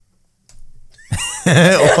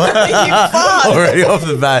Already off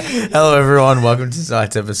the bat. Hello, everyone. Welcome to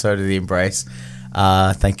tonight's episode of The Embrace.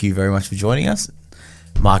 Thank you very much for joining us.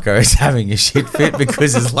 Marco is having a shit fit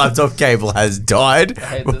because his laptop cable has died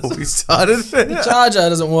before we started. The charger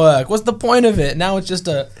doesn't work. What's the point of it? Now it's just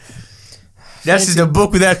a... That's just a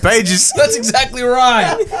book without pages. That's exactly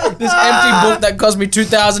right. This empty book that cost me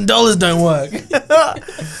 $2,000 don't work.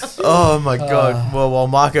 Oh, my God. Well, while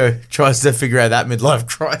Marco tries to figure out that midlife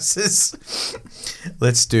crisis,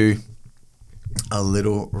 let's do a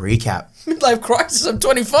little recap. Midlife crisis, I'm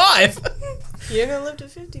 25. You're gonna live to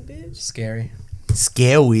 50, bitch. Scary.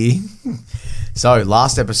 Scary. So,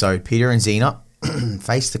 last episode, Peter and Xena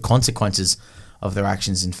faced the consequences of their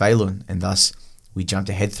actions in Phelan, and thus we jumped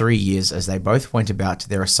ahead 3 years as they both went about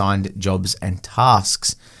their assigned jobs and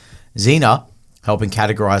tasks. Xena helping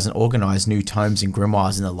categorize and organize new tomes and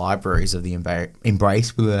grimoires in the libraries of the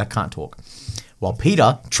Embrace. I can't talk. While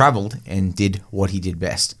Peter travelled and did what he did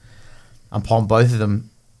best. Upon both of them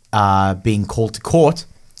being called to court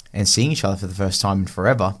and seeing each other for the first time in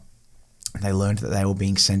forever, they learned that they were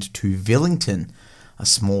being sent to Villington, a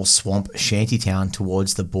small swamp shantytown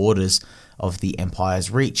towards the borders of the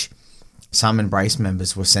Empire's Reach. Some Embrace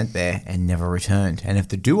members were sent there and never returned, and if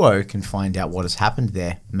the duo can find out what has happened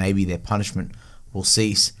there, maybe their punishment will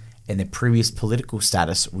cease and their previous political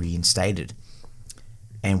status reinstated.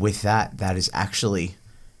 And with that, that is actually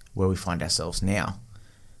where we find ourselves now.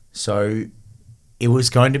 So it was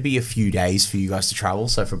going to be a few days for you guys to travel,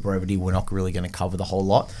 so for brevity, we're not really going to cover the whole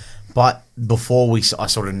lot. But before I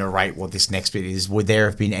sort of narrate what this next bit is, would there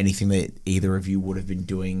have been anything that either of you would have been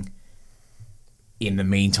doing in the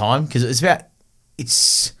meantime? Because I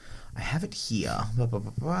have it here.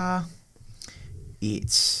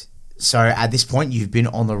 So at this point, you've been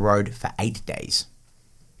on the road for 8 days,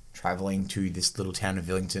 traveling to this little town of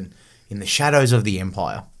Villington in the shadows of the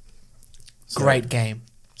Empire. So, Great game.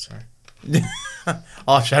 Sorry.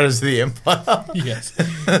 Shadows of the Empire. Yes.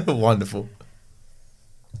 Wonderful.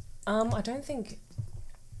 I don't think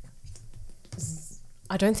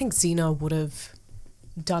Xena would have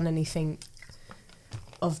done anything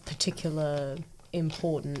of particular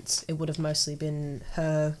importance. It would have mostly been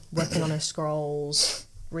her working on her scrolls,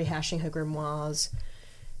 rehashing her grimoires.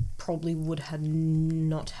 Probably would have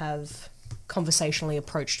not have conversationally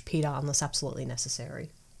approached Peter unless absolutely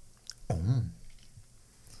necessary.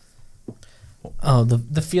 Oh,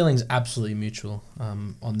 the feeling's absolutely mutual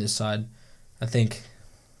on this side. I think,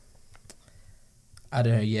 I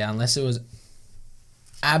don't know, yeah, unless it was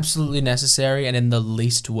absolutely necessary and in the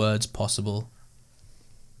least words possible.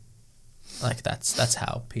 Like, that's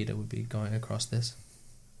how Peter would be going across this.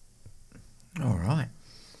 All right.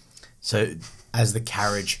 So as the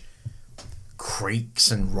carriage creaks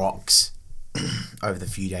and rocks over the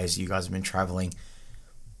few days that you guys have been traveling,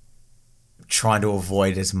 trying to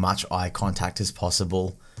avoid as much eye contact as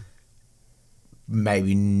possible,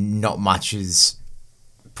 maybe not much is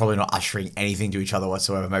probably not ushering anything to each other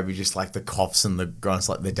whatsoever, maybe just like the coughs and the grunts,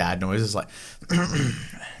 like the dad noises, like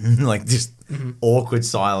like just awkward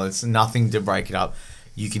silence, nothing to break it up.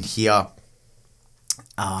 You can hear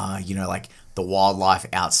like the wildlife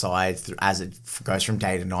outside as it goes from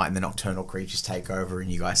day to night, and the nocturnal creatures take over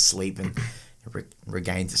and you guys sleep and it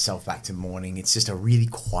regains itself back to morning. It's just a really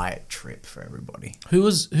quiet trip for everybody. Who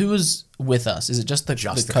was with us? Is it just the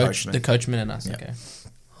coachman? The coachman and us? Yep. Okay.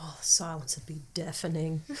 Oh, the silence would be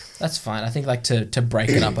deafening. That's fine. I think like to break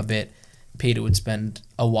it up a bit, Peter would spend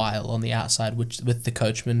a while on the outside with the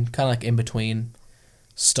coachman, kind of like in between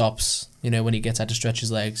stops. When he gets out to stretch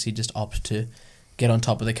his legs, he just opts to get on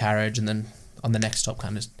top of the carriage and then on the next stop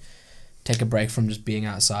kind of just take a break from just being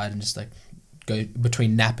outside and just like go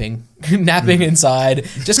between napping inside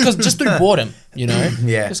just through boredom,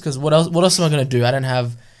 Yeah. Just because what else am I going to do? I don't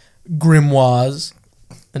have grimoires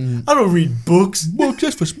and I don't read books. books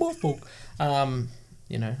just for small folk. I'm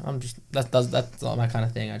just that's not my kind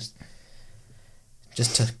of thing. I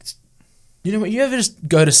just to what, you ever just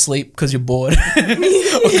go to sleep because you're bored?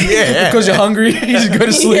 Yeah. Because you're hungry, you just go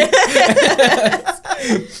to sleep.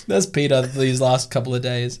 That's Peter these last couple of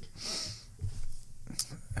days.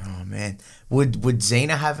 Oh man, would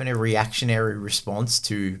Xena have any reactionary response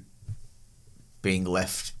to being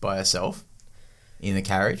left by herself in the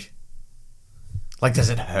carriage? Like, does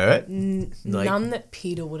it hurt? None that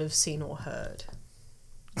Peter would have seen or heard.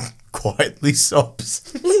 Quietly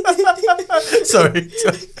sobs. Sorry.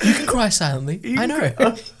 You can cry silently. I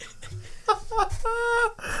know.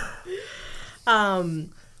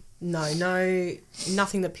 No,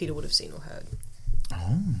 nothing that Peter would have seen or heard.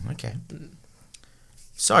 Oh, okay.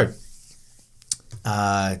 So,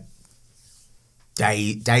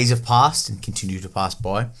 days have passed and continue to pass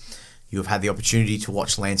by. You have had the opportunity to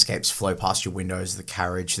watch landscapes flow past your windows of the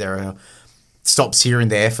carriage. There are stops here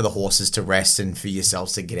and there for the horses to rest and for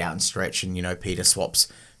yourselves to get out and stretch, and, Peter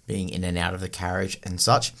swaps being in and out of the carriage and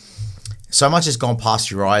such. So much has gone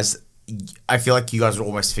past your eyes. I feel like you guys would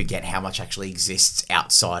almost forget how much actually exists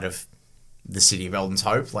outside of the city of Eldon's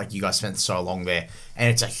Hope. Like, you guys spent so long there, and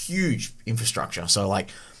it's a huge infrastructure. So, like,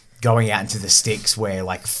 going out into the sticks where,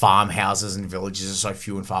 like, farmhouses and villages are so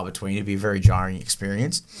few and far between, it'd be a very jarring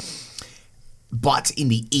experience. But in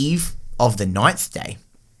the eve of the 9th day,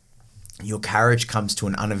 your carriage comes to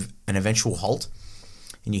an eventual halt,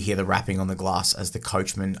 and you hear the rapping on the glass as the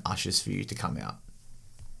coachman ushers for you to come out.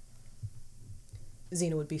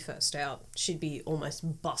 Xena would be first out. She'd be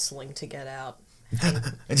almost bustling to get out.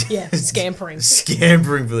 Yeah, scampering.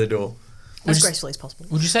 Scampering for the door. As gracefully as possible.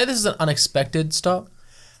 Would you say this is an unexpected stop?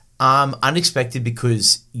 Unexpected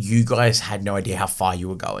because you guys had no idea how far you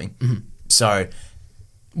were going. Mm-hmm. So...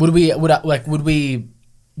 Would we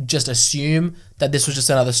just assume that this was just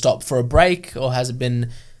another stop for a break, or has it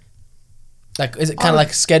been like, is it kind of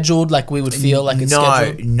like scheduled, like we would feel like it's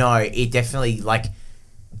scheduled? No, it definitely, like,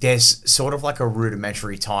 there's sort of like a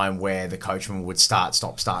rudimentary time where the coachman would start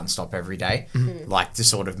and stop every day, like to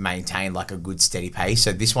sort of maintain like a good steady pace.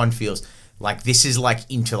 So this one feels like this is like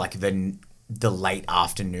into like the late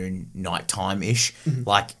afternoon, nighttime ish,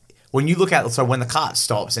 like. When you look out, so when the cart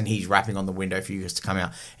stops and he's rapping on the window for you guys to come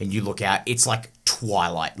out, and you look out, it's like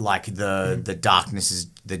twilight. Like the darkness is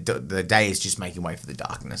the day is just making way for the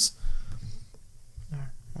darkness.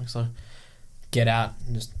 So get out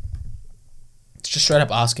and just straight up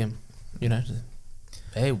ask him,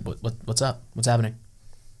 hey, what's up? What's happening?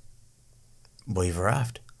 We've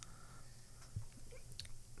arrived.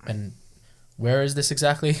 And where is this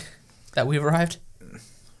exactly that we've arrived?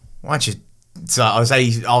 Why don't you? So I'll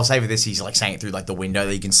say for this, he's like saying it through like the window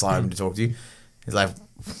that you can slide him to talk to you. He's like,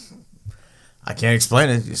 I can't explain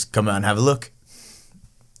it. Just come out and have a look.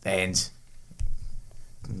 And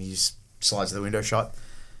he just slides the window shut.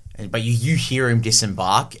 But you hear him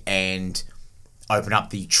disembark and open up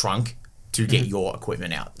the trunk to get your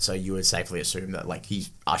equipment out. So you would safely assume that like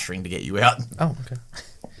he's ushering to get you out. Oh, okay.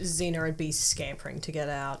 Xena would be scampering to get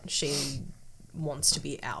out. She wants to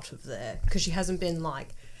be out of there because she hasn't been like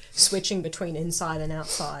switching between inside and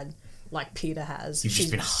outside like Peter has. You've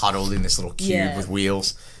just been huddled in this little cube with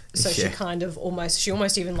wheels. So she kind of almost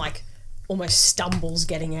even like almost stumbles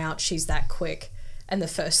getting out. She's that quick. And the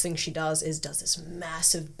first thing she does this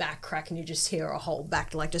massive back crack, and you just hear her whole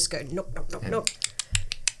back like just go nope, nope, nope, nope.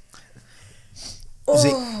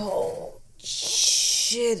 Oh,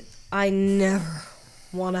 shit. I never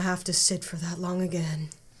want to have to sit for that long again.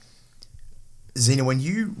 Xena, when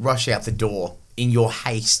you rush out the door in your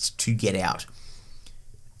haste to get out,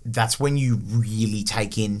 that's when you really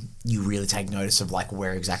take notice of like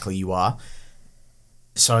where exactly you are.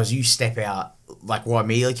 So as you step out, like what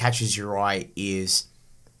immediately catches your eye is,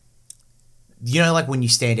 like when you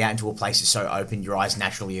stand out into a place that's so open, your eyes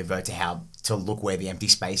naturally avert to look where the empty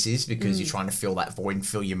space is because you're trying to fill that void and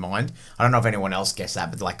fill your mind. I don't know if anyone else gets that,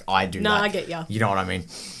 but like I do. No, that. I get ya. You know what I mean?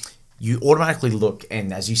 You automatically look,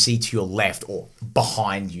 and as you see to your left or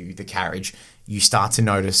behind you, the carriage, you start to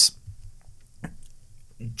notice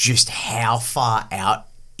just how far out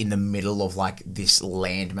in the middle of like this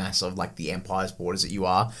landmass of like the Empire's borders that you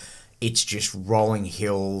are. It's just rolling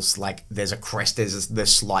hills. Like there's the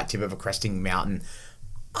slight tip of a cresting mountain,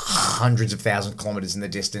 hundreds of thousands of kilometers in the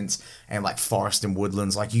distance, and like forest and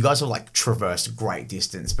woodlands. Like you guys have like traversed a great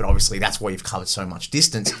distance, but obviously that's why you've covered so much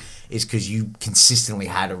distance is because you consistently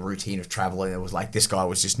had a routine of travel, and it was like this guy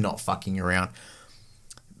was just not fucking around.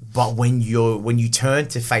 But when you turn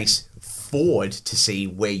to face forward to see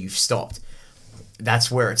where you've stopped, that's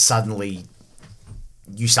where it suddenly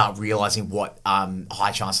you start realizing what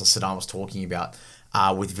High Chancellor Sedan was talking about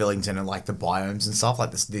with Villington and like the biomes and stuff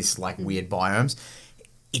like this like weird biomes.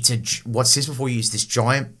 What sits before you is this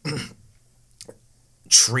giant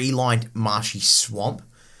tree-lined marshy swamp.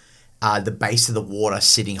 The base of the water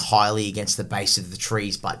sitting highly against the base of the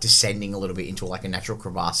trees, but descending a little bit into like a natural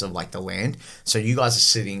crevasse of like the land. So you guys are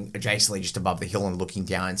sitting adjacently just above the hill and looking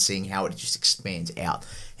down and seeing how it just expands out.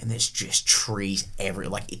 And there's just trees everywhere.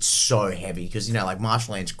 Like it's so heavy because, like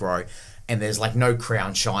marshlands grow and there's like no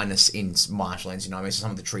crown shyness in marshlands, So some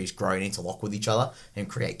of the trees grow and interlock with each other and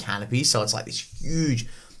create canopies. So it's like this huge,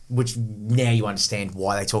 which now you understand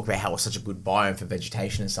why they talk about how it's such a good biome for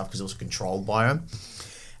vegetation and stuff because it was a controlled biome.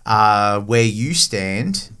 Where you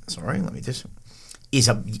stand,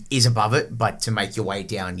 is above it, but to make your way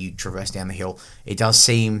down, you traverse down the hill. It does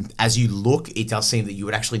seem that you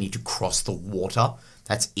would actually need to cross the water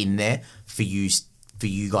that's in there for for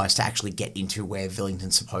you guys to actually get into where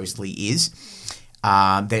Villington supposedly is.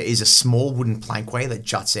 There is a small wooden plankway that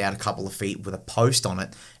juts out a couple of feet with a post on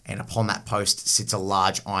it, and upon that post sits a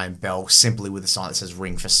large iron bell simply with a sign that says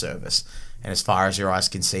ring for service. And as far as your eyes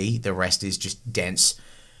can see, the rest is just dense,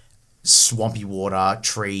 swampy water,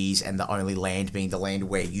 trees, and the only land being the land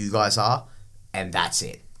where you guys are, and that's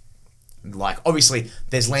it. Like, obviously,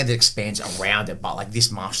 there's land that expands around it, but, like,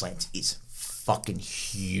 this marshland is fucking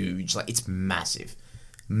huge. Like, it's massive.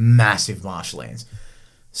 Massive marshlands.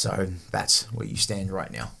 So, that's where you stand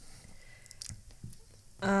right now.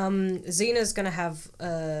 Xena's gonna have,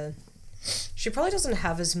 she probably doesn't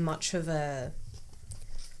have as much of a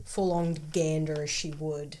full-on gander as she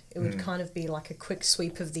would. It would kind of be like a quick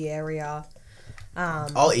sweep of the area.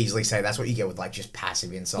 I'll easily say that's what you get with, like, just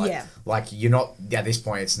passive insight. Yeah. Like, you're not, at this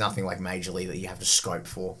point, it's nothing like majorly that you have to scope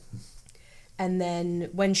for. And then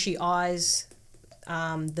when she eyes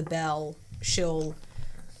the bell, she'll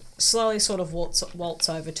slowly sort of waltz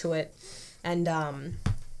over to it, and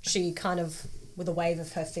she kind of, with a wave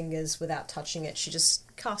of her fingers without touching it, she just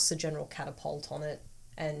casts a general catapult on it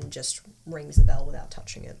and just rings the bell without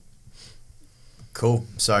touching it. Cool.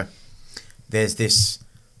 So, there's this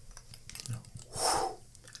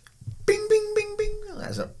bing, bing, bing, bing,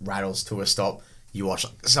 as it rattles to a stop. You watch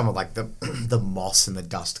some of, like, the moss and the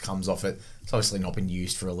dust comes off it. It's obviously not been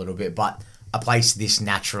used for a little bit, but a place this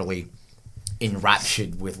naturally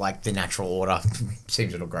enraptured with, like, the natural order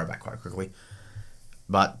seems it'll grow back quite quickly.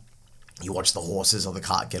 But you watch the horses or the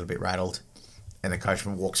cart get a bit rattled, and the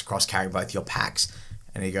coachman walks across carrying both your packs,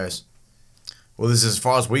 and he goes, "Well, this is as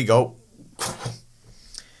far as we go."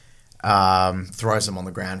 Throws them on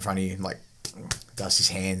the ground in front of you, like, does his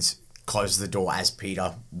hands, closes the door as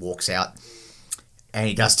Peter walks out. And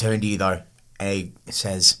he does turn to you, though, and he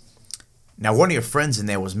says, "Now, one of your friends in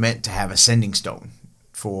there was meant to have a sending stone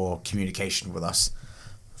for communication with us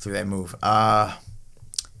through that move.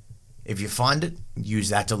 If you find it, use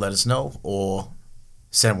that to let us know, or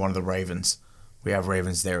send one of the ravens. We have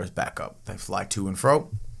ravens there as backup. They fly to and fro.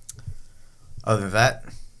 Other than that,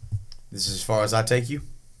 this is as far as I take you.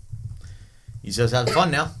 You just have fun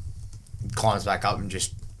now." He climbs back up and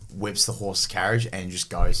just whips the horse's carriage and just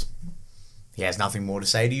goes. He has nothing more to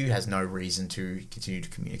say to you, has no reason to continue to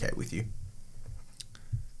communicate with you.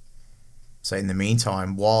 So in the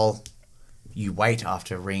meantime, while you wait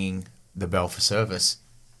after ringing the bell for service,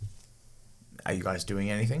 are you guys doing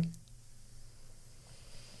anything?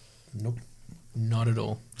 Nope. Not at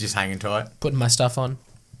all. Just hanging tight? Putting my stuff on.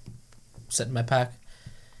 Setting my pack.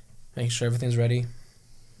 Making sure everything's ready.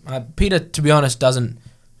 Peter, to be honest, doesn't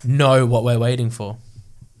know what we're waiting for.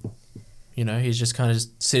 You know, he's just kind of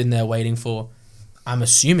sitting there waiting for, I'm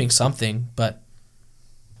assuming something, but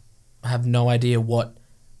I have no idea what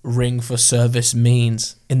ring for service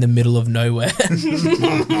means in the middle of nowhere.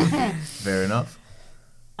 Fair enough.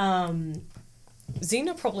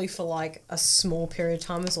 Xena probably for like a small period of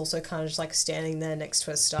time is also kind of just like standing there next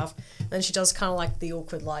to her stuff. And then she does kind of like the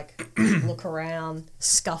awkward like look around,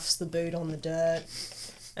 scuffs the boot on the dirt,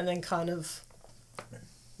 and then kind of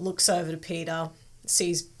looks over to Peter,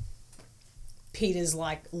 sees Peter's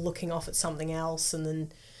like looking off at something else, and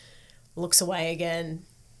then looks away again,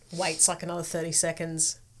 waits like another 30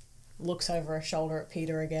 seconds, looks over her shoulder at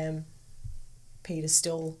Peter again. Peter's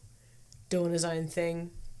still doing his own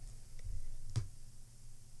thing.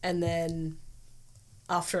 And then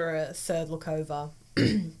after a third look over,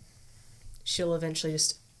 she'll eventually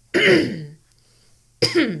just...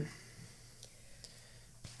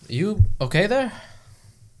 You okay there?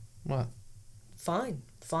 What? Fine.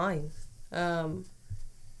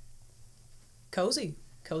 Cozy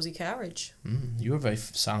carriage. You were very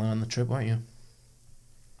silent on the trip, weren't you?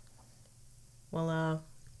 Well,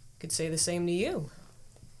 could say the same to you.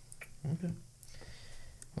 Okay.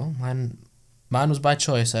 Well, mine was by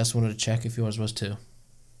choice. I just wanted to check if yours was too.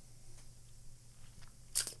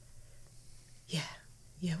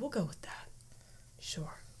 Yeah, we'll go with that.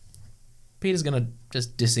 Sure. Peter's going to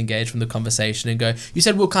just disengage from the conversation and go, you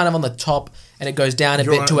said we're kind of on the top and it goes down a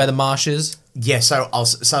bit to where the marsh is? Yeah, so I'll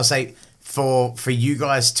say for you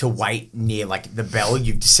guys to wait near like the bell,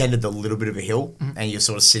 you've descended a little bit of a hill and you're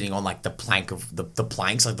sort of sitting on like the plank of the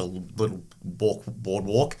planks, like the little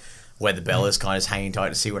boardwalk where the bell is kind of hanging tight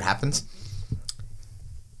to see what happens.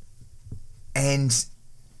 And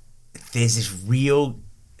there's this real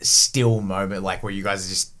still moment like where you guys are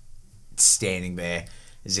just standing there,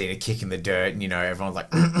 Xena kicking the dirt, and you know everyone's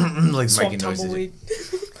like like Swamp making noises. tumbleweed.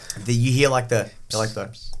 You hear like the little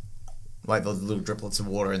driplets of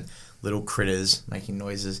water and little critters making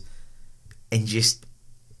noises, and just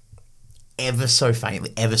ever so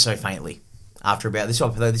faintly, After about this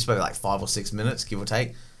is probably like 5 or 6 minutes, give or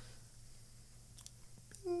take.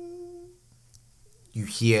 You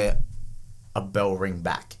hear a bell ring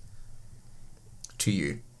back to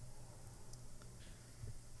you.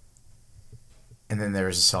 And then there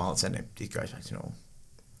is a silence and it goes back to normal.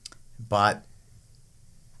 But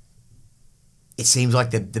it seems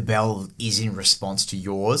like the bell is in response to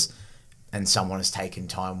yours, and someone has taken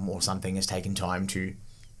time or something has taken time to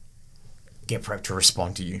get prepped to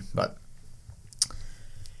respond to you. But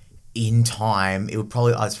in time, I'd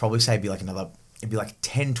probably say it'd be like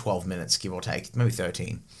 10, 12 minutes, give or take, maybe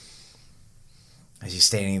 13. As you're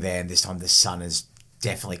standing there, and this time the sun is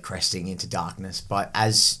definitely cresting into darkness. But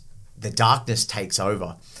as the darkness takes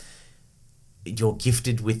over, you're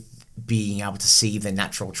gifted with being able to see the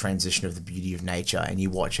natural transition of the beauty of nature, and you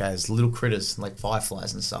watch as little critters like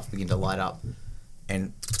fireflies and stuff begin to light up,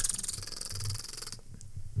 and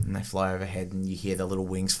they fly overhead, and you hear the little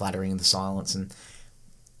wings fluttering in the silence, and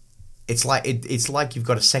it's like you've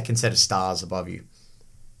got a second set of stars above you,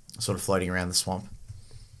 sort of floating around the swamp,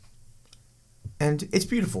 and it's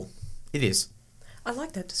beautiful. It is. I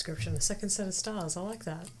like that description. A second set of stars. I like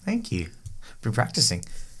that. Thank you. Been practicing.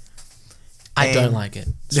 I don't like it,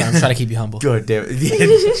 so I'm trying to keep you humble. Good, damn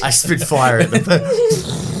it. I spit fire at them.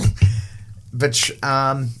 But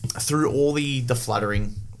through all the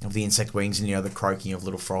fluttering of the insect wings and the croaking of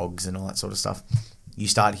little frogs and all that sort of stuff, you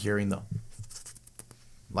start hearing the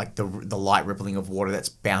light rippling of water that's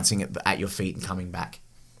bouncing at your feet and coming back.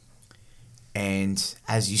 And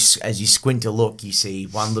as you squint to look, you see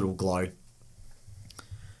one little glow.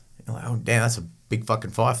 You're like, oh damn, that's a big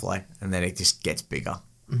fucking firefly. And then it just gets bigger.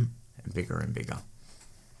 Mm-hmm. And bigger and bigger.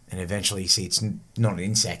 And eventually you see it's not an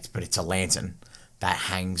insect, but it's a lantern that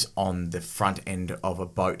hangs on the front end of a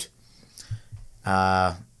boat.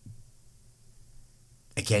 Again,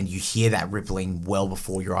 you hear that rippling well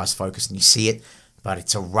before your eyes focus and you see it, but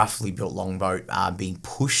it's a roughly built longboat being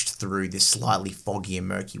pushed through this slightly foggy and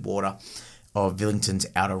murky water of Villington's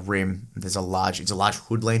outer rim. It's a large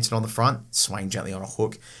hood lantern on the front, swaying gently on a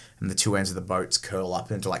hook, and the two ends of the boats curl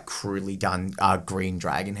up into like crudely done green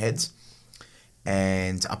dragon heads.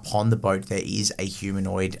 And upon the boat there is a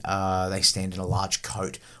humanoid. They stand in a large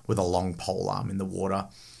coat with a long pole arm in the water.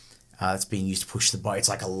 That's being used to push the boat. It's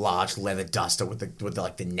like a large leather duster with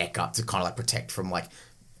the neck up to kind of like protect from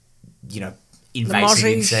invasive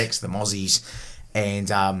insects, the mozzies,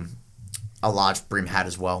 and a large brim hat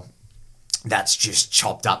as well. That's just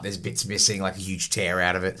chopped up. There's bits missing, like a huge tear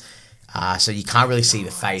out of it. So you can't really see the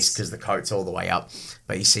face because the coat's all the way up,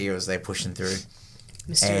 but you see her as they're pushing through.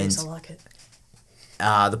 Mysterious, I like it.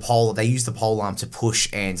 They use the pole arm to push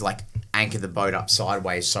and like anchor the boat up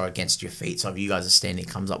sideways, so against your feet. So if you guys are standing, it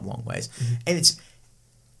comes up long ways, and it's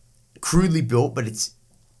crudely built, but it's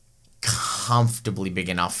comfortably big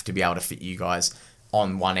enough to be able to fit you guys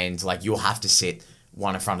on one end. Like you'll have to sit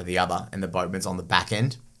one in front of the other, and the boatman's on the back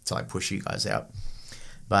end to like push you guys out.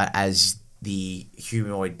 But as the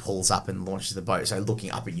humanoid pulls up and launches the boat, so looking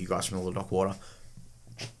up at you guys from the little dock water,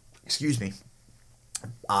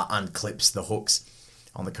 unclips the hooks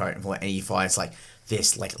on the coat, and you find it's like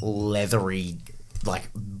this like leathery, like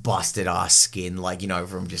busted ass skin, like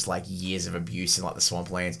from just like years of abuse in like the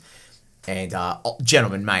swamplands, and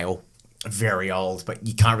gentleman male, very old, but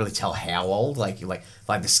you can't really tell how old. Like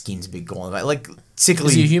the skin's a bit gone, like sickly.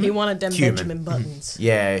 Is he human? He wanted them Benjamin Buttons.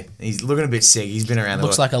 Yeah, he's looking a bit sick. He's been around.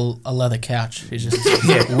 Looks like a leather couch. He's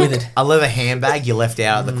just withered. A leather handbag you left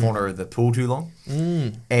out at the corner of the pool too long.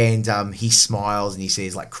 And he smiles and he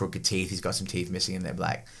sees like crooked teeth. He's got some teeth missing and they're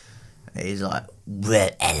black. And he's like,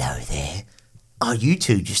 well, hello there. Are you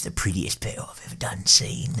two just the prettiest pair I've ever done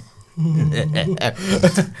seen?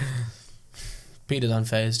 Peter's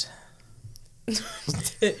unfazed.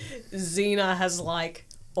 Xena has like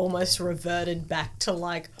almost reverted back to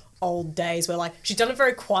like old days where like she's done it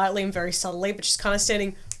very quietly and very subtly, but she's kind of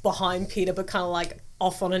standing behind Peter but kind of like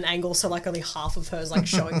off on an angle, so like only half of her is like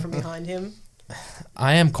showing from behind him.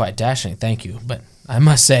 I am quite dashing, thank you, but I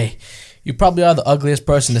must say you probably are the ugliest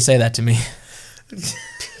person to say that to me.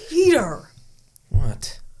 Peter!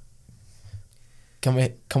 What? Can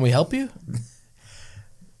we help you?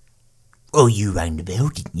 Oh, you rang the bell,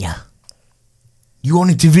 didn't you? You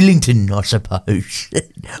wanted to Villington, I suppose.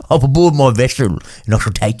 Hop aboard my vessel, and I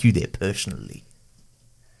shall take you there personally.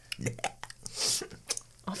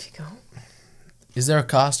 Off you go. Is there a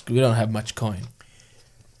cost? We don't have much coin.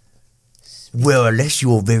 Well, unless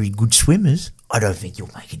you're very good swimmers, I don't think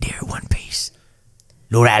you'll make it there in one piece.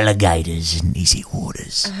 Not alligators and easy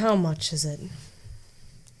waters. How much is it?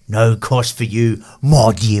 No cost for you,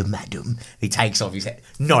 my dear madam. He takes off his hat.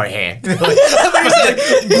 No hair.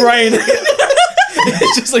 Brain.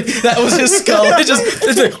 It's just like, that was his skull. It's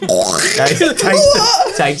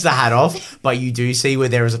like, takes the hat off, but you do see where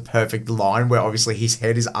there is a perfect line where obviously his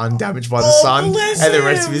head is undamaged by the sun, bless and the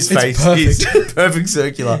rest of him. his It's face perfect. is perfect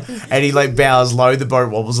circular, and he like bows low. The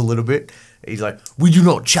boat wobbles a little bit. He's like, "We do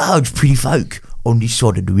not charge pretty folk on this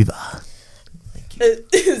side of the river."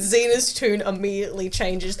 Xena's tune immediately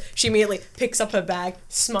changes. She immediately picks up her bag,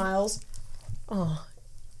 smiles. Oh,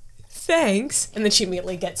 thanks. And then she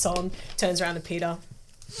immediately gets on, turns around to Peter.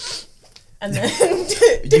 And then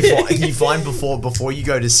You find before you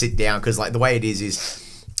go to sit down, because like the way it is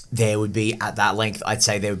there would be at that length, I'd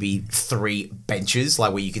say there would be 3 benches,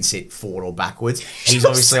 like where you can sit forward or backwards. He's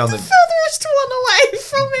obviously on the furthest one away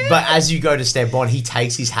from him. but as you go to step on, he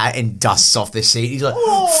takes his hat and dusts off the seat. He's like,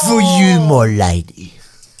 "For you, my lady."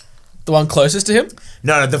 the one closest to him?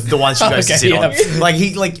 No, the one she goes to Okay, sit yeah. on. Like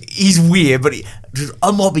he's weird, but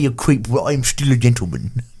I might be a creep, but I'm still a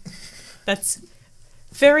gentleman. That's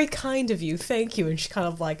very kind of you, thank you. And she kind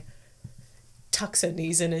of like tucks her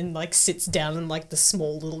knees in and like sits down in like the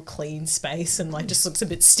small little clean space and like just looks a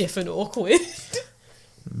bit stiff and awkward.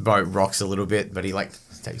 Boat rocks a little bit, but he like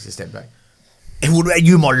takes a step back. And what about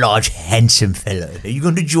you, my large, handsome fellow? Are you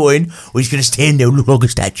going to join, or are you going to stand there and look like a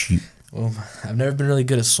statue? Well, I've never been really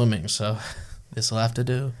good at swimming, so this will have to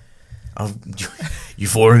do. Oh, you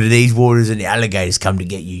fall into these waters and the alligators come to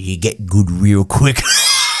get you. You get good real quick.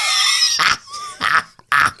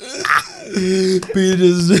 Peter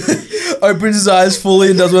just opens his eyes fully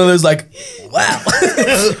and does one of those like, wow.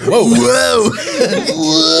 Whoa!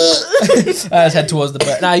 Let's head towards the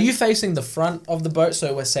boat. Now, are you facing the front of the boat?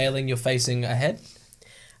 So we're sailing, you're facing ahead?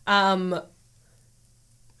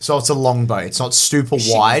 So it's a long boat. It's not super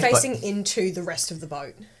She'd wide, be but facing into the rest of the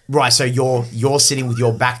boat. right. So you're sitting with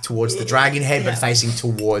your back towards the dragon head, Yeah. but facing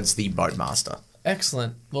towards the boatmaster.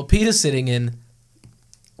 Excellent. Well, Peter's sitting in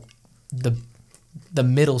the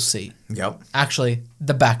middle seat. Yep. Actually,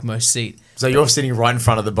 the backmost seat. So you're sitting right in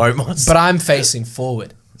front of the boatmaster. But I'm facing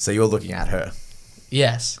forward. So you're looking at her.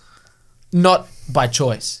 Yes. Not by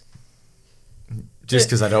choice. Just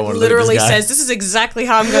because I don't want to Literally lose this guy. says, "This is exactly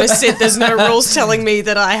how I'm going to sit. There's no rules telling me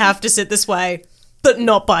that I have to sit this way, but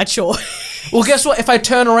not by choice." Well, guess what? If I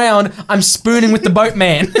turn around, I'm spooning with the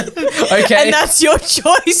boatman. Okay? And that's your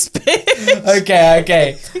choice, bitch.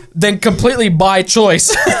 Okay. Then completely by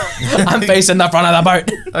choice, I'm facing the front of the boat.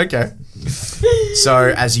 Okay.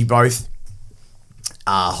 So as you both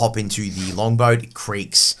hop into the longboat, it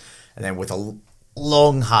creaks, and then with a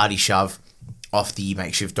long, hearty shove off the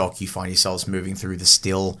makeshift dock, you find yourselves moving through the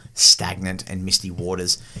still, stagnant, and misty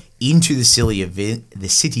waters into the city of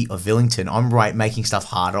Villington. I'm making stuff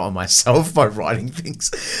harder on myself by writing things.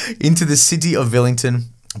 Into the city of Villington,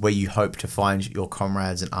 where you hope to find your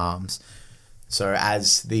comrades in arms. So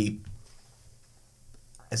as the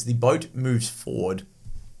boat moves forward,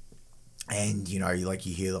 and you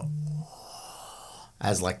hear the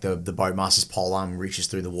as like the boatmaster's pole arm reaches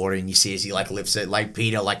through the water, and you see as he like lifts it, like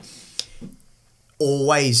Peter, like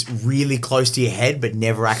always really close to your head, but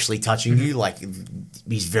never actually touching you. Like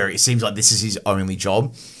it seems like this is his only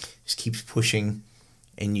job. Just keeps pushing,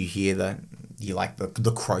 and you hear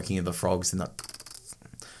the croaking of the frogs and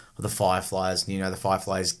the fireflies. And, the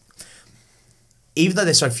fireflies, even though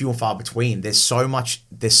they're so few and far between, there's so much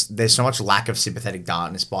lack of sympathetic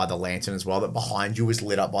darkness by the lantern as well, that behind you is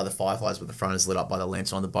lit up by the fireflies, but the front is lit up by the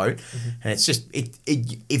lantern on the boat. And it's just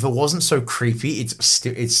if it wasn't so creepy,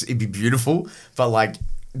 it'd be beautiful. But like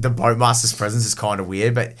the boatmaster's presence is kind of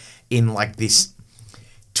weird. But in like this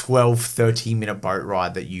 12-13 minute boat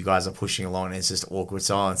ride that you guys are pushing along, and it's just awkward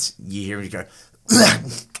silence, you hear him go,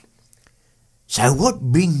 "So what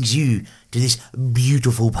brings you to this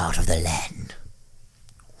beautiful part of the land?"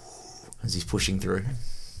 As he's pushing through.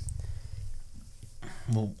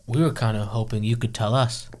 Well, we were kind of hoping you could tell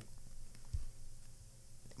us.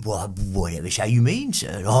 Well, whatever shall you mean,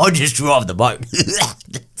 sir? I just drive the boat.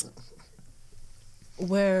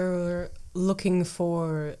 We're looking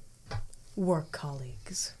for work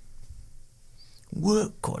colleagues.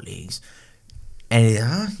 Work colleagues.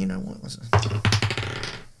 And, you know what was it?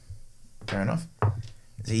 Fair enough.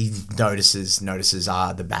 He notices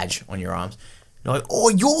the badge on your arms. Like, oh,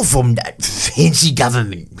 you're from that fancy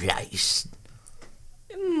government place.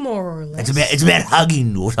 More or less. It's about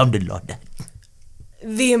hugging or something like that.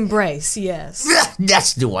 The embrace, yes.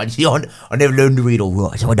 That's the one. See, I never learned to read or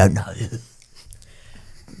write, so I don't know.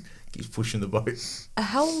 Keeps pushing the boat.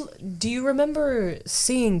 How do you remember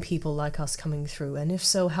seeing people like us coming through? And if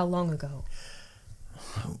so, how long ago?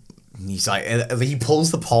 And he's like, he pulls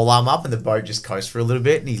the pole arm up, and the boat just coasts for a little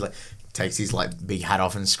bit, and he like takes his like big hat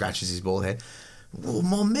off and scratches his bald head. Well,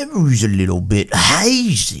 my memory's a little bit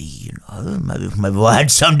hazy, Maybe I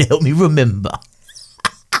had something to help me remember.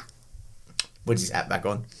 Puts his hat back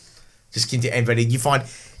on. Just continue, but you find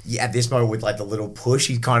at this moment with like the little push,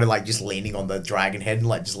 he's kind of like just leaning on the dragon head and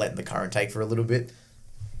like just letting the current take for a little bit.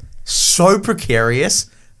 So precarious,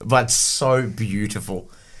 but so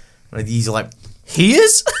beautiful. Like, he's like, he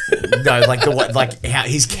is? No, like how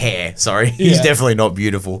his care. Sorry, he's definitely not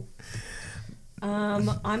beautiful.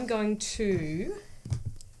 I'm going to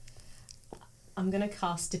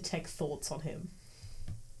cast Detect Thoughts on him.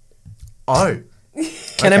 Oh.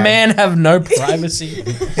 Can a man have no privacy?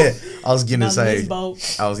 I was gonna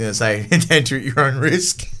say, enter at your own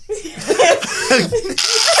risk.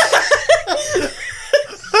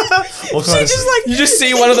 You just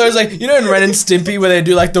see one of those, like, you know, in Ren and Stimpy where they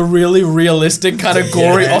do like the really realistic kind of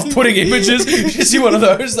gory, off-putting images. You see one of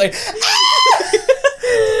those, like.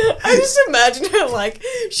 I just imagine her like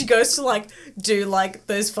she goes to like do like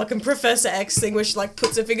those fucking Professor X thing where she like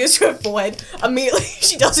puts her fingers to her forehead. Immediately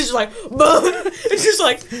she does it, she's like, boom. It's just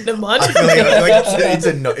like, never mind. I feel like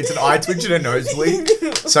it's an eye twitch and a nosebleed.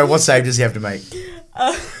 So what save does he have to make?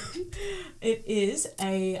 It is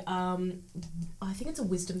a I think it's a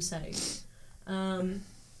wisdom save. Wow,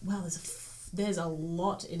 there's a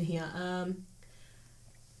lot in here.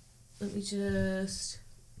 Let me just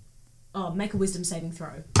make a wisdom saving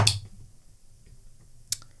throw.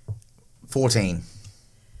 14.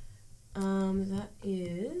 That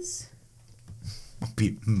is. I'd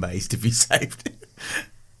be amazed if he saved it.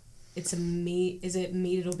 It's a meet. Is it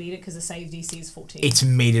meet it or beat it? Because the save DC is 14. It's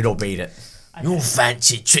meet it or beat it. Okay. Your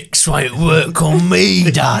fancy tricks won't work on me,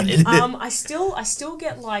 darling. I still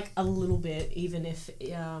get like a little bit, even if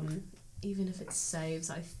it saves.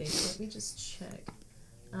 I think. Let me just check.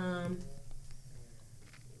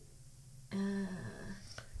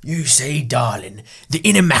 You see, darling, the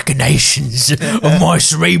inner machinations of my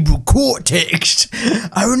cerebral cortex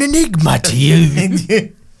are an enigma to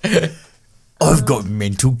you. I've got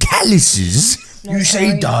mental calluses. No, you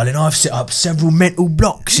sorry. see, darling, I've set up several mental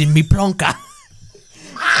blocks in me plonker.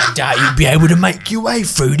 I doubt you'll be able to make your way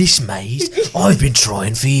through this maze. I've been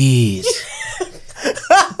trying for years.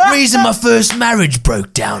 Reason my first marriage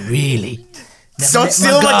broke down, really. Stop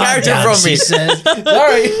stealing my character from me.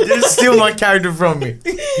 Sorry. Just steal my character from me.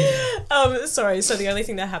 Sorry, so the only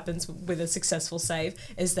thing that happens with a successful save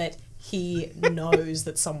is that he knows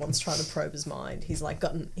that someone's trying to probe his mind. He's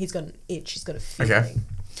got an itch, he's got a feeling. Okay.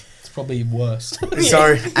 It's probably worse.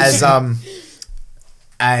 So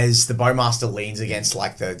as the bowmaster leans against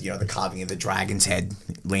like the carving of the dragon's head,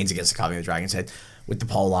 with the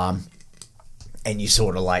pole arm, and you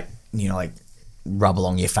sort of like rub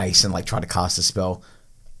along your face and like try to cast a spell.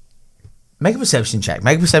 Make a perception check.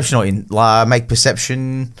 Make perception make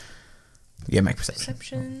perception. Yeah, make perception.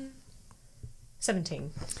 Perception. 17.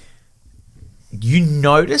 You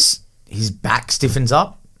notice his back stiffens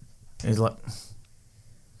up. He's like,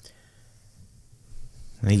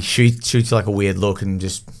 and he shoots like a weird look and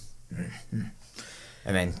just, and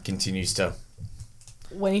then continues to.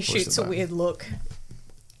 When he shoots a weird look,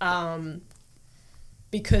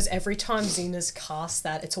 because every time Xena's cast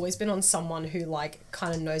that, it's always been on someone who like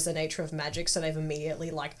kind of knows the nature of magic, so they've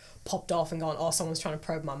immediately like popped off and gone, oh, someone's trying to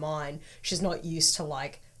probe my mind. She's not used to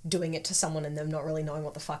like doing it to someone and them not really knowing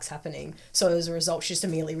what the fuck's happening. So as a result, she just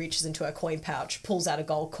immediately reaches into her coin pouch, pulls out a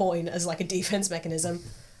gold coin as like a defense mechanism.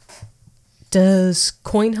 Does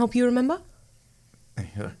coin help you remember?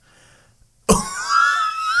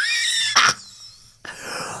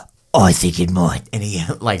 I think it might. And he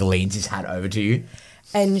like leans his hat over to you.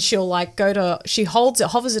 And she'll like she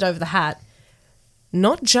hovers it over the hat,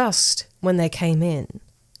 not just when they came in,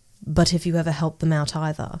 but if you ever helped them out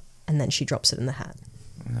either. And then she drops it in the hat.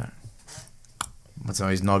 No. What's on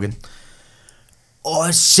his noggin?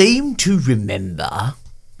 I seem to remember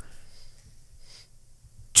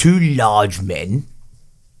two large men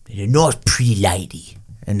and a nice pretty lady.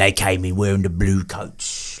 And they came in wearing the blue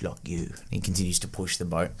coats like you. He continues to push the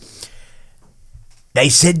boat. They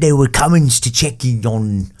said they were coming to check in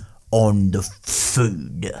on the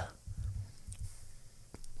food.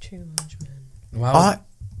 Two large men. Wow.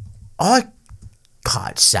 I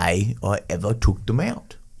can't say I ever took them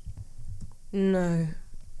out. No.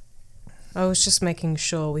 I was just making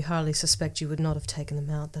sure. We highly suspect you would not have taken them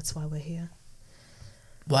out. That's why we're here.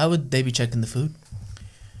 Why would they be checking the food?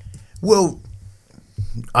 Well,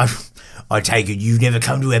 I take it you've never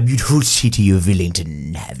come to our beautiful city of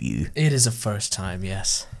Villington, have you? It is a first time,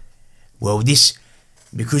 yes. Well,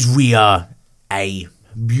 because we are a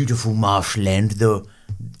beautiful marshland, the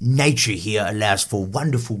nature here allows for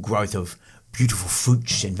wonderful growth of beautiful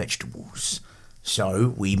fruits and vegetables.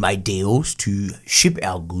 So we made deals to ship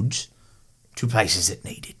our goods to places that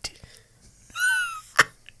need it.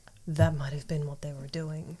 That might have been what they were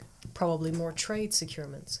doing. Probably more trade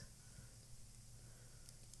securements.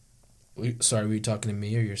 Sorry, were you talking to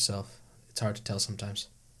me or yourself? It's hard to tell sometimes.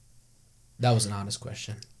 That was an honest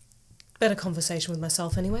question. Better conversation with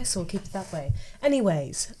myself anyway, so we'll keep it that way.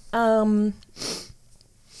 Anyways, so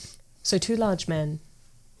 2 large men,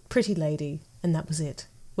 pretty lady, and that was it.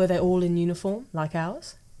 Were they all in uniform, like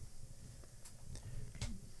ours?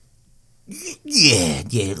 Yeah,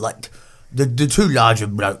 like the 2 larger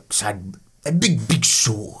blokes had big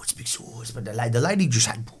swords, but the lady just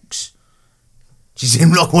had books. She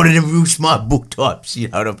seemed like one of them real smart book types, you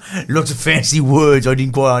know, lots of fancy words I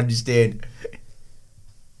didn't quite understand.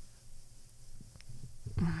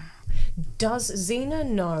 Does Xena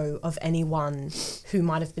know of anyone who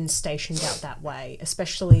might have been stationed out that way,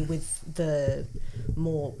 especially with the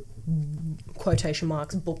more, quotation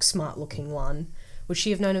marks, book smart looking one? Would she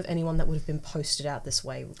have known of anyone that would have been posted out this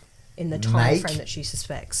way in the time frame that she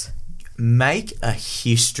suspects? Make a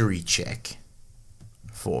history check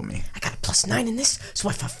for me. I got a +9 in this, so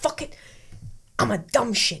if I fuck it, I'm a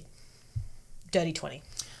dumb shit. Dirty 20.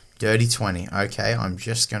 Dirty 20. Okay, I'm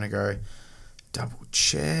just going to go double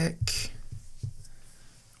check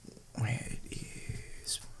where it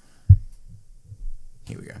is.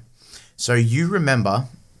 Here we go. So you remember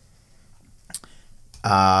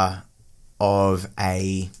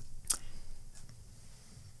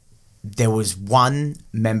there was one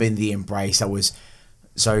member in the Embrace that was,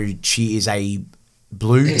 so she is a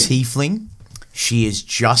blue tiefling. She's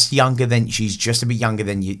just a bit younger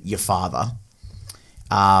than your father.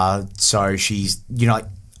 So she's, you know,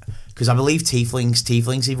 because I believe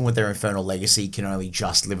tieflings, even with their infernal legacy, can only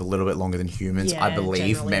just live a little bit longer than humans, Yeah, I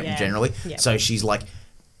believe, generally. Yeah. So she's like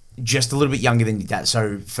just a little bit younger than that.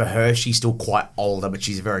 So for her, she's still quite older, but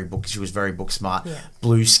she was very book smart. Yeah.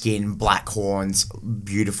 Blue skin, black horns,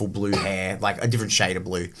 beautiful blue hair, like a different shade of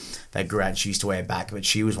blue that grew out and she used to wear back. But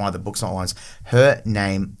she was one of the book smart ones. Her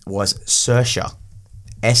name was Saoirse.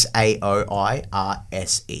 Saoirse.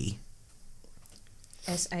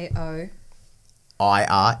 SAO.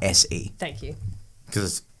 IRSE. Thank you.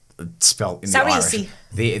 Because it's spelled in Saoirse.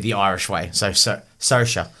 the Irish way. So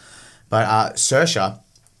Saoirse. But Saoirse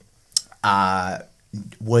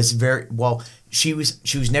was very well. She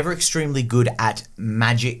was never extremely good at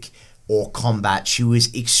magic or combat. She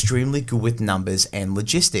was extremely good with numbers and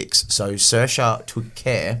logistics. So Saoirse took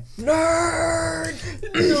care. Nerd.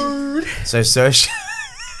 So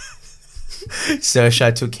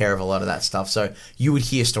Saoirse took care of a lot of that stuff. So you would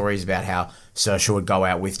hear stories about how Saoirse would go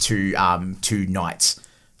out with two knights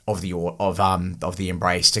of the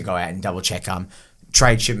Embrace to go out and double check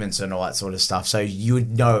trade shipments and all that sort of stuff. So you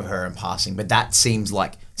would know of her in passing, but that seems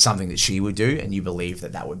like something that she would do, and you believe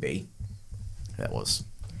that was.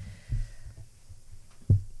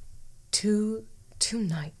 Two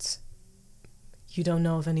nights. You don't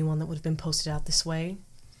know of anyone that would have been posted out this way?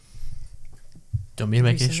 Don't mean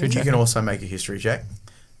to make a history You check. can also make a history check.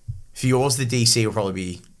 For yours, the DC will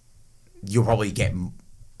you'll probably get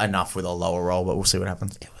enough with a lower roll, but we'll see what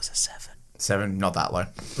happens. It was a 7. 7, not that low.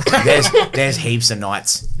 There's heaps of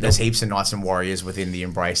knights. There's heaps of knights and warriors within the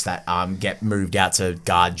Embrace that get moved out to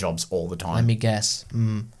guard jobs all the time. Let me guess.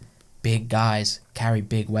 Big guys carry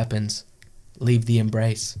big weapons. Leave the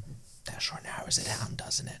Embrace. That sure narrows it down,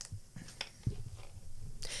 doesn't it?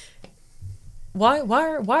 Why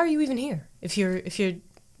are you even here? If you're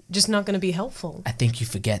just not going to be helpful. I think you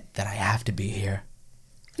forget that I have to be here.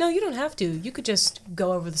 No, you don't have to. You could just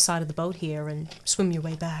go over the side of the boat here and swim your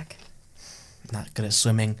way back. Not good at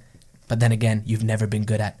swimming, but then again, you've never been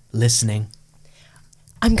good at listening.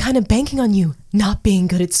 I'm kind of banking on you not being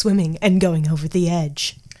good at swimming and going over the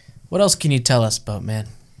edge. What else can you tell us, boatman?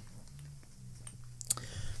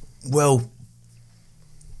 Well,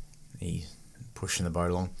 he's pushing the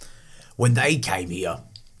boat along. When they came here,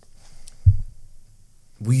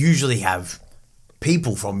 we usually have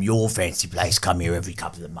people from your fancy place come here every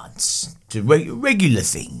couple of months. It's a regular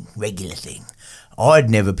thing. I'd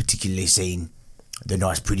never particularly seen the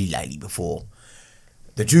nice pretty lady before.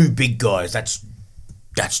 The 2 big guys, that's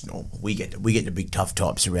normal. We get the big tough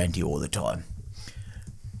types around here all the time.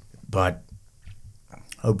 But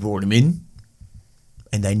I brought them in,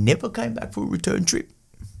 and they never came back for a return trip.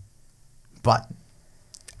 But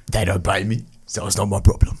they don't pay me, so it's not my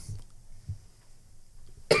problem.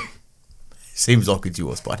 Seems like it's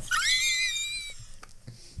yours, bud.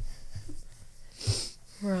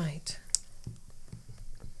 Right.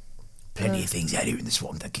 Plenty of things out here in the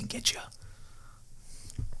swamp that can get you.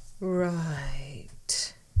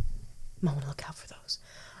 Right. Might want to look out for those.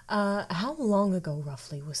 How long ago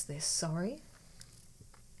roughly was this? Sorry.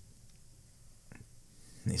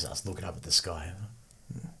 And he starts looking up at the sky.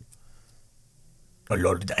 A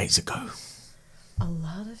lot of days ago. A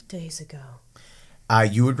lot of days ago.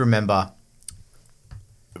 You would remember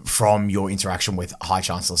from your interaction with High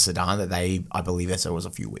Chancellor Sedan that I believe they said it was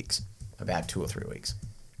a few weeks. About 2 or 3 weeks.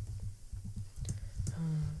 A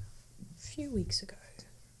few weeks ago.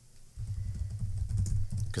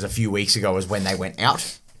 Because a few weeks ago was when they went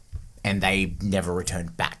out and they never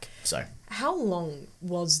returned back. So How long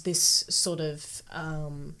was this sort of,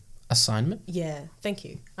 Assignment? yeah, thank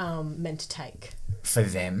you, meant to take? for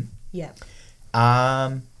them, Yeah.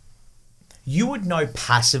 you would know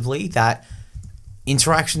passively that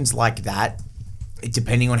interactions like that,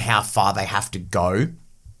 depending on how far they have to go,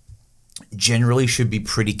 generally should be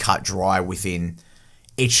pretty cut dry within.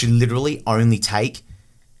 It should literally only take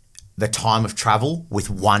the time of travel with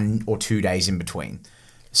 1 or 2 days in between.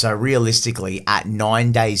 So realistically, at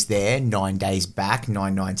 9 days there, 9 days back,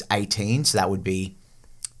 9 nines 18, so that would be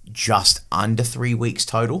just under 3 weeks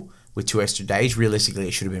total with 2 extra days. Realistically,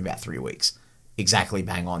 it should have been about 3 weeks. Exactly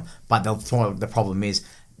bang on. But the problem is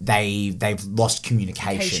they've lost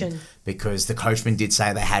communication because the coachman did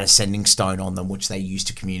say they had a sending stone on them, which they used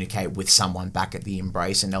to communicate with someone back at the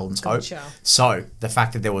Embrace and Eldon's Hope. Gotcha. So the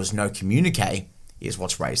fact that there was no communique is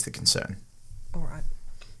what's raised the concern. All right.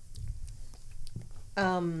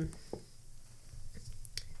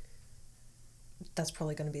 That's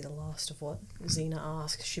probably going to be the last of what Xena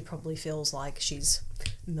asks. She probably feels like she's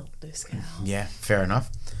milked this cow. Yeah, fair enough.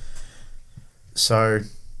 So,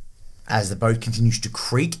 as the boat continues to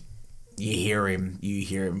creak, you hear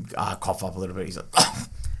him cough up a little bit. He's like, oh,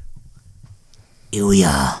 "Here we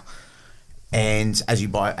are." And as you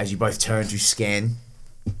both turn to scan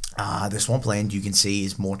the swampland, you can see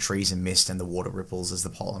is more trees and mist, and the water ripples as the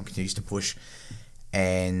pollen continues to push,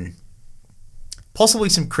 and possibly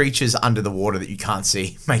some creatures under the water that you can't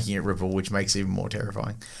see making it ripple, which makes it even more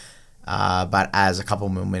terrifying. But as a couple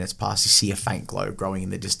more minutes pass, you see a faint glow growing in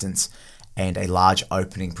the distance, and a large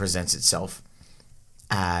opening presents itself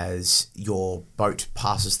as your boat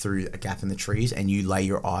passes through a gap in the trees, and you lay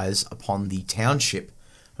your eyes upon the township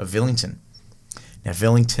of Villington. Now,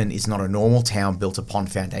 Villington is not a normal town built upon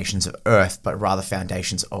foundations of earth, but rather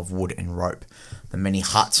foundations of wood and rope. The many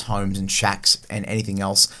huts, homes, and shacks, and anything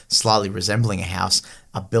else slightly resembling a house,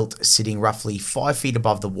 are built sitting roughly 5 feet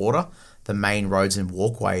above the water. The main roads and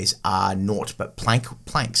walkways are naught but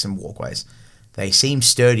planks and walkways. They seem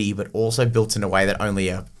sturdy, but also built in a way that only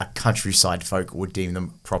a countryside folk would deem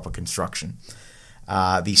them proper construction.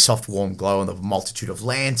 The soft, warm glow of a multitude of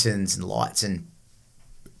lanterns and lights, and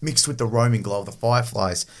mixed with the roaming glow of the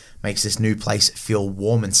fireflies, makes this new place feel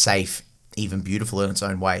warm and safe, even beautiful in its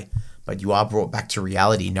own way. But you are brought back to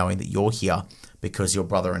reality, knowing that you're here because your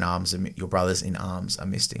brothers in arms are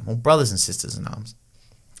missing, or brothers and sisters in arms.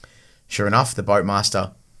 Sure enough, the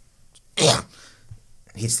boatmaster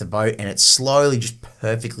hits the boat, and it slowly, just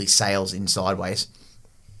perfectly sails in sideways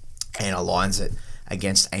and aligns it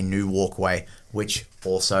against a new walkway, which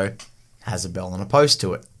also has a bell and a post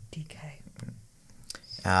to it. DK.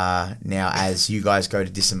 Now, as you guys go to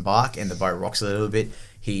disembark and the boat rocks a little bit,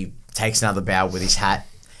 he takes another bow with his hat.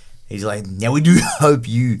 He's like, "Now we do hope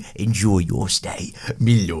you enjoy your stay,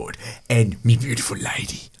 me lord and me beautiful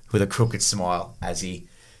lady," with a crooked smile as he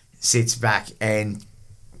sits back and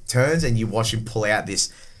turns, and you watch him pull out this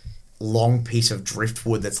long piece of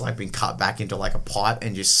driftwood that's like been cut back into like a pipe,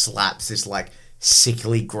 and just slaps this like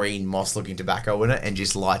sickly green moss looking tobacco in it, and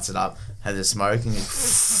just lights it up, has a smoke, and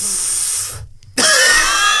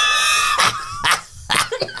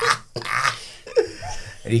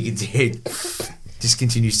and he just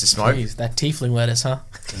continues to smoke. Jeez, that tiefling lettuce, huh?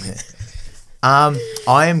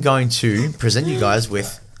 I am going to present you guys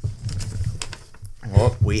with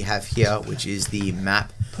what we have here, which is the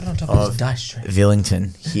map Put it on top of of his dice tray.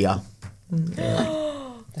 Villington here.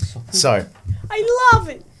 That's so cool. So, I love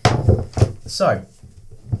it.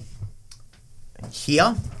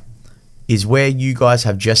 Here is where you guys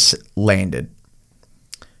have just landed.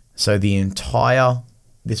 So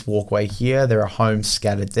this walkway here, there are homes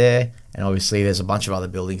scattered there, and obviously there's a bunch of other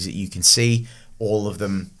buildings that you can see, all of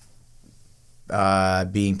them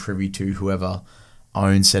being privy to whoever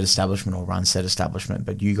owns said establishment or runs said establishment.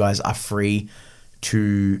 But you guys are free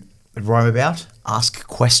to roam about, ask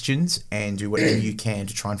questions, and do whatever you can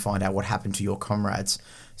to try and find out what happened to your comrades.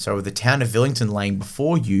 So with the town of Villington laying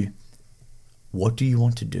before you, what do you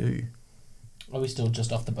want to do? Are we still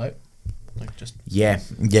just off the boat? Like just Yeah,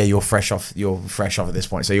 you're fresh off at this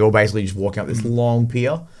point. So you're basically just walking up this long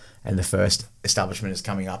pier, and the first establishment is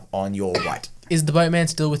coming up on your right. Is the boatman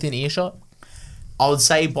still within earshot? I would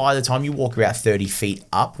say by the time you walk about 30 feet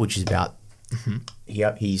up, which is about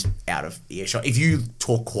here, he's out of earshot. If you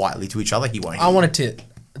talk quietly to each other, he won't hear I you. wanted to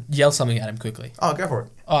yell something at him quickly. Oh, go for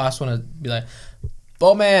it. Oh, I just want to be like,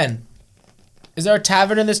 Bowman, is there a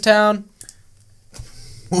tavern in this town?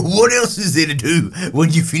 What else is there to do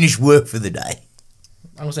when you finish work for the day?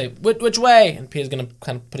 I'm going to say, which way? And Peter's going to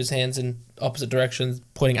kind of put his hands in opposite directions,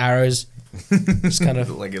 pointing arrows. Just kind of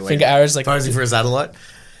finger arrows. Like posing for a satellite.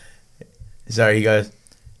 So he goes,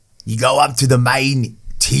 you go up to the main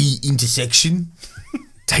T intersection,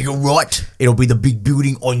 take a right, it'll be the big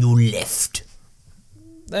building on your left.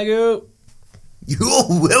 Thank you. You're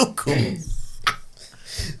welcome.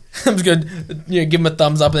 I'm just going to give him a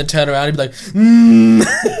thumbs up and then turn around and be like,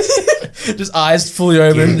 just eyes fully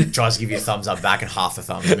open. Tries to give you a thumbs up back and half the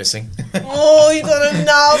thumb's missing. Oh, you got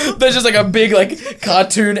enough. There's just like a big like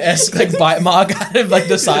cartoon-esque like bite mark out of like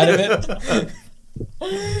the side of it.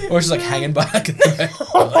 Or it's just like hanging by like a thread.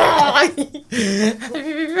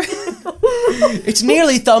 It's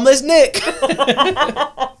nearly thumbless Nick.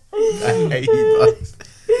 I hate you both.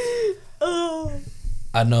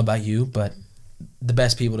 I don't know about you, but the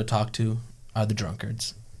best people to talk to are the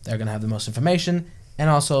drunkards. They're going to have the most information, and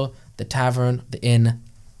also the tavern, the inn.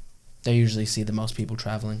 They usually see the most people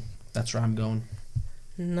traveling. That's where I'm going.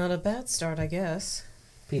 Not a bad start, I guess.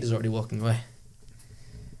 Peter's already walking away.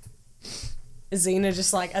 Xena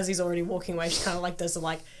just like, as he's already walking away, she kind of like does the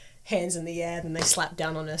like hands in the air, then they slap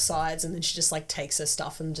down on her sides, and then she just like takes her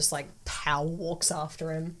stuff and just like power walks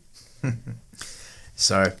after him.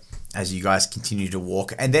 So, as you guys continue to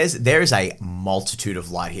walk, and there is a multitude of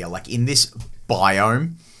light here. Like in this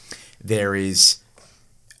biome, there is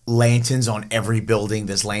lanterns on every building.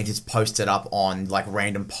 There's lanterns posted up on like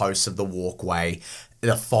random posts of the walkway.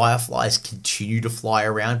 The fireflies continue to fly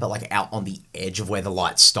around, but like out on the edge of where the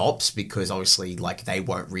light stops, because obviously like they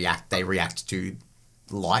won't react. They react to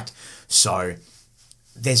light. So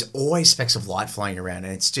there's always specks of light flying around,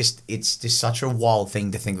 and it's just such a wild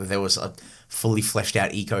thing to think that there was a fully fleshed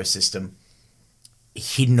out ecosystem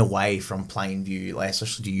hidden away from plain view, like,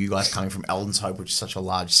 especially to you guys coming from Elden's Hope, which is such a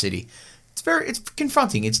large city. It's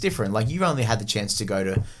confronting. It's different. Like, you've only had the chance to go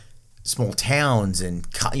to small towns and,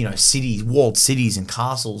 you know, cities, walled cities and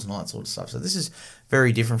castles and all that sort of stuff. So this is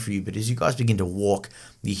very different for you. But as you guys begin to walk,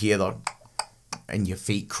 you hear and your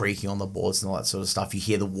feet creaking on the boards and all that sort of stuff. You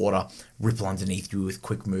hear the water ripple underneath you with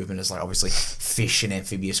quick movement, as like obviously fish and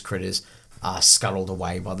amphibious critters are scuttled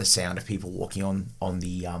away by the sound of people walking on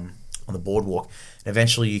the boardwalk. And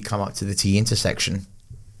eventually you come up to the T intersection.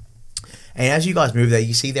 And as you guys move there,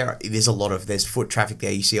 you see there's foot traffic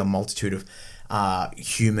there. You see a multitude of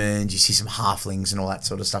humans. You see some halflings and all that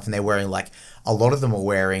sort of stuff. And they're wearing a lot of them are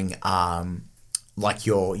wearing like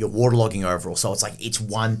your waterlogging overall. So it's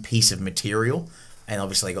one piece of material, and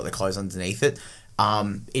obviously they got the clothes underneath it.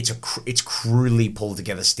 It's crudely pulled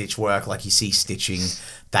together stitch work. Like, you see stitching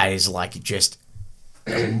that is like just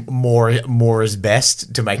more is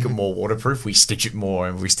best to make it more waterproof. We stitch it more,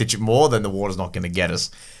 and if we stitch it more, then the water's not going to get us.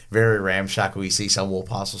 Very ramshackle. You see some walk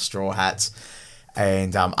past with straw hats,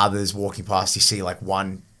 and others walking past. You see like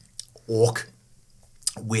one orc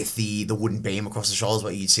with the wooden beam across the shoulders,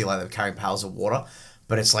 where you'd see like they're carrying pails of water,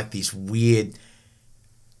 but it's like this weird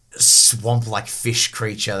swamp-like fish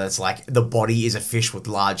creature that's like, the body is a fish with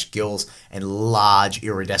large gills and large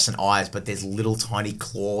iridescent eyes, but there's little tiny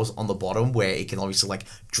claws on the bottom where it can obviously like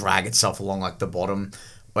drag itself along like the bottom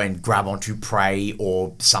and grab onto prey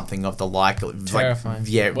or something of the like. Terrifying.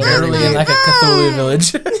 Like, yeah, we're literally in like a Cthulhu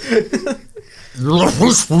village.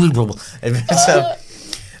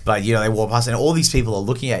 But you know, they walk past and all these people are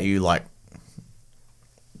looking at you like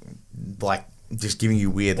just giving you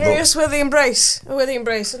weird looks. Yes, we're the embrace. We're the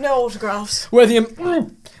embrace. No autographs.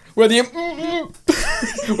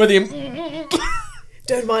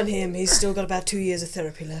 Don't mind him. He's still got about 2 years of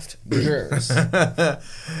therapy left.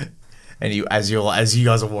 And as you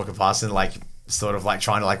guys are walking past and like sort of like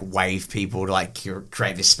trying to like wave people to like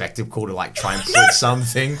create this spectacle to like try and put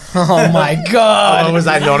something. Oh my god! Oh, was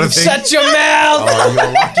that not a thing? Shut your mouth! Oh,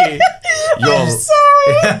 you're lucky. I'm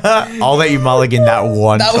sorry. I'll let you mulligan that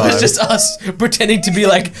one That time. was just us pretending to be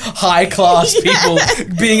like high class people,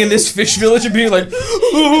 being in this fish village and being like,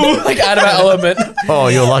 like out of our element. Oh,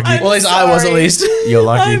 you're lucky. I'm Well, at least I was, at sorry. least. You're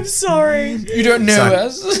lucky. I'm sorry. You don't know Son.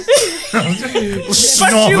 us.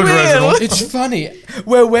 Snort you it, will. Reginald. It's funny.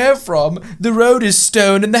 Where we're from, the road is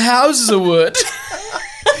stone and the houses are wood.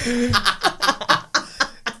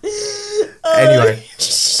 Anyway,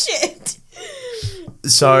 Shit.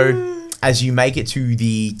 so as you make it to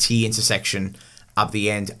the T intersection up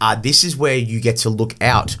the end, this is where you get to look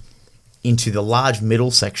out into the large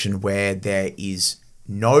middle section where there is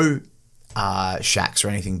no shacks or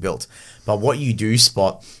anything built. But what you do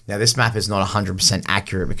spot, now this map is not 100%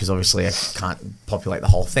 accurate because obviously I can't populate the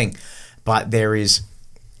whole thing, but it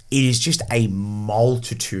is just a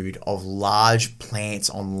multitude of large plants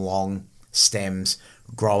on long stems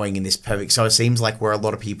growing in this perfect. So it seems like where a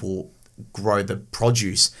lot of people grow the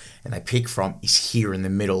produce and they pick from is here in the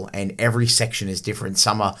middle, and every section is different.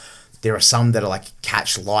 There are some that are like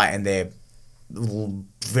catch light and they're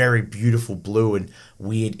very beautiful blue and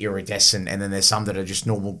weird iridescent, and then there's some that are just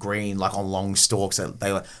normal green, like on long stalks that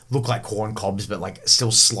they look like corn cobs but like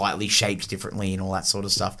still slightly shaped differently and all that sort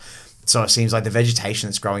of stuff. So it seems like the vegetation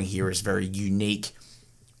that's growing here is very unique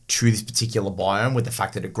to this particular biome, with the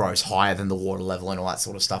fact that it grows higher than the water level and all that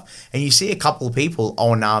sort of stuff. And you see a couple of people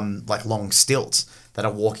on like long stilts that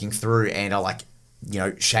are walking through and are like, you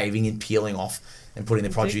know, shaving and peeling off and putting the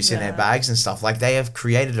produce in their bags and stuff. Like they have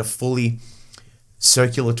created a fully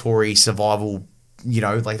circulatory survival, you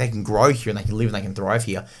know, like they can grow here and they can live and they can thrive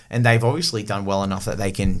here, and they've obviously done well enough that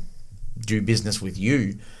they can do business with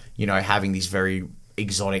you, you know, having these very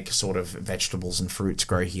exotic sort of vegetables and fruits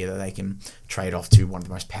grow here that they can trade off to one of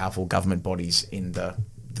the most powerful government bodies in the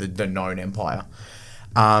known empire.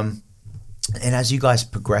 And as you guys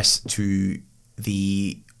progress to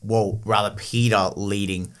Peter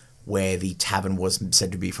leading where the tavern was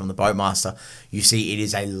said to be from the boatmaster, you see it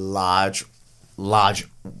is a large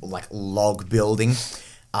like log building.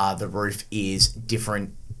 The roof is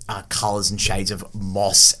different colors and shades of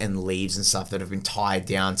moss and leaves and stuff that have been tied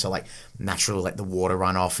down to like naturally let the water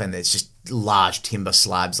run off, and it's just large timber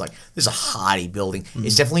slabs. Like there's a hardy building.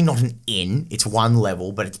 It's definitely not an inn. It's one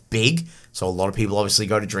level, but it's big, so a lot of people obviously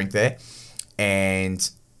go to drink there. And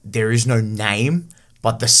there is no name,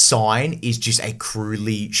 but the sign is just a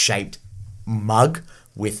crudely shaped mug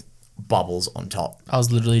with bubbles on top. I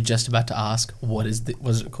was literally just about to ask, what is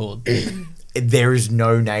it called? There is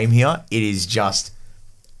no name here. It is just,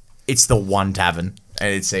 it's the one tavern,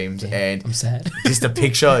 and it seems. Damn, and I'm sad. Just a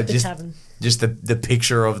picture, tavern. just the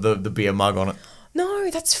picture of the beer mug on it. No,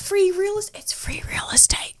 that's free real estate. It's free real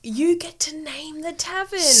estate. You get to name the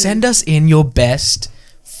tavern. Send us in your best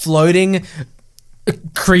floating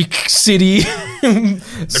creek city,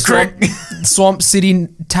 swamp city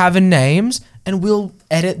tavern names, and we'll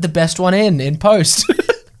edit the best one in post.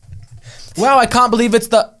 Wow, I can't believe it's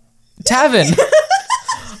the tavern.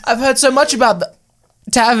 I've heard so much about the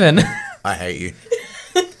tavern. I hate you.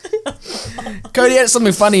 Cody, edit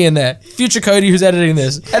something funny in there. Future Cody, who's editing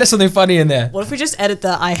this, edit something funny in there. What if we just edit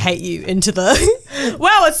the I hate you into the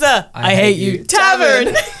wow, it's the I hate you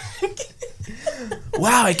tavern.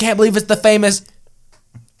 Wow, I can't believe it's the famous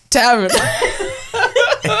tavern.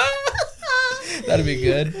 That'd be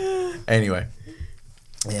good. Anyway,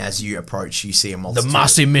 as you approach, you see a multitude. The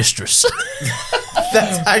Mossy Mistress.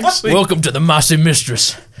 That's actually... Welcome to the Mossy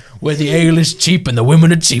Mistress, where the ale is cheap and the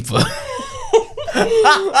women are cheaper.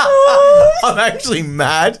 I'm actually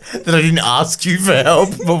mad that I didn't ask you for help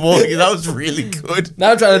before. That was really good.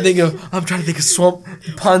 Now I'm trying to think of swamp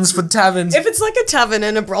puns for taverns. If it's like a tavern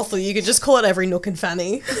and a brothel, you could just call it every nook and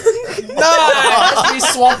fanny. No, it has to be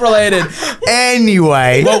swamp related.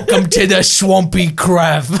 Anyway, welcome to the swampy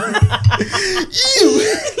crab.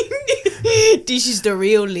 This is the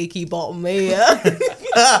real leaky bottom here.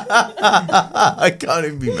 I can't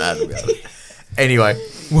even be mad about it. Anyway,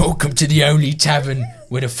 welcome to the only tavern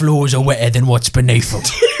where the floors are wetter than what's beneath them.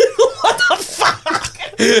 What the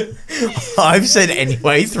fuck? I've said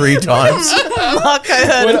anyway 3 times. Marco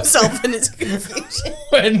heard himself in his confusion.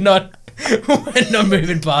 We're not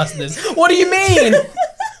moving past this. What do you mean?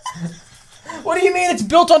 What do you mean it's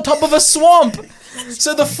built on top of a swamp?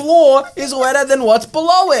 So the floor is wetter than what's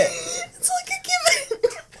below it. It's like a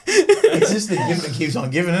given. It's just the gift that keeps on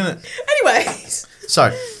giving, isn't it? Anyways.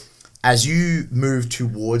 So, as you move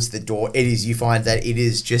towards the door, you find that it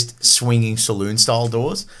is just swinging saloon style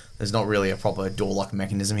doors. There's not really a proper door lock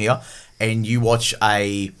mechanism here. And you watch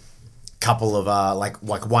a couple of like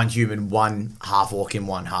one human, one half orc in,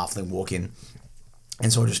 one halfling walk in.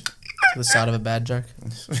 And sort of just the start of a bad joke.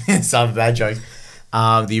 Start of a bad joke.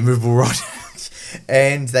 The immovable rod.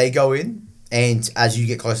 And they go in, and as you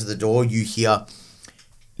get close to the door, you hear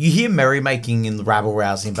merrymaking and rabble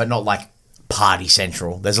rousing, but not like party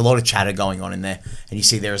central. There's a lot of chatter going on in there, and you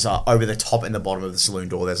see there's over the top and the bottom of the saloon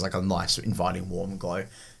door, there's like a nice inviting warm glow,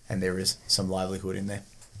 and there is some livelihood in there.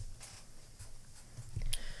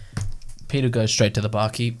 Peter goes straight to the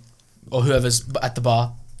barkeep, or whoever's at the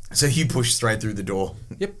bar. So you push straight through the door.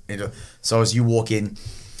 Yep. So as you walk in,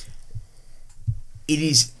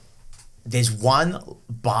 there's one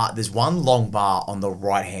long bar on the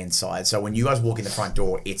right hand side. So when you guys walk in the front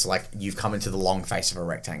door, it's like you've come into the long face of a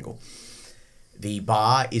rectangle. The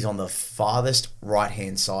bar is on the farthest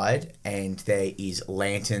right-hand side, and there is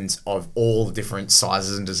lanterns of all the different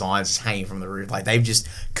sizes and designs hanging from the roof. Like, they've just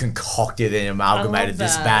concocted and amalgamated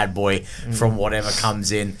this that. bad boy from whatever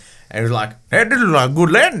comes in. And it's like, hey, this is like a good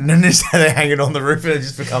lantern. And they're hanging on the roof, and it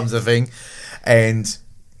just becomes a thing. And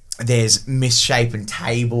there's misshapen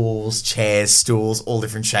tables, chairs, stools, all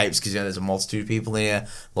different shapes, because, there's a multitude of people in here.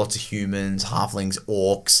 Lots of humans, halflings,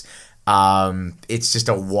 orcs. It's just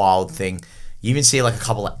a wild thing. You even see like a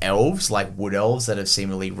couple of elves, like wood elves, that have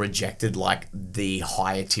seemingly rejected like the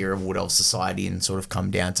higher tier of wood elf society and sort of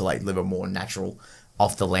come down to like live a more natural,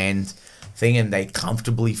 off the land thing, and they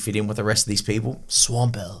comfortably fit in with the rest of these people.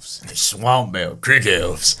 Swamp elves. Swamp elf, crick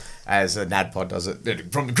elves, as Nadpod does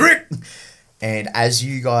it from the crick. And as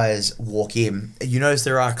you guys walk in, you notice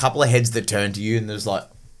there are a couple of heads that turn to you, and there's like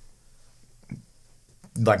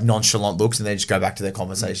nonchalant looks, and they just go back to their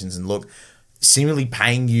conversations and look, seemingly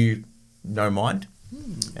paying you no mind.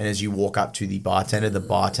 And as you walk up to the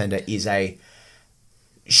bartender is a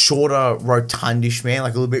shorter, rotundish man,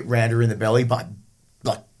 like a little bit rounder in the belly, but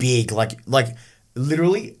like big, like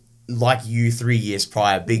literally like you 3 years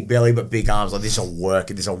prior, big belly but big arms. Like, this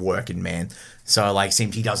is a working man. So like,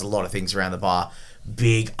 seems he does a lot of things around the bar.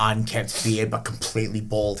 Big unkempt beard but completely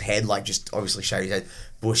bald head, like just obviously shows his head.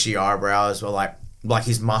 Bushy eyebrows, but like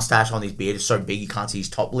his mustache on his beard is so big you can't see his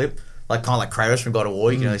top lip. Like, kind of like Kratos from God of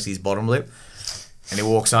War, you can only see his bottom lip. And he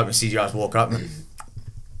walks up and sees you guys walk up. And,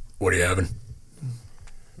 what are you having?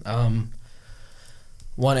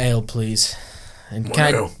 One ale, please. And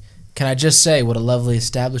can I just say what a lovely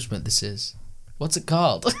establishment this is? What's it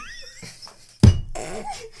called?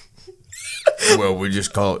 Well, we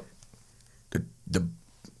just call it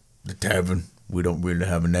the tavern. We don't really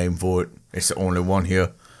have a name for it. It's the only one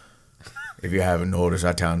here. If you haven't noticed,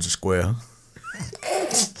 our town's a square.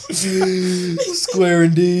 Square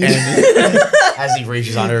indeed. And as he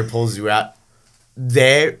reaches under and pulls you out,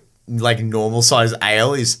 their like normal size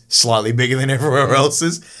ale is slightly bigger than everywhere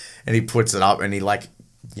else's, and he puts it up and he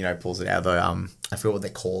pulls it out of the I forget what they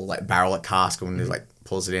call, like, barrel at cask, when he like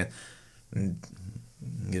pulls it in and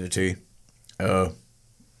give it to you.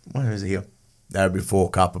 What is it here? That'd be 4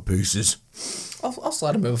 copper pieces. I'll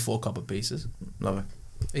slide him over 4 copper pieces. Love it.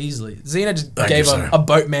 Easily. Xena just Thank gave you, sir. a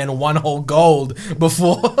boatman 1 whole gold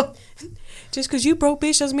before. Just because you broke,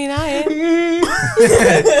 bitch, doesn't mean I am.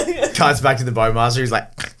 Cuts back to the bowmaster. He's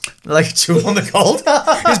like chewing on the gold.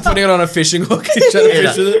 He's putting it on a fishing hook. He's trying to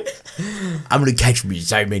fish with it. I'm gonna catch me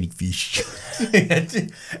so many fish.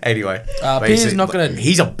 Anyway, Peter's not gonna.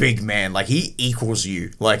 He's a big man. Like, he equals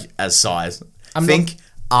you, like, as size. Think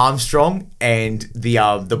Armstrong and the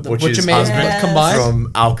butcher's butcher man husband combined?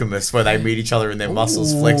 from Alchemist, where they meet each other and their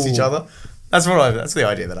muscles flex each other. That's the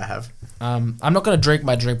idea that I have. I'm not gonna drink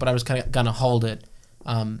my drink, but I was kind of gonna hold it.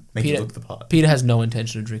 Make you look the part. Peter has no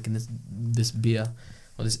intention of drinking this beer,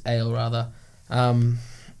 or this ale rather.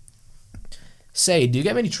 Say, do you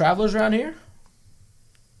get many travelers around here?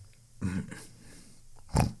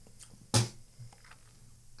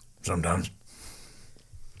 Sometimes.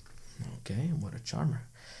 Okay, what a charmer.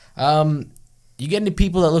 You get any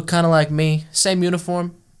people that look kind of like me? Same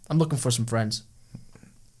uniform? I'm looking for some friends.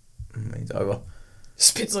 He's over.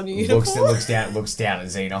 Spits on your uniform. Looks down at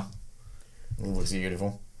Xena. Looks at your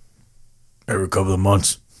uniform. Every couple of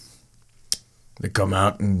months, they come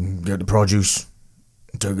out and get the produce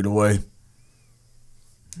and take it away.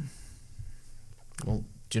 Well,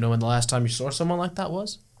 do you know when the last time you saw someone like that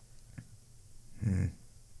was?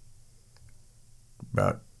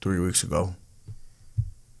 About 3 weeks ago.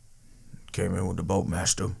 Came in with the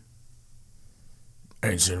boatmaster.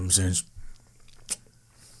 Ain't seen him since.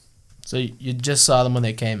 So you just saw them when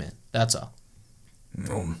they came in. That's all.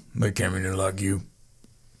 No, they came in there like you.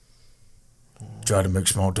 Tried to make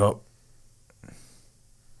small talk.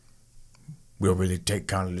 We don't really take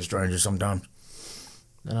kindly to strangers sometimes.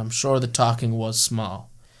 And I'm sure the talking was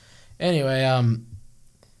small. Anyway,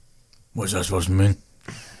 What's that supposed to mean?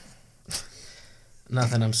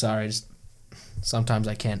 nothing, I'm sorry. Just sometimes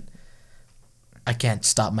I can't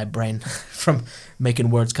stop my brain from making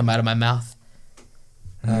words come out of my mouth.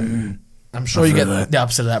 I'm sure you get the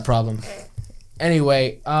opposite of that problem.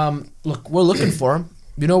 Anyway, look, we're looking for them.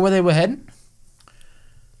 You know where they were heading?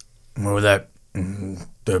 Where was that?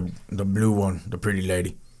 The blue one, the pretty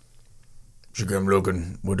lady. She came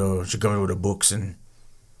looking with she comes with her books and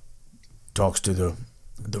talks to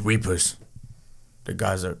the reapers, the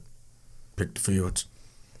guys that pick the fields.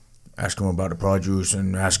 Ask them about the produce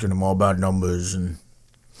and asking them all about numbers and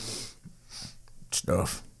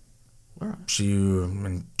stuff. Right. She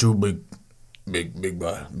and 2 big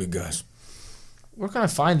guys. Where can I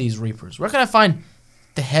find these reapers? Where can I find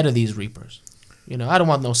the head of these reapers? You know, I don't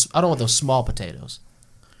want those small potatoes.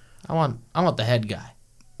 I want the head guy.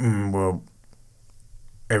 Well,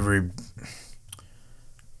 every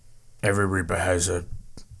reaper has a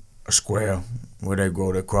square where they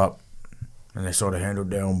grow their crop, and they sort of handle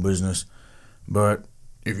their own business. But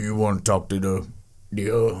if you want to talk to the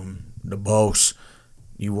boss,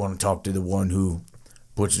 you want to talk to the one who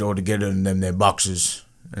puts it all together in their boxes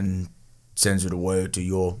and sends it away to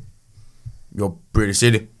your pretty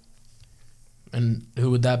city. And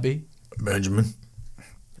who would that be? Benjamin.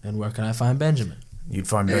 And where can I find Benjamin? You'd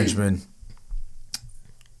find Benjamin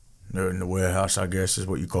in the warehouse, I guess is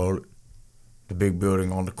what you call it. The big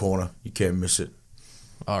building on the corner. You can't miss it.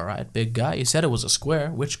 All right, big guy. You said it was a square.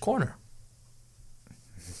 Which corner?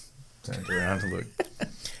 Turns around to look.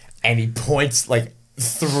 And he points, like,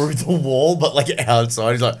 through the wall, but, like,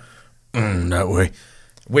 outside. He's like, That way.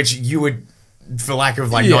 which you would, for lack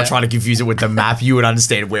of, like, Yeah. not trying to confuse it with the map, you would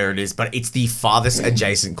understand where it is, but it's the farthest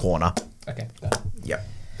adjacent corner. Okay, got it. Yep.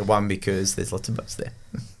 The one because there's lots of boats there.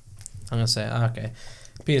 I'm gonna say okay.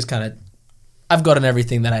 Peter's kind of. I've gotten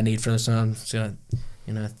everything that I need for this, so I'm just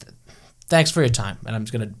gonna, thanks for your time, and I'm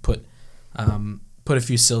just gonna put a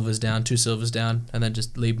few silvers down, 2 silvers down, and then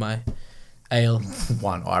just leave my ale.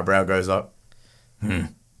 One eyebrow goes up.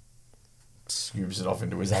 Scoops it off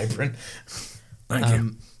into his apron. Thank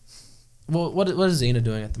you. Well, what is Xena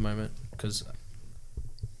doing at the moment? Because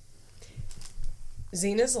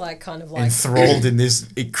Xena's like kind of like Enthralled in this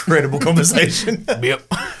incredible conversation.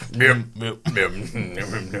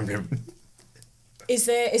 Is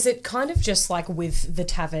it kind of just like with the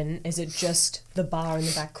tavern? Is it just the bar in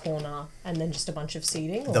the back corner and then just a bunch of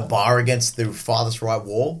seating? Or? The bar against the farthest right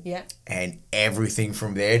wall. Yeah. And everything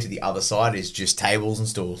from there to the other side is just tables and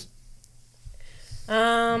stools.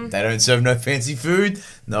 They don't serve no fancy food.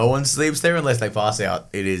 No one sleeps there unless they pass out.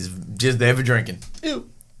 It is just there for drinking. ew.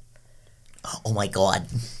 Oh my god.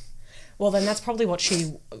 Well, then that's probably what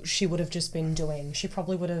she would have just been doing. She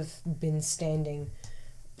probably would have been standing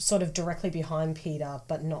sort of directly behind Peter,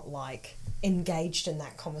 but not like engaged in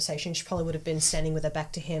that conversation. She probably would have been standing with her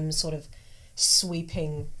back to him, sort of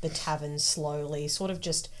sweeping the tavern slowly, sort of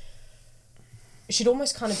just... She'd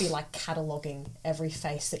almost kind of be like cataloguing every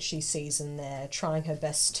face that she sees in there, trying her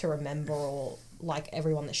best to remember or like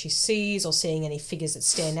everyone that she sees, or seeing any figures that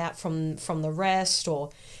stand out from the rest, or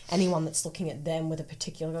anyone that's looking at them with a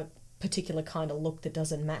particular kind of look that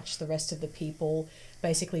doesn't match the rest of the people.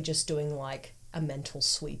 Basically just doing like a mental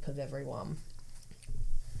sweep of everyone.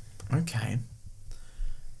 Okay.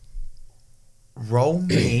 Roll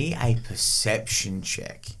me a perception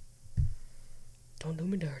check. Don't do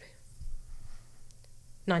me dirty.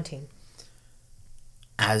 19.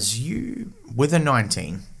 With a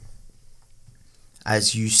 19,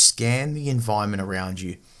 as you scan the environment around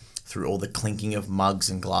you through all the clinking of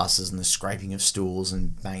mugs and glasses and the scraping of stools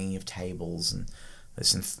and banging of tables and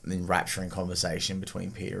this enrapturing conversation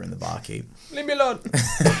between Peter and the barkeep. Leave me alone.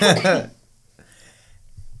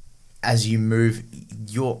 As you move,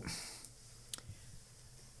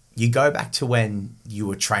 you go back to when you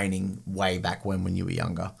were training way back when you were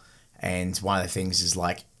younger. And one of the things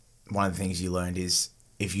you learned is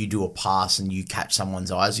if you do a pass and you catch someone's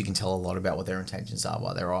eyes, you can tell a lot about what their intentions are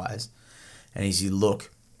by their eyes. And as you look,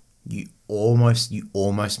 you almost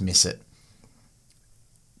miss it.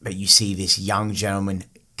 But you see this young gentleman,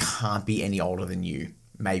 can't be any older than you,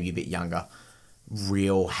 maybe a bit younger,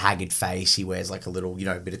 real haggard face. He wears like a little,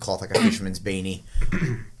 bit of cloth, like a fisherman's beanie.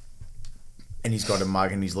 And he's got a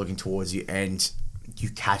mug and he's looking towards you, and you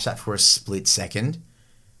catch that for a split second.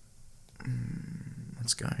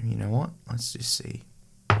 Let's go. You know what? Let's just see.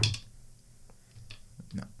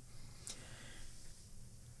 No.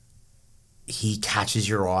 He catches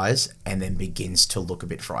your eyes and then begins to look a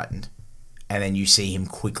bit frightened. And then you see him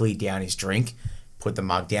quickly down his drink, put the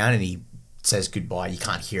mug down, and he says goodbye. You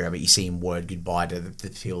can't hear it, but you see him word goodbye to the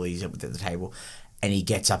people he's at the table. And he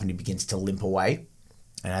gets up and he begins to limp away.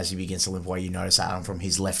 And as he begins to limp away, you notice that from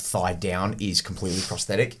his left thigh down is completely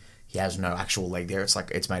prosthetic. He has no actual leg there.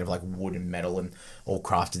 It's made of like wood and metal and all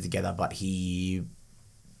crafted together, but he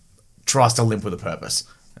tries to limp with a purpose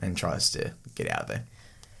and tries to get out of there.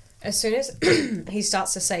 As soon as he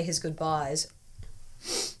starts to say his goodbyes,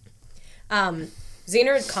 Xena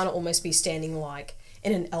would kind of almost be standing like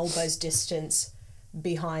in an elbow's distance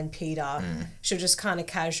behind Peter. She'll just kind of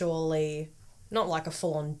casually, not like a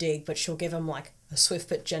full-on dig, but she'll give him like a swift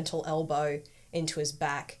but gentle elbow into his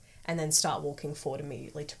back and then start walking forward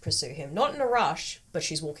immediately to pursue him. Not in a rush, but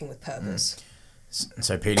she's walking with purpose.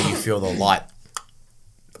 So Peter, you feel the light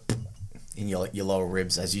in your lower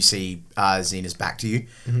ribs as you see Xena's back to you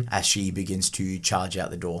as she begins to charge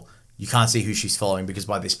out the door. You can't see who she's following because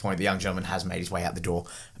by this point the young gentleman has made his way out the door.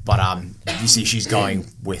 But you see she's going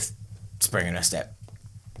with spring in her step.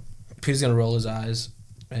 Peter's gonna roll his eyes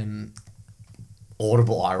and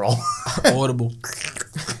Audible eye roll. audible,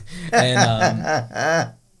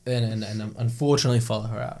 and unfortunately follow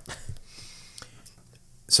her out.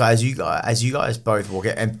 So as you guys both walk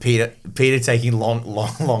out, and Peter taking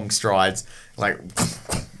long strides, like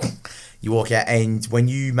you walk out, and when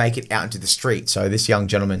you make it out into the street, so this young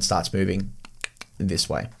gentleman starts moving this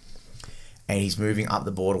way, and he's moving up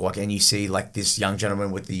the boardwalk, and you see like this young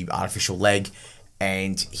gentleman with the artificial leg,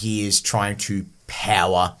 and he is trying to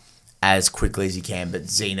power as quickly as he can, but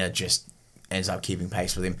Xena just ends up keeping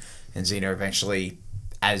pace with him, and Xena eventually,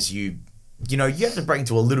 as you have to break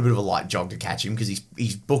into a little bit of a light jog to catch him because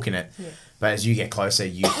he's booking it. Yeah. But as you get closer,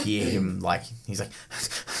 you hear him like he's like,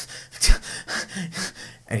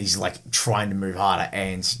 and he's like trying to move harder,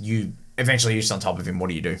 and you're just on top of him. What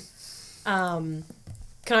do you do? Can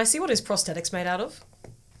I see what his prosthetic's made out of?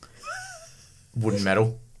 Wood and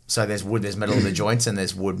metal. So there's wood, there's metal in the joints, and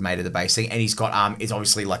there's wood made at the base thing. And he's got it's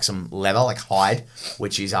obviously like some leather, like hide,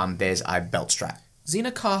 which is there's a belt strap.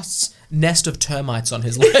 Xena casts Nest of Termites on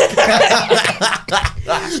his leg.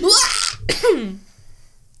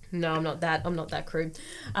 No, I'm not that crude.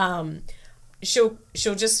 She'll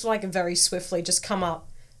just like very swiftly just come up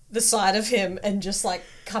the side of him and just like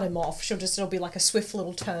cut him off. It'll be like a swift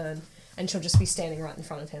little turn, and she'll just be standing right in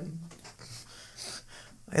front of him.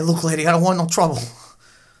 Hey, look, lady, I don't want no trouble.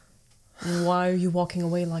 Why are you walking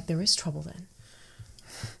away like there is trouble then?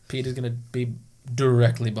 Peter's gonna be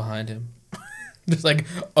directly behind him. Just like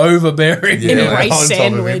overbearing. Yeah, embrace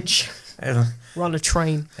sandwich. Run a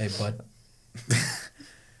train. Hey, bud.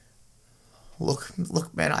 Look,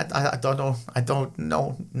 man, I don't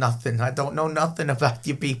know nothing. I don't know nothing about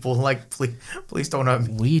you people. Like, please don't hurt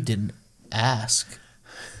me. We didn't ask.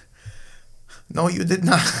 No, you did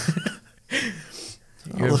not.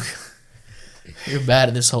 Look. You're bad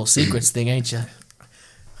at this whole secrets thing, ain't you?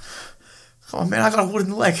 Come on, man, I got a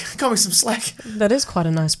wooden leg. Cut me some slack. That is quite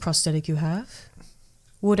a nice prosthetic you have.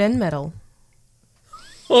 Wood and metal.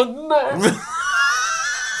 Oh, no.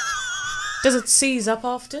 Does it seize up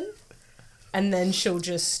often? And then she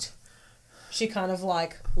kind of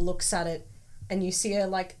like looks at it, and you see her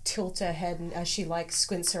like tilt her head, and as she like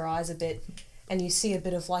squints her eyes a bit, and you see a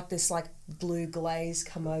bit of like this like blue glaze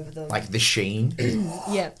come over them. Like the sheen?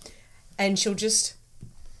 Yeah. And she'll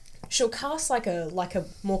cast like a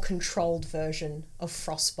more controlled version of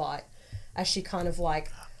Frostbite, as she kind of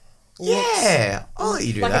like looks, yeah, I'll let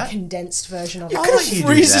you do like that. A condensed version of I'll it. let you do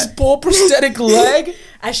Freeze his poor prosthetic leg.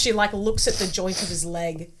 As she like looks at the joint of his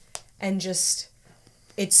leg, and just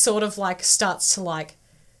it sort of like starts to like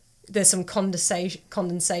there's some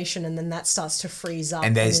condensation, and then that starts to freeze up.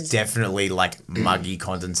 And there's definitely like muggy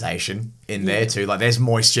condensation in there too. Like there's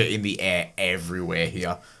moisture in the air everywhere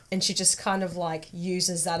here. And she just kind of like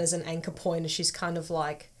uses that as an anchor point, as she's kind of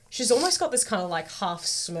like, she's almost got this kind of like half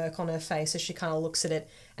smirk on her face as she kind of looks at it,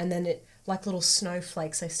 and then it, like little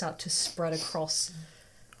snowflakes, they start to spread across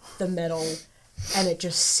the metal, and it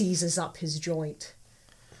just seizes up his joint.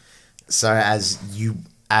 So as you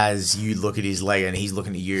look at his leg, and he's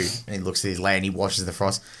looking at you, and he looks at his leg, and he watches the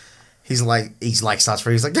frost, he's like starts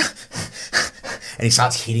freezing, he's like and he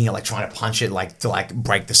starts hitting it, like trying to punch it, like to like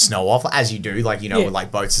break the snow off, as you do, like, with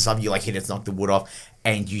like boats and stuff, you like hit it to knock the wood off,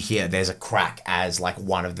 and you hear there's a crack as like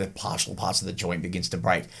one of the partial parts of the joint begins to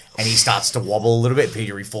break, and he starts to wobble a little bit.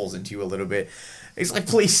 Peter, he falls into you a little bit. He's like,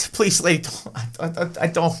 please, lady, I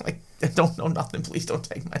don't know nothing. Please don't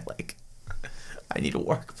take my leg. I need to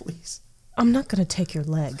work, please. I'm not gonna take your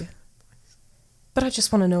leg, but I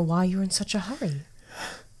just want to know why you're in such a hurry.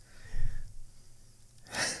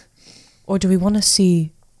 Or do we want to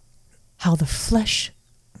see how the flesh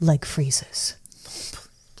leg freezes?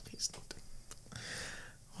 Please don't.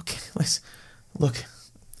 Okay, let's look.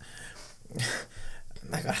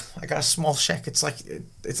 I got a small shack. It's like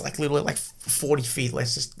literally like 40 feet.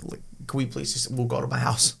 Let's just, can we please just, we'll go to my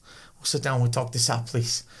house. We'll sit down. We'll talk this out,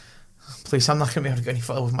 please. Please, I'm not gonna be able to go any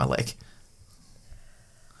further with my leg.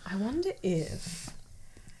 I wonder if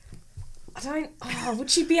would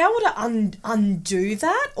she be able to undo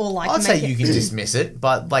that, or like? I'd say you can dismiss it,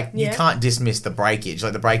 but like you can't dismiss the breakage.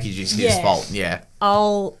 Like the breakage is his fault. Yeah.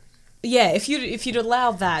 If you'd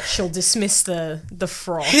allow that, she'll dismiss the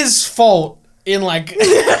froth. His fault in like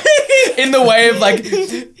in the way of like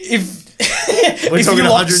if you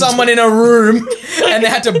lock someone in a room and they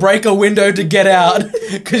had to break a window to get out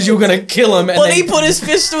because you're gonna kill him. But he put his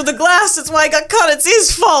fist through the glass. That's why he got cut. It's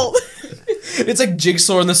his fault. It's like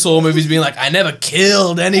Jigsaw in the Saw movies being like, I never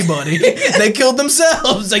killed anybody. They killed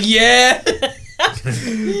themselves. Like, yeah.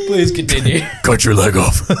 Please continue. Cut your leg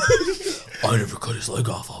off. I never cut his leg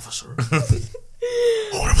off, officer.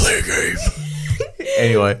 I want to play a game.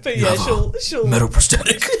 Anyway, But yeah, she'll Metal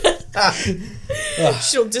prosthetic.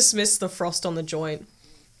 she'll dismiss the frost on the joint.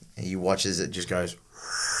 and you watch as it just goes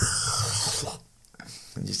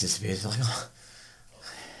and just disappears. Like, oh,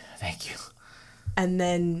 thank you. And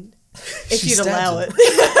then, if She you'd allow stabs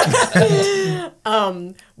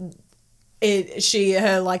it,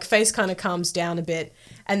 her like face kind of calms down a bit,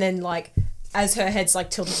 and then like as her head's like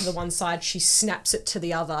tilted to the one side, she snaps it to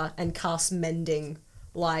the other and casts mending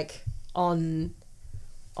like on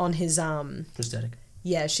his Prosthetic.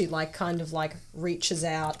 yeah, she like kind of like reaches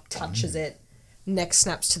out, touches it, neck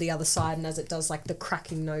snaps to the other side, and as it does like the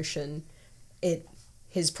cracking motion,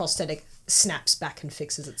 his prosthetic snaps back and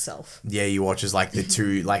fixes itself. Yeah, you watch as like the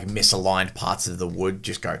two like misaligned parts of the wood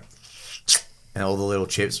just go, and all the little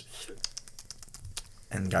chips,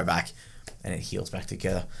 and go back, and it heals back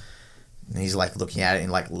together. And he's like looking at it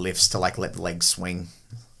and like lifts to like let the legs swing.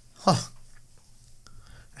 Huh.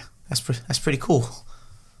 That's pretty cool.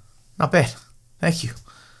 Not bad. Thank you.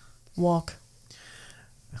 Walk.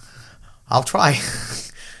 I'll try.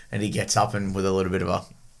 And he gets up, and with a little bit of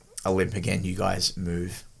a limp again, you guys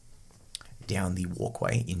move down the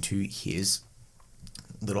walkway into his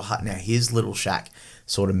little hut. Now, his little shack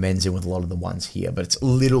sort of mends in with a lot of the ones here, but it's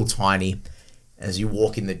little tiny. As you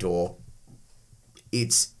walk in the door,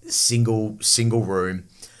 it's single room,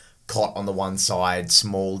 cot on the one side,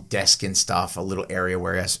 small desk and stuff, a little area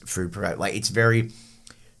where it has food provided. Like, it's very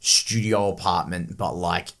studio apartment, but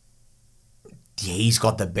like he's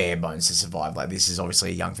got the bare bones to survive. Like, this is obviously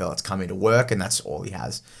a young fella that's come into work, and that's all he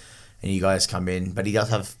has. And you guys come in, but he does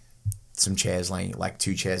have some chairs laying, like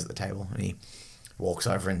 2 chairs at the table, and he walks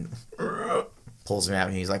over and pulls them out,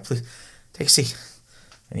 and he's like, please take a seat.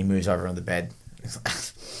 And he moves over on the bed.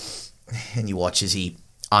 And you watch as he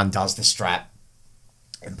undoes the strap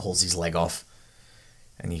and pulls his leg off,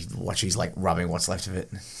 and you watch he's like rubbing what's left of it.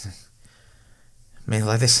 I mean,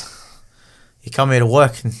 like this, you come here to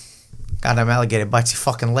work and goddamn alligator bites your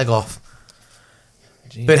fucking leg off.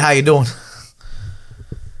 Jeez. But how you doing?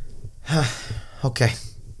 Okay.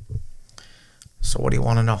 So what do you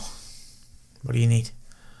want to know? What do you need?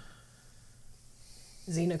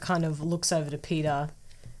 Xena kind of looks over to Peter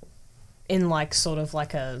in like sort of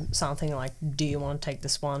like a something like, do you want to take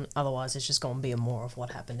this one? Otherwise it's just going to be more of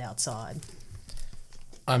what happened outside.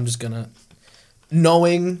 I'm just gonna,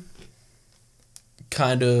 knowing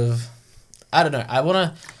kind of, I don't know, I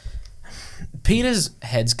want to, Peter's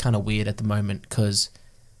head's kind of weird at the moment because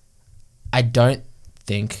I don't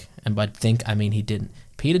think, and by think I mean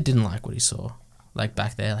Peter didn't like what he saw, like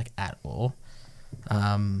back there, like at all.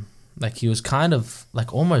 Like he was kind of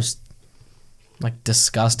like almost like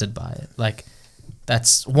disgusted by it. Like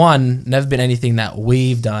that's one, never been anything that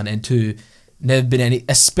we've done, and two,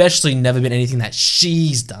 especially never been anything that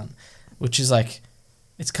she's done, which is like,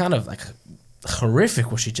 it's kind of like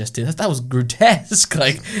horrific what she just did. That was grotesque.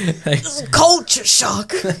 Like Culture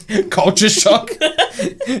shock. culture shock.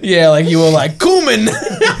 Yeah, like you were like cumin,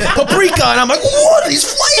 paprika, and I'm like, what are these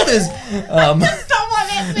flavors?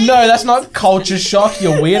 No, that's not culture shock, you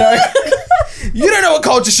weirdo. You don't know what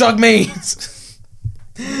culture shock means.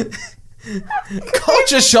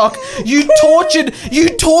 Culture shock. You tortured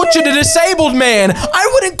a disabled man. I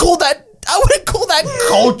wouldn't call that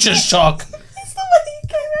culture shock. That's the way you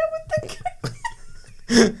came out with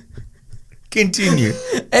the Continue.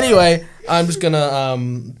 Anyway, I'm just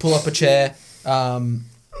gonna pull up a chair, kind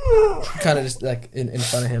of just like in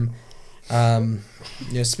front of him,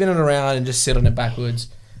 spin it around and just sit on it backwards.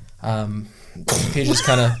 He's just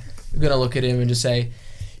kind of gonna look at him and just say,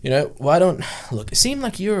 why don't look? It seemed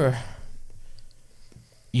like you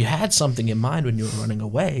had something in mind when you were running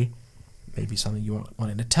away. Maybe something you were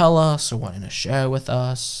wanting to tell us or wanting to share with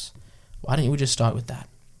us. Why don't we just start with that?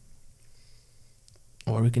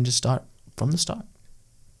 Or we can just start from the start.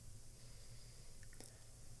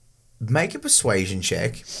 Make a persuasion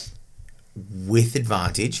check with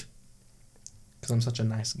advantage. Because I'm such a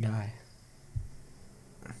nice guy.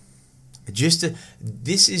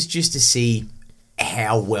 This is just to see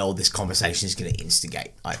how well this conversation is going to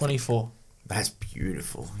instigate. 24. That's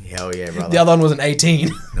beautiful. Hell yeah, brother. The other one was an 18.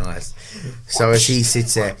 Nice. So as he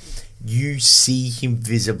sits there, you see him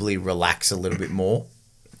visibly relax a little bit more.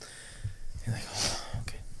 You're like, oh,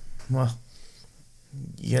 okay. Well,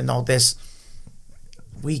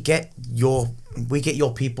 we get your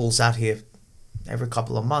peoples out here every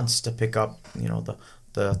couple of months to pick up,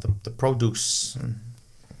 the produce and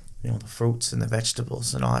the fruits and the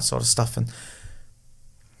vegetables and all that sort of stuff. And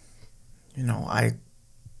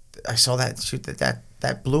I saw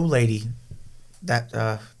that blue lady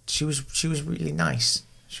that she was really nice.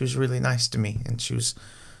 She was really nice to me, and she was,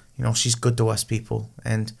 she's good to us people,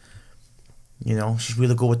 and she's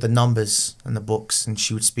really good with the numbers and the books. And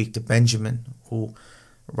she would speak to Benjamin, who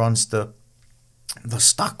runs the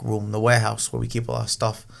stock room, the warehouse where we keep all our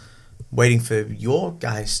stuff, waiting for your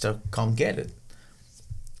guys to come get it.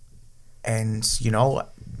 And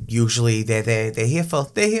usually they're here for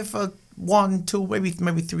 1, 2,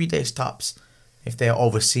 maybe 3 days tops, if they're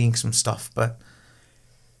overseeing some stuff. But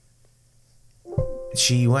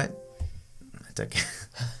she went to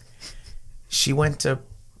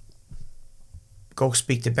go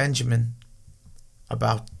speak to Benjamin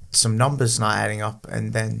about some numbers not adding up,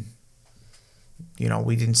 and then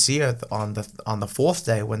we didn't see her on the fourth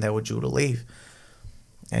day when they were due to leave.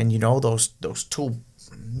 And those two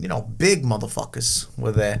big motherfuckers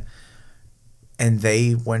were there, and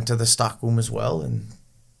they went to the stock room as well. And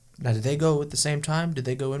now, did they go at the same time? Did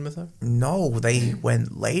they go in with her? no, they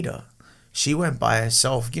went later. She went by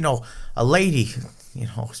herself. A lady,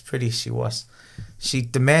 as pretty as she was, she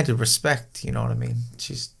demanded respect. You know what I mean?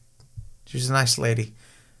 She was a nice lady,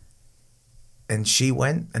 and she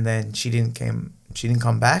went, and then she didn't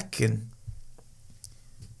come back. And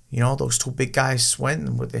those two big guys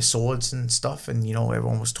went with their swords and stuff, and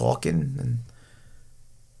everyone was talking, and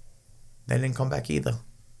they didn't come back either.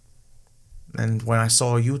 And when I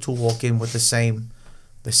saw you two walk in with the same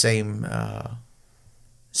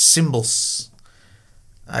symbols,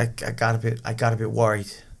 I got a bit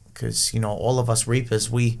worried, because all of us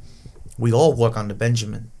Reapers, we all work under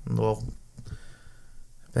Benjamin. Well,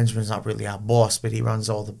 Benjamin's not really our boss, but he runs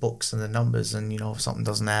all the books and the numbers, and if something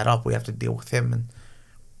doesn't add up, we have to deal with him. And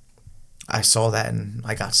I saw that, and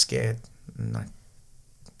I got scared, and I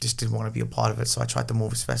just didn't want to be a part of it, so I tried to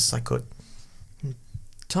move as fast as I could.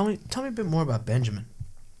 Tell me a bit more about Benjamin.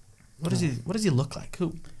 What does he look like?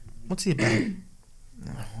 What's he about?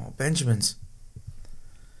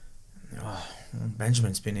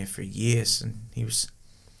 Benjamin's been here for years, and he was,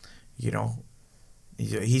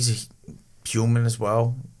 he's a human as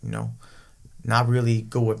well, not really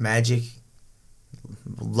good with magic,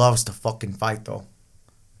 loves to fucking fight though.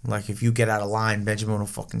 Like, if you get out of line, Benjamin will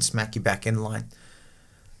fucking smack you back in line.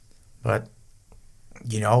 But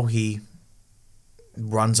he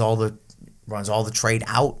runs all the trade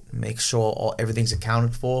out, makes sure everything's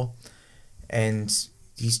accounted for, and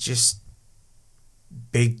he's just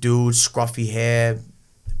big dude, scruffy hair,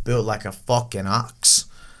 built like a fucking ox.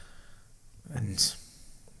 And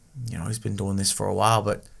he's been doing this for a while,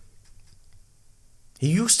 but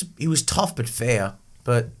he was tough but fair,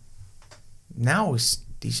 but now he's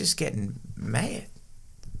just getting mad.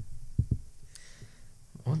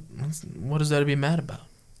 What is there to be mad about?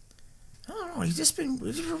 I don't know. He's been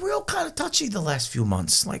real kind of touchy the last few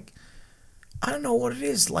months. Like, I don't know what it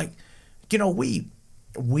is. Like, we're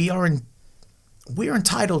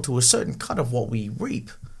entitled to a certain cut of what we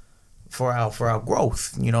reap for our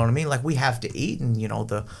growth. You know what I mean? Like, we have to eat, and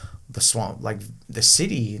the swamp, like the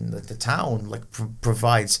city and the town, like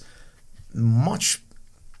provides much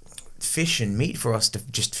fish and meat for us to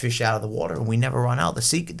just fish out of the water, and we never run out. The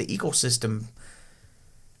ecosystem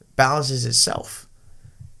balances itself,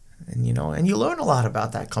 and and you learn a lot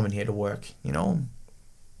about that coming here to work.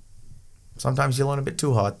 Sometimes you learn a bit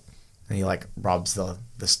too hard, and he like rubs the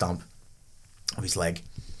stump of his leg.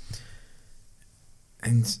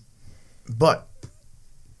 But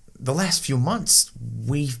the last few months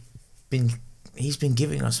he's been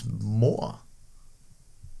giving us more.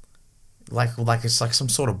 Like it's like some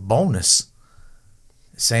sort of bonus,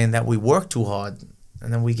 saying that we work too hard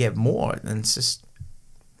and then we get more, and it's just.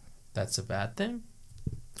 That's a bad thing?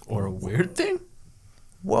 Or a weird thing?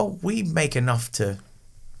 Well, we make enough to,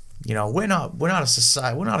 we're not a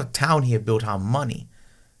society, we're not a town here built on money.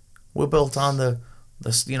 We're built on the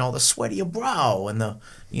sweat of your brow, and the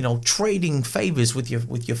trading favors with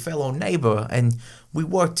your fellow neighbor, and we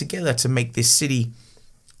work together to make this city,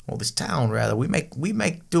 or this town rather. We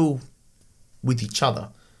make do with each other.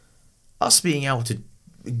 Us being able to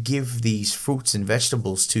give these fruits and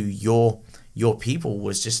vegetables to your people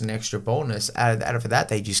was just an extra bonus. Out of that,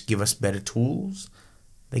 they just give us better tools.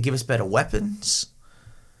 They give us better weapons,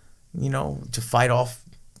 to fight off,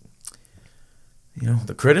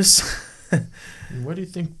 the critters. Where do you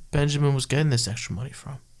think Benjamin was getting this extra money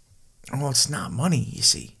from? Well, it's not money, you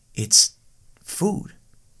see. It's food.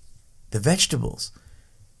 The vegetables.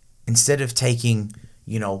 Instead of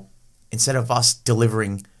us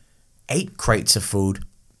delivering 8 crates of food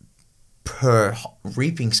per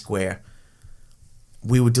reaping square,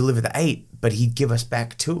 we would deliver the 8, but he'd give us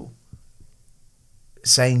back 2.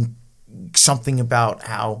 Saying something about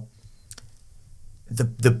how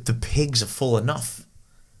the pigs are full enough.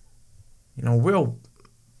 You know, real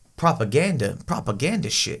propaganda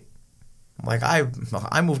shit. Like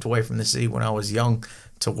I moved away from the city when I was young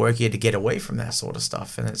to work here to get away from that sort of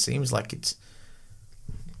stuff, and it seems like it's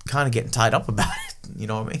kind of getting tied up about it. You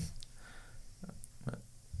know what I mean?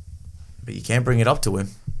 But you can't bring it up to him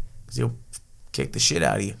because he'll kick the shit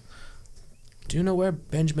out of you. Do you know where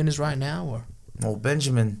Benjamin is right now, or? Well,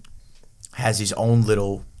 Benjamin has his own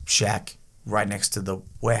little shack right next to the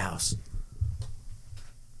warehouse.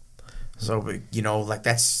 So, you know, like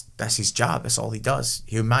that's his job. That's all he does.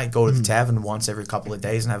 He might go to the tavern once every couple of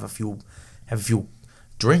days and have a few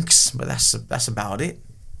drinks, but that's about it.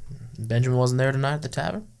 Benjamin wasn't there tonight at the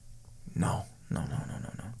tavern? No.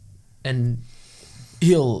 And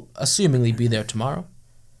he'll assumingly be there tomorrow?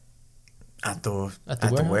 At the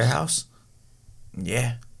warehouse? warehouse?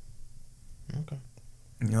 Yeah. Okay.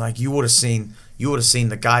 You know, like you would have seen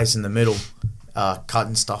the guys in the middle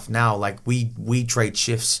cutting stuff now. Like we trade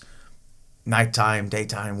shifts, nighttime,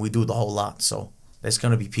 daytime, we do the whole lot. So there's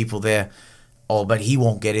gonna be people there. Oh, but he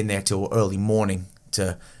won't get in there till early morning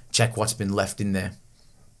to check what's been left in there.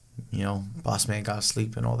 You know, boss man got to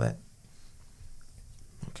sleep and all that.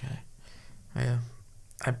 Okay. I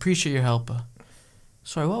appreciate your help.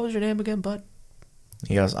 Sorry, what was your name again, bud?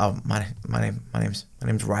 He goes, "Oh, my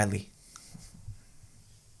name's Riley."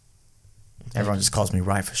 Everyone just calls me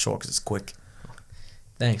Rye for short because it's quick.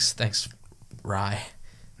 Thanks, Rye.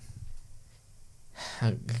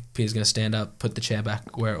 Peter's gonna stand up, put the chair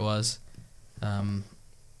back where it was, and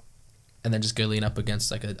then just go lean up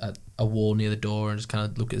against like a wall near the door and just kind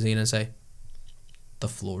of look at Xena and say, "The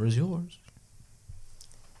floor is yours."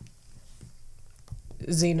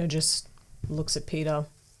 Xena just looks at Peter,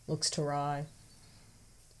 looks to Rye,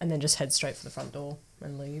 and then just heads straight for the front door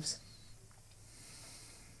and leaves.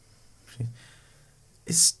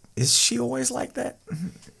 Is she always like that?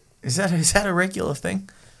 Is that a regular thing?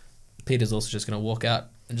 Peter's also just gonna walk out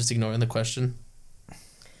and just ignoring the question.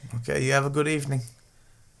 Okay, you have a good evening.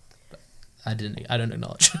 I don't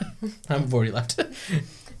acknowledge. I've already left.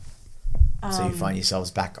 So you find yourselves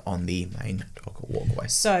back on the main dock walkway.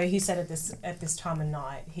 So he said at this time of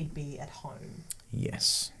night he'd be at home.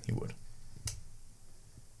 Yes, he would.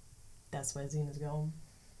 That's where Xena's going.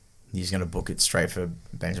 He's gonna book it straight for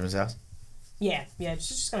Benjamin's house. Yeah, she's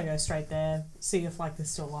just gonna go straight there, see if like there's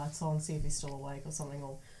still lights on, see if he's still awake or something,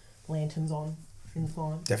 or lanterns on in the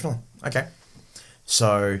fire. Definitely. Okay.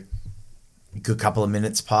 So, a good couple of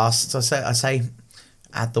minutes pass. So I say,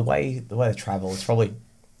 at the way they travel, it'd probably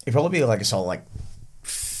be like a solid like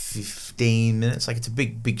 15 minutes. Like it's a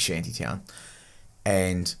big shanty town,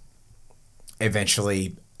 and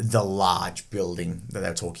eventually the large building that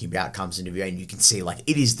they're talking about comes into view, and you can see like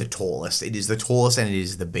it is the tallest. It is the tallest, and it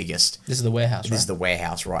is the biggest. This is the warehouse, right? This is the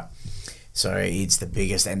warehouse, right? So it's the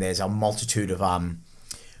biggest, and there's a multitude of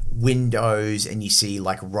windows, and you see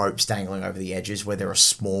like ropes dangling over the edges where there are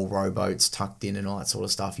small rowboats tucked in and all that sort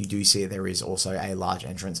of stuff. You do see there is also a large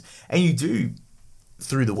entrance, and you do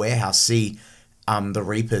through the warehouse see the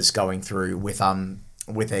reapers going through with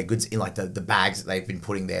their goods in like the bags that they've been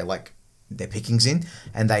putting their pickings in,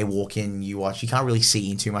 and they walk in. You watch. You can't really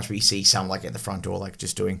see in too much, but you see some like at the front door, like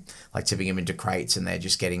just doing like tipping them into crates, and they're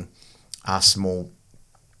just getting small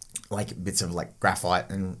like bits of like graphite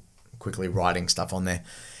and quickly writing stuff on there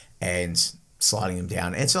and sliding them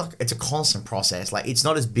down. And it's a constant process. Like it's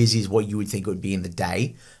not as busy as what you would think it would be in the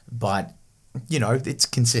day, but you know it's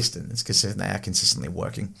consistent. It's consistent. They are consistently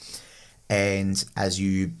working. And as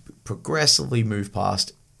you progressively move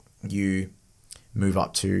past, you move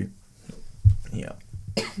up to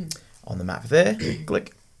on the map there,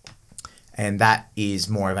 click, and that is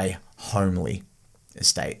more of a homely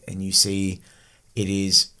estate. And you see it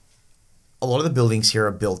is a lot of the buildings here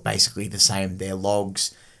are built basically the same. They're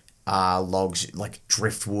logs like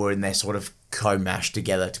driftwood, and they're sort of co-mashed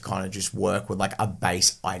together to kind of just work with like a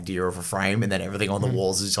base idea of a frame, and then everything on the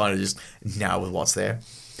walls is kind of just now with what's there.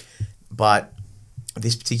 But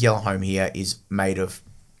this particular home here is made of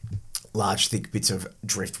large thick bits of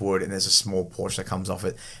driftwood, and there's a small porch that comes off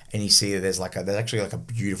it, and you see that there's actually like a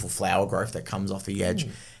beautiful flower growth that comes off the edge.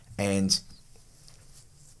 And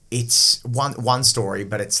it's one story,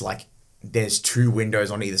 but it's like there's two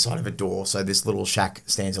windows on either side of a door, so this little shack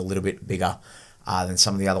stands a little bit bigger than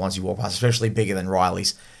some of the other ones you walk past, especially bigger than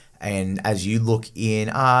Riley's. And as you look in,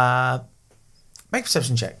 make a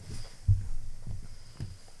perception check.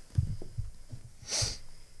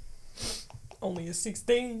 Only a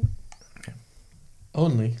 16.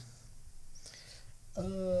 Only.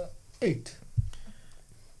 8.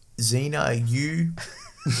 Xena,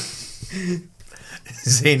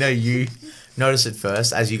 you notice it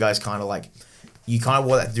first as you guys kind of like you kind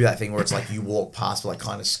of do that thing where it's like you walk past, but like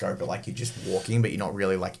kind of scope it like you're just walking, but you're not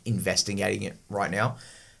really like investigating it right now.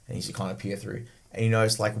 And you just kind of peer through. And you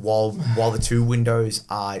notice like while the two windows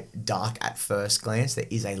are dark at first glance, there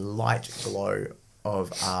is a light glow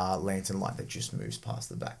of lantern light that just moves past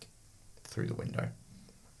the back through the window.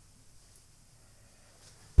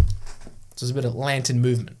 So there's a bit of lantern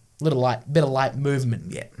movement. Bit of light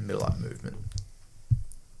movement. Yeah, middle light movement.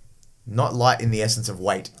 Not light in the essence of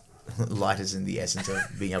weight. Light is in the essence of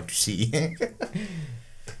being able to see.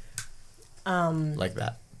 Like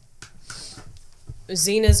that.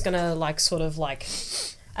 Xena's gonna like sort of like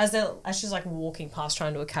as she's like walking past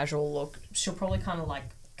trying to do a casual look, she'll probably kind of like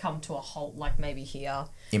come to a halt like maybe here.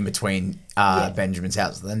 In between Benjamin's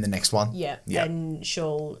house, then the next one. Yeah. Yeah. And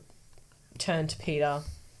she'll turn to Peter.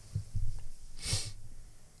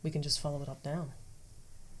 We can just follow it up now.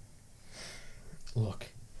 Look,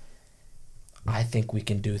 I think we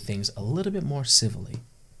can do things a little bit more civilly.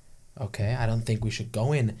 Okay? I don't think we should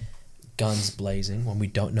go in guns blazing when we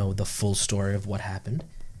don't know the full story of what happened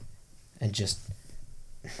and just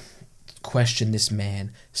question this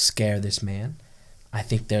man, scare this man. I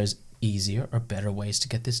think there's easier or better ways to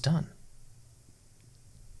get this done.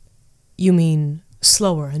 You mean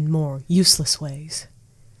slower and more useless ways?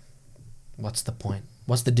 What's the point?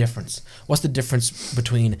 What's the difference? What's the difference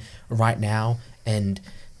between right now and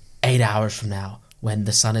 8 hours from now when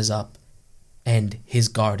the sun is up and his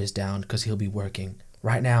guard is down because he'll be working?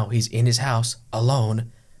 Right now, he's in his house,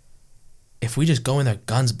 alone. If we just go in there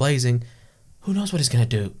guns blazing, who knows what he's going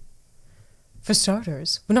to do? For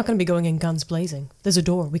starters, we're not going to be going in guns blazing. There's a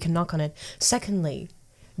door. We can knock on it. Secondly,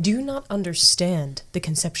 do you not understand the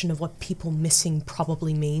conception of what people missing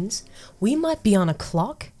probably means? We might be on a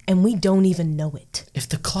clock, and we don't even know it. If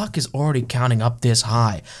the clock is already counting up this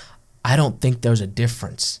high, I don't think there's a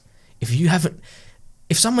difference.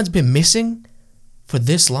 If someone's been missing for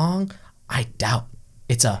this long, I doubt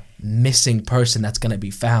it's a missing person that's going to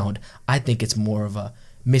be found. I think it's more of a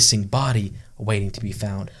missing body waiting to be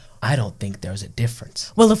found. I don't think there's a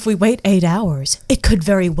difference. Well, if we wait 8 hours, it could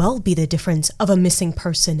very well be the difference of a missing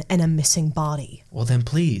person and a missing body. Well, then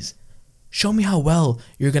please, show me how well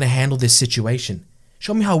you're going to handle this situation.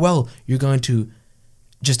 Show me how well you're going to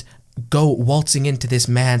just go waltzing into this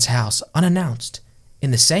man's house unannounced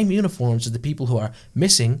in the same uniforms as the people who are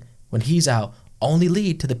missing when he's our only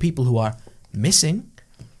lead to the people who are missing.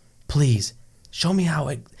 Please, show me how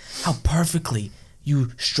perfectly you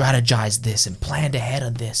strategized this and planned ahead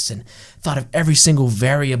of this and thought of every single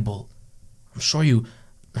variable. I'm sure you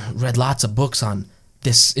read lots of books on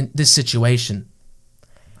this situation.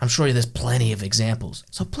 I'm sure there's plenty of examples.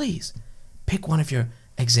 So please, pick one of your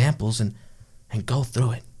examples and go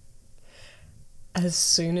through it. As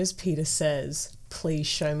soon as Peter says, please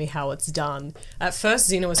show me how it's done, at first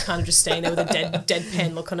Xena was kind of just standing there with a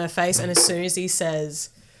deadpan look on her face, and as soon as he says,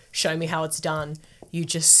 show me how it's done, you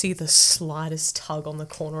just see the slightest tug on the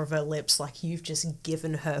corner of her lips, like you've just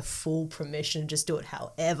given her full permission to just do it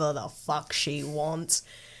however the fuck she wants.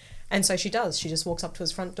 And so she does. She just walks up to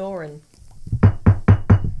his front door and...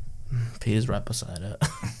 Peter's right beside her.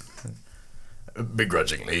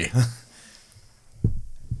 Begrudgingly.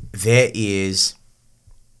 There is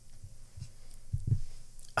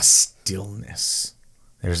a stillness.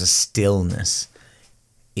 There's a stillness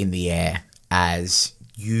in the air as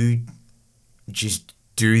you just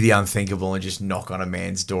do the unthinkable and just knock on a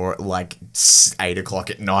man's door at like 8 o'clock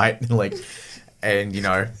at night. And you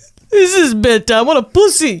know, this is bedtime. What a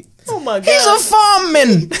pussy. Oh my god. He's a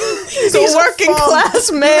farmman. He's a working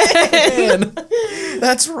class man.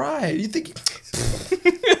 That's right. You think...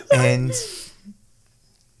 And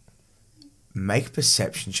make a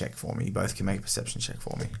perception check for me. You both can make a perception check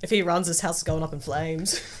for me. If he runs, his house is going up in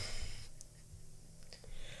flames.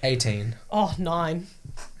 18. Oh, 9.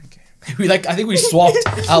 I think we swapped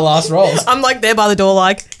our last rolls. I'm like there by the door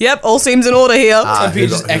like, yep, all seems in order here. And Peter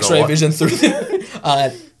just who got X-ray what? vision through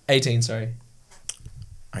the... 18, sorry.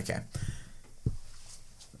 Okay.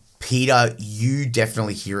 Peter, you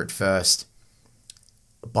definitely hear it first,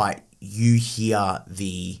 but you hear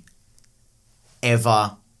the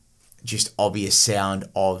ever just obvious sound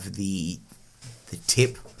of the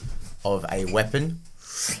tip of a weapon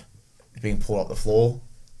being pulled off the floor,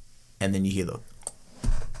 and then you hear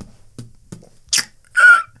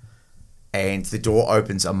and the door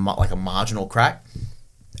opens like a marginal crack,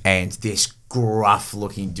 and this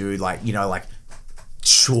gruff-looking dude, like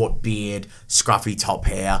short beard, scruffy top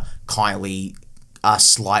hair,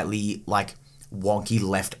 slightly like wonky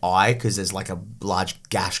left eye because there's like a large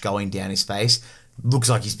gash going down his face. Looks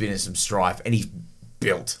like he's been in some strife, and he's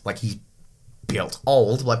built. Like he's built.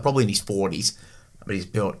 Old, like probably in his 40s, but he's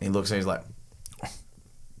built. And he looks and he's like,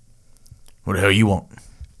 What the hell you want?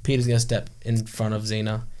 Peter's gonna step in front of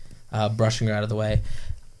Xena, brushing her out of the way.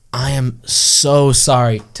 I am so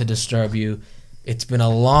sorry to disturb you. It's been a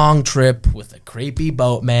long trip with a creepy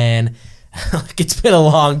boatman. It's been a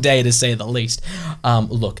long day to say the least.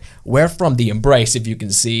 Look, we're from the Embrace, if you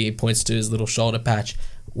can see. He points to his little shoulder patch.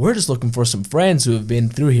 We're just looking for some friends who have been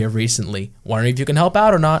through here recently. Wondering if you can help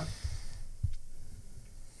out or not.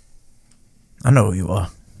 I know who you are.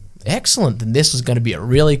 Excellent. Then this was going to be a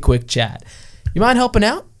really quick chat. You mind helping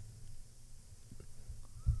out?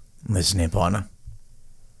 Listen here, partner.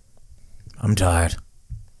 I'm tired.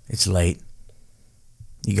 It's late.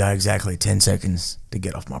 You got exactly 10 seconds to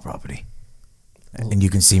get off my property. And you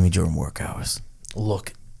can see me during work hours.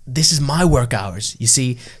 Look, this is my work hours, you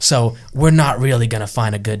see, so we're not really going to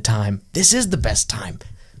find a good time. This is the best time.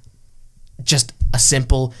 Just a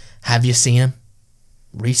simple, have you seen him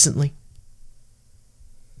recently?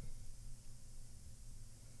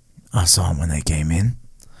 I saw them when they came in.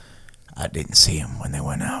 I didn't see them when they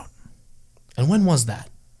went out. And when was that?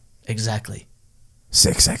 Exactly.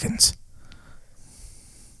 6 seconds.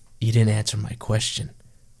 You didn't answer my question.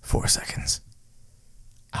 4 seconds.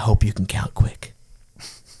 I hope you can count quick.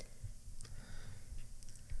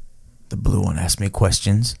 The blue one asked me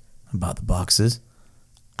questions about the boxes.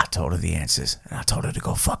 I told her the answers, and I told her to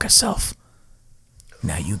go fuck herself.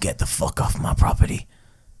 Now you get the fuck off my property,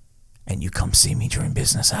 and you come see me during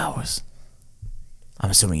business hours. I'm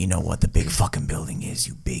assuming you know what the big fucking building is,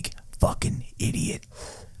 you big fucking idiot.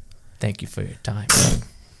 Thank you for your time.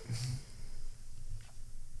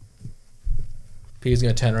 Peter's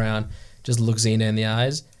going to turn around, just look Xena in the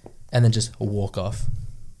eyes, and then just walk off.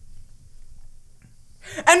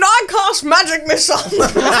 And I cast magic missile.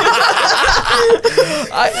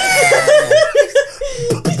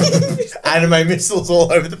 Anime missiles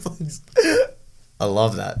all over the place. I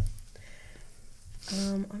love that.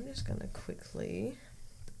 I'm just gonna quickly.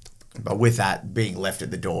 But with that being left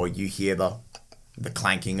at the door, you hear the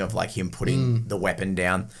clanking of like him putting the weapon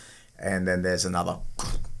down, and then there's another.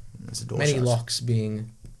 There's a door. Many shuts. locks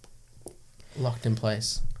being locked in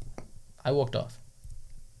place. I walked off.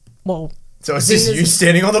 Well, So it's just Xena's- you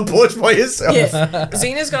standing on the porch by yourself. yeah.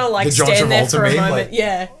 Xena's gonna like The John stand there Travolta for a meme, moment. like-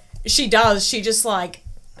 Yeah, she does. She just like,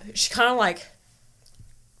 she kind of like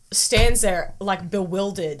stands there like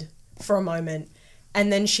bewildered for a moment,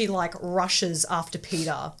 and then she like rushes after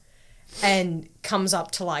Peter, and comes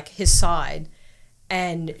up to like his side,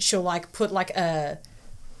 and she'll like put like a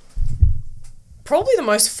probably the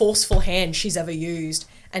most forceful hand she's ever used,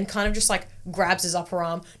 and kind of just like grabs his upper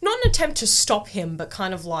arm, not an attempt to stop him, but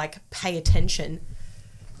kind of like pay attention.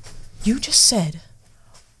 You just said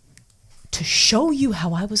to show you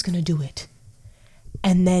how I was gonna do it,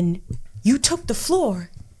 and then you took the floor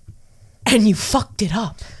and you fucked it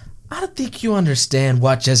up. I don't think you understand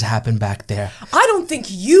what just happened back there. I don't think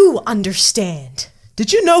you understand.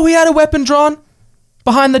 Did you know he had a weapon drawn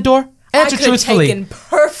behind the door? I Answer could have truthfully. taken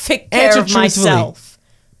perfect care Answer of truthfully. myself.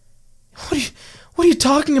 What are you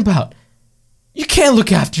talking about? You can't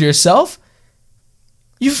look after yourself.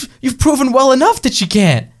 You've proven well enough that you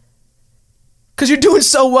can't. Cause you're doing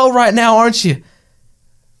so well right now, aren't you?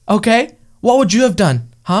 Okay? What would you have done?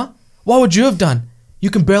 Huh? What would you have done? You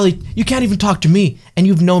can't even talk to me, and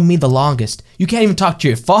you've known me the longest. You can't even talk to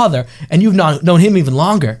your father, and you've known him even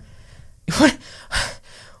longer.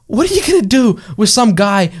 What are you gonna do with some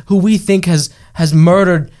guy who we think has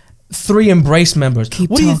murdered 3 Embrace members? Keep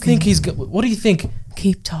what do you talking. think what do you think?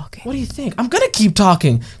 Keep talking. What do you think? I'm gonna keep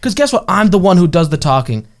talking, because guess what? I'm the one who does the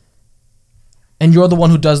talking. And you're the one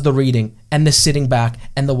who does the reading, and the sitting back,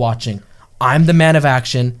 and the watching. I'm the man of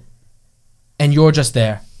action, and you're just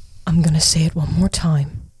there. I'm gonna say it one more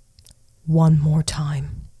time. One more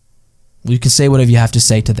time. You can say whatever you have to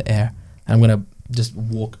say to the air. I'm gonna just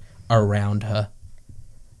walk around her.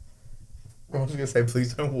 I was gonna say,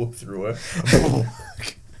 please don't walk through her.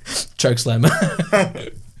 Choke slam.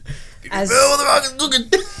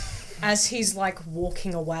 As he's like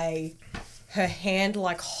walking away, her hand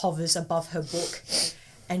like hovers above her book,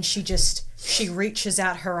 and she reaches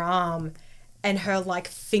out her arm, and her like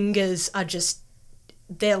fingers are just,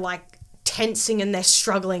 they're like tensing and they're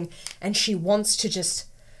struggling, and she wants to just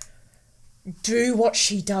do what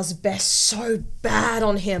she does best so bad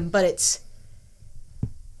on him, but it's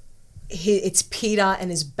Peter and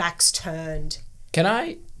his back's turned. Can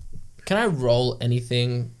I roll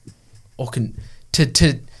anything, or to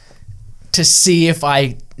see if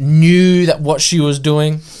I knew that what she was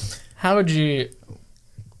doing? How would you?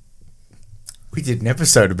 We did an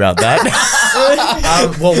episode about that.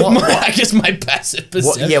 I guess my passive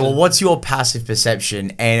perception. What's your passive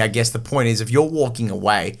perception? And I guess the point is, if you're walking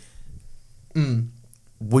away,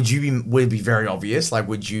 would it be very obvious? Like,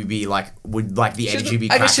 would you be like, would like the energy be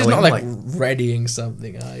I crackling? guess she's not like readying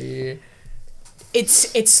something, are you?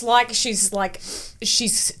 It's like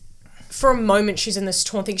she's for a moment she's in this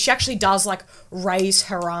torn thing. She actually does like raise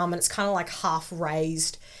her arm, and it's kind of like half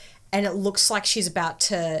raised, and it looks like she's about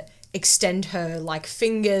to extend her like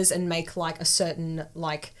fingers and make like a certain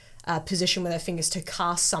like position with her fingers to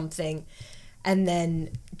cast something. And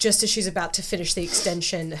then just as she's about to finish the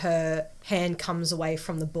extension, her hand comes away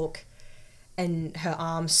from the book and her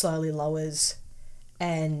arm slowly lowers,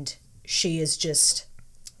 and she is just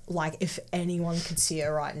like, if anyone could see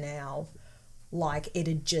her right now, like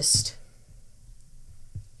it'd just,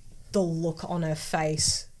 the look on her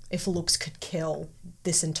face, if looks could kill,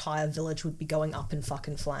 this entire village would be going up in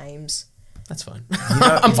fucking flames. That's fine. You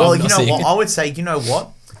know, I'm fine well, not you know seeing what? it. I would say, you know what?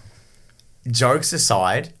 Jokes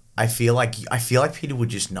aside, I feel like Peter would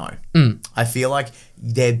just know. I feel like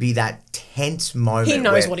there'd be that tense moment. He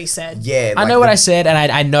knows where- what he said. Yeah, I know what I said,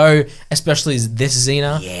 and I know, especially this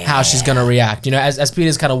Xena, Yeah. how she's gonna react. You know, as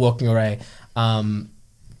Peter's kind of walking away,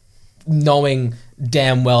 knowing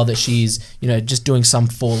damn well that she's, you know, just doing some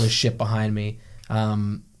foolish shit behind me.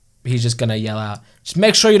 He's just gonna yell out, "Just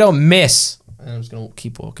make sure you don't miss." And I'm just gonna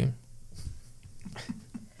keep walking.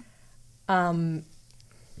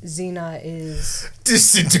 Xena is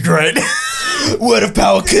disintegrate. Word of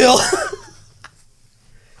power, kill.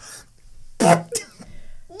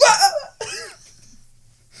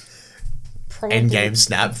 probably Endgame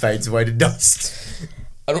snap fades away to dust.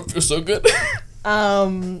 I don't feel so good.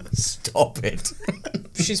 Stop it.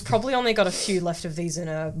 she's probably only got a few left of these in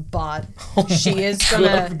her, but Oh she is I'm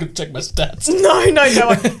gonna gonna check my stats.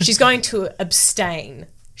 no. She's going to abstain.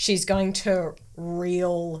 She's going to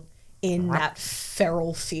reel in that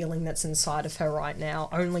feral feeling that's inside of her right now,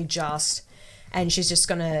 only just, and she's just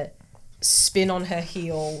gonna spin on her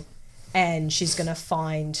heel, and she's gonna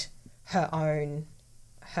find her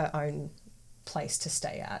own place to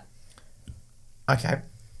stay at. Okay.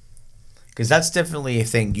 Because that's definitely a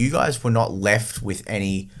thing. You guys were not left with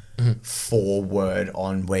any foreword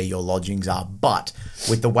on where your lodgings are, but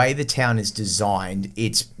with the way the town is designed,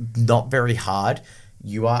 it's not very hard.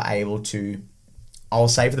 You are able to. I'll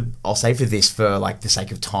say for this, for like the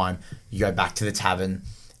sake of time, you go back to the tavern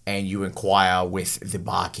and you inquire with the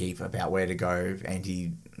barkeep about where to go, and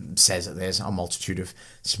he says that there's a multitude of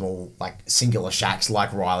small, like, singular shacks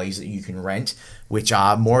like Riley's that you can rent, which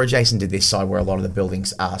are more adjacent to this side where a lot of the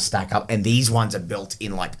buildings stack up, and these ones are built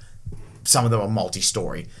in, like, some of them are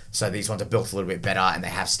multi-story, so these ones are built a little bit better, and they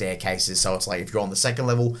have staircases, so it's like if you're on the second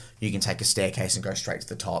level, you can take a staircase and go straight to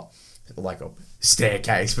the top, like a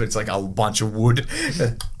staircase, but it's like a bunch of wood,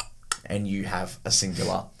 and you have a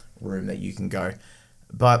singular room that you can go.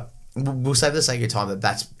 But we'll say for the sake of time that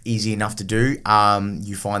that's easy enough to do.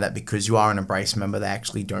 You find that because you are an Embrace member, they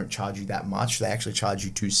actually don't charge you that much. They actually charge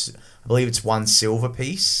you I believe it's 1 silver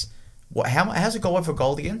piece. How's it go for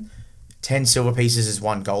gold again? 10 silver pieces is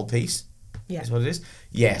 1 gold piece. Yeah. Is what it is.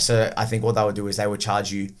 Yeah. So I think what they would do is they would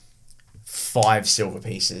charge you 5 silver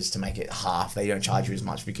pieces to make it half. They don't charge you as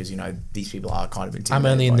much because, you know, these people are kind of intimidated.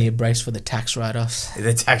 I'm only in by the Embrace for the tax write-offs.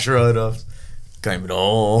 the tax write-offs. Claim it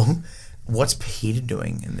all. What's Peter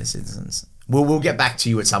doing in this instance? We'll get back to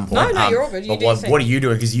you at some point. No, you're all good. You but do your what thing. are you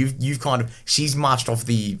doing? Because you've kind of, she's marched off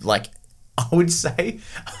the, like, I would say,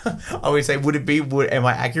 am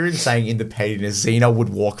I accurate in saying in the pettiness, Xena would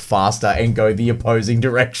walk faster and go the opposing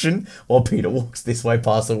direction while Peter walks this way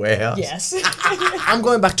past the warehouse? Yes. I'm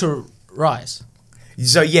going back to Rise.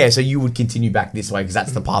 So you would continue back this way because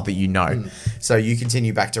that's the path that you know. So you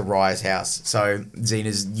continue back to Raya's house. So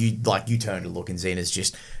Xena's, you turn to look, and Xena's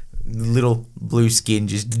just little blue skin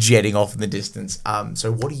just jetting off in the distance.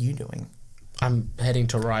 So what are you doing? I'm heading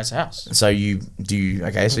to Rise house. So you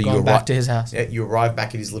Going back to his house. Yeah, you arrive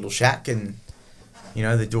back at his little shack, and you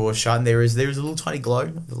know the door's shut, and there is a little tiny glow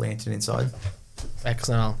of the lantern inside.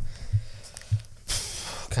 Excellent. I'll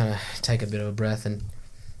kind of take a bit of a breath and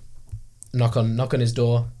knock on his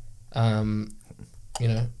door. You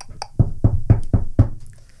know,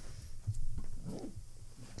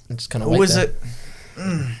 and just kind of. Who is it?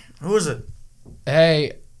 Who is it?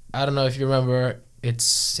 Hey, I don't know if you remember.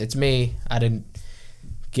 It's me. I didn't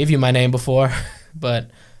give you my name before,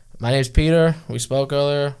 but my name's Peter. We spoke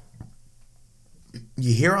earlier.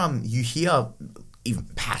 You hear even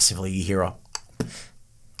passively you hear a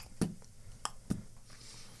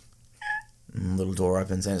little door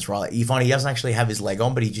opens and it's Riley. You find he doesn't actually have his leg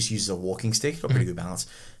on, but he just uses a walking stick. Got pretty good balance,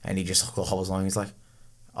 and he just hobbles along. He's like,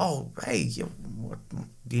 "Oh, hey, what,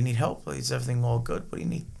 do you need help? Is everything all good? What do you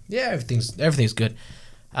need?" Yeah, everything's good.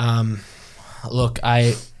 Look,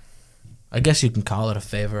 I I guess you can call it a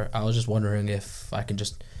favor. I was just wondering if I can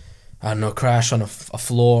just, I don't know, crash on a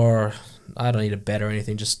floor. I don't need a bed or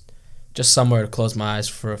anything. Just somewhere to close my eyes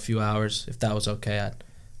for a few hours. If that was okay, I'd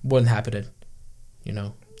more than happy to,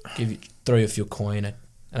 throw you a few coin. And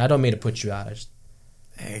I don't mean to put you out. I just.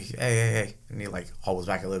 Hey. And he like holds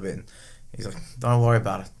back a little bit and he's like, don't worry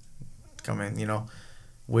about it. Come in,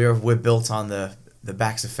 we're built on the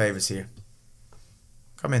backs of favors here.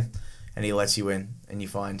 Come in. And he lets you in and you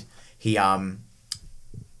find he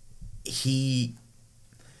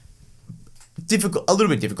difficult, a little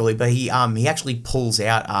bit difficultly, but he actually pulls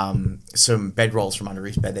out some bedrolls from under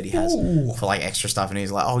his bed that he has for like extra stuff, and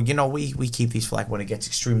he's like, oh, we keep these for like when it gets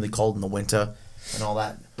extremely cold in the winter and all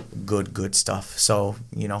that good stuff. So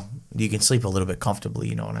you can sleep a little bit comfortably.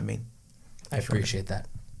 You know what I mean? I appreciate that.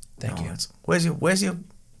 Thank you. Where's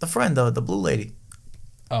the friend, the blue lady?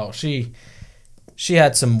 Oh, she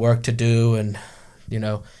had some work to do, and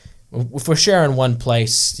if we're sharing one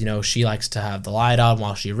place, she likes to have the light on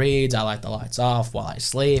while she reads. I like the lights off while I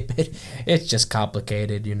sleep. It's just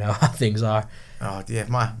complicated, how things are. Oh yeah,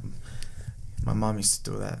 my mom used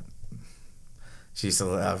to do that. She used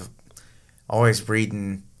to have always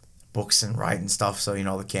reading books and writing stuff, so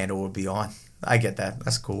the candle would be on. I get that.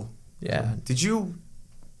 That's cool. Yeah. Did you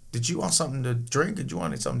want something to drink? Did you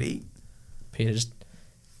want something to eat? Peter just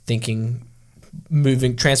thinking,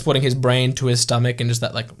 transporting his brain to his stomach, and just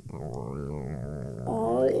that like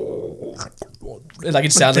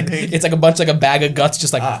it sounds like it's like a bunch, like a bag of guts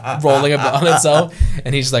just like rolling on itself,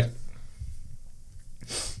 and he's just like,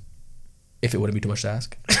 if it wouldn't be too much to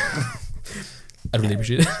ask, I'd really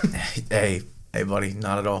appreciate it. Hey buddy,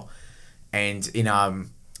 not at all. And in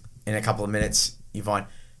a couple of minutes you find,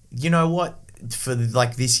 what, for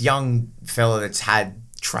like this young fella that's had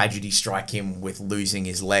tragedy strike him with losing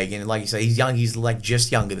his leg, and like you say, he's young, he's like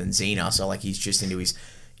just younger than Xena, so like he's just into his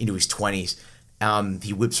 20s.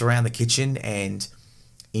 He whips around the kitchen, and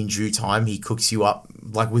in due time he cooks you up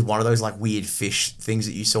like with one of those like weird fish things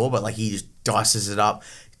that you saw, but like he just dices it up,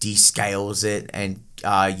 descales it, and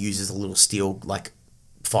uses a little steel like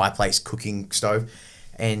fireplace cooking stove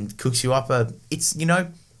and cooks you up it's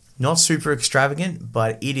not super extravagant,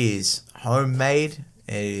 but it is homemade,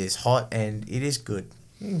 it is hot, and it is good.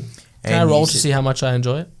 Can I roll to see how much I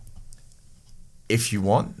enjoy it? If you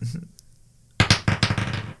want.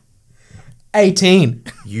 18.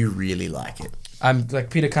 You really like it. I'm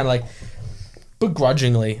like Peter, kind of like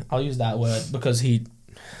begrudgingly. I'll use that word because he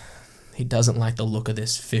doesn't like the look of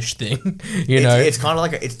this fish thing. It's kind of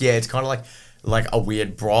like it's kind of like a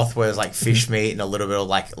weird broth where it's like fish meat and a little bit of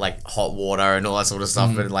like hot water and all that sort of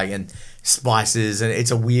stuff, and spices, and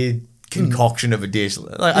it's a weird concoction of a dish.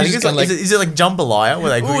 Like, I think it's like, is it like jambalaya? Where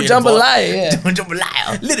they jambalaya, yeah.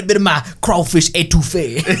 Jambalaya. A little bit of my crawfish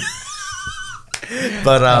etouffee.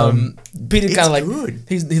 But Peter kind of like good.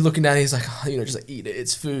 He's looking down. He's like, just like, eat it.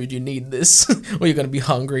 It's food. You need this, or you're gonna be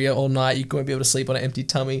hungry all night. You won't be able to sleep on an empty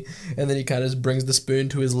tummy. And then he kind of just brings the spoon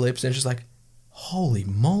to his lips, and it's just like, holy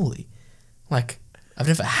moly! Like, I've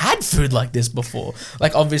never had food like this before.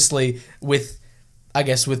 Like, obviously with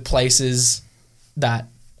places that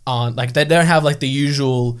aren't like, they don't have like the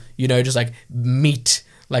usual, just like meat,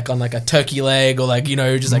 like on like a turkey leg, or like,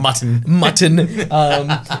 just like mutton.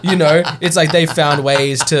 It's like they found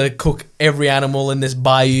ways to cook every animal in this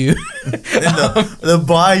bayou. the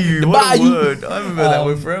bayou, what a word. I remember that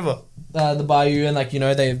word forever. The bayou, and like,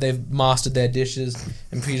 they've mastered their dishes,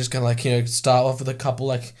 and Peter's kind of like, start off with a couple,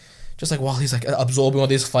 like, just like while he's like absorbing all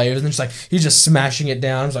these flavors, and just like he's just smashing it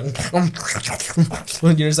down. It's like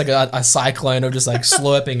just like a cyclone of just like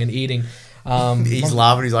slurping and eating. He's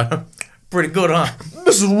laughing. He's like, pretty good, huh?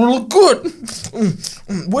 This is really good.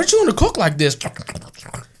 Where'd you learn to cook like this?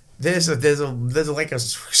 There's like a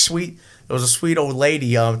sweet. There was a sweet old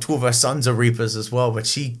lady. Two of her sons are reapers as well, but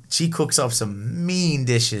she cooks up some mean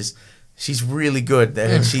dishes. She's really good,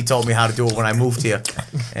 and she taught me how to do it when I moved here,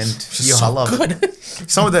 and I love it.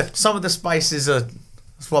 Some of the spices are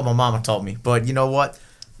that's what my mama taught me, but you know what?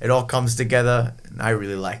 It all comes together, and I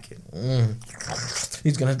really like it.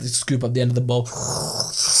 He's gonna scoop up the end of the bowl.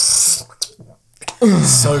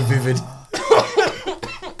 So vivid.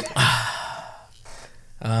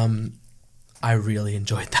 I really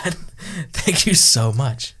enjoyed that. Thank you so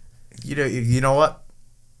much. You know what?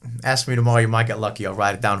 Ask me tomorrow, you might get lucky. I'll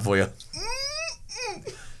write it down for you.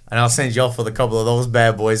 And I'll send you off with a couple of those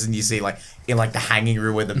bad boys, and you see like in like the hanging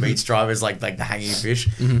room where the meat drive is like the hanging fish.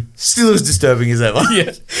 Still as disturbing as ever. Yeah.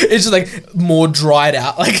 It's just like more dried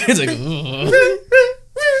out. Like it's like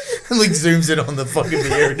and like zooms in on the fucking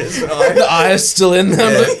ear. The eye is still in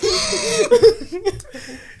them.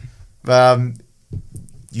 Yeah.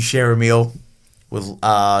 You share a meal with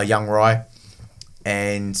young Rye,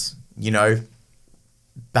 and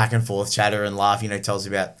back and forth chatter and laugh. Tells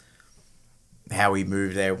about how he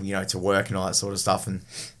moved there, to work and all that sort of stuff. And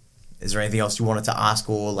is there anything else you wanted to ask,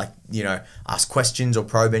 or ask questions or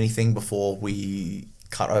probe anything before we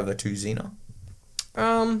cut over to Xena?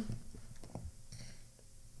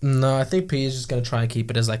 No, I think Peter's just gonna try and keep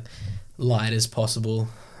it as light as possible.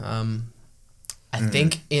 I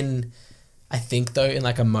think though, in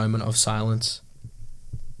a moment of silence,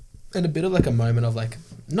 and a bit of a moment of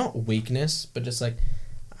not weakness, but just I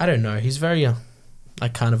don't know. He's very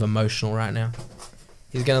kind of emotional right now.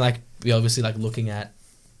 He's gonna be obviously looking at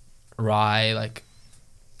Rye,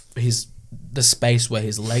 the space where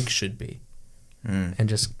his legs should be, and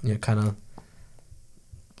just kind of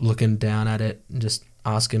looking down at it and just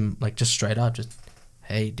ask him just straight up, just,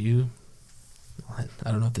 hey, I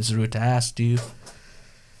don't know if this is rude to ask, do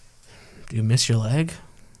you miss your leg?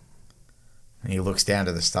 And he looks down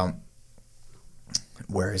to the stump,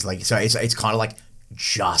 where it's kind of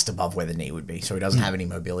just above where the knee would be, so he doesn't have any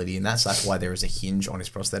mobility in that, so that's why there is a hinge on his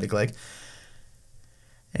prosthetic leg.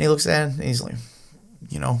 And he looks down and he's like,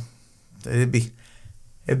 it'd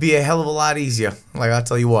be a hell of a lot easier, I'll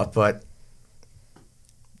tell you what, but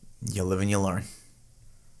you live and you learn.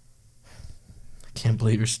 I can't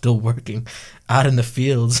believe you're still working out in the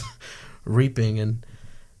fields, reaping and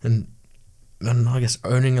I guess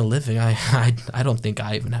earning a living. I don't think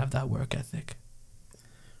I even have that work ethic.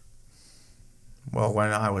 Well,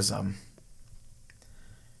 when I was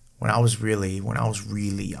really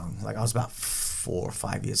young, I was about 4 or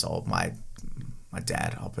 5 years old, my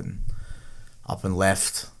dad up and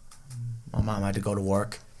left. My mom had to go to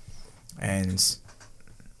work, and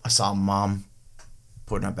I saw Mom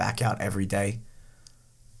putting her back out every day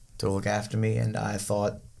to look after me, and I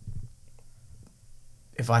thought,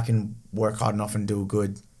 if I can work hard enough and do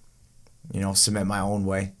good, cement my own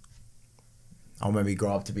way, I'll maybe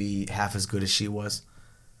grow up to be half as good as she was.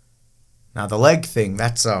 Now the leg thing,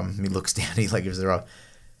 that's he looks down, he gives it a rub.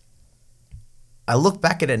 I look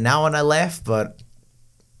back at it now and I laugh, but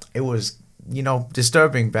it was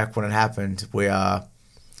disturbing back when it happened.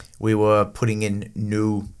 We were putting in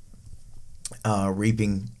new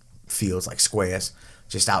reaping fields, squares,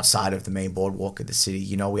 just outside of the main boardwalk of the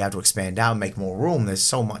city. We have to expand out and make more room. There's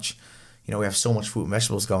so much, we have so much fruit and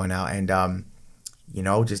vegetables going out, and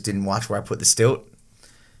just didn't watch where I put the stilt,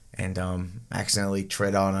 and accidentally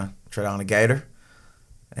tread on a gator,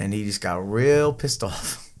 and he just got real pissed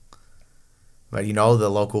off. But the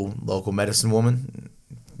local medicine woman,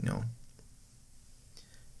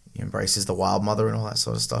 embraces the wild mother and all that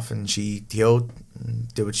sort of stuff, and she healed,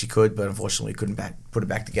 did what she could, but unfortunately couldn't put it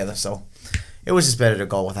back together. So it was just better to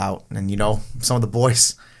go without. And some of the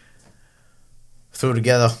boys threw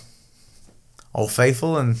together Old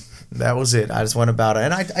Faithful, and that was it. I just went about it,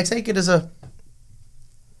 and I take it as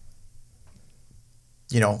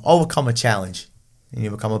overcome a challenge, and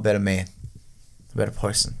you become a better man, a better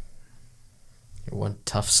person. You're one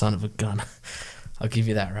tough son of a gun. I'll give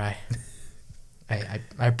you that, right?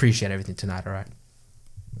 I appreciate everything tonight, all right?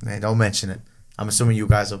 Man, don't mention it. I'm assuming you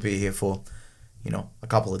guys will be here for, a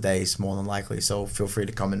couple of days, more than likely, so feel free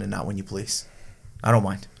to come in and out when you please. I don't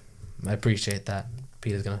mind. I appreciate that.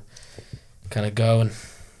 Peter's going to kind of go and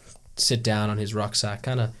sit down on his rucksack,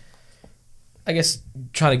 kind of, I guess,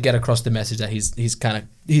 try to get across the message that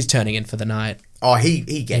he's turning in for the night. Oh, he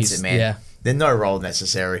gets it, man. Yeah. There's no role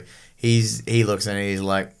necessary. He looks at it, he's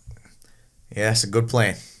like, yeah, that's a good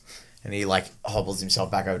plan. And he hobbles himself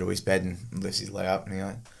back over to his bed and lifts his leg up, and he's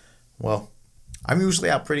like, well, I'm usually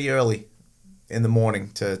out pretty early in the morning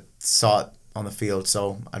to start on the field,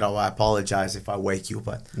 so I apologize if I wake you,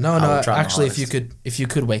 but no, actually, if you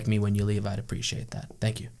could wake me when you leave, I'd appreciate that.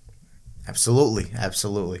 Thank you. Absolutely.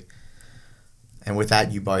 And with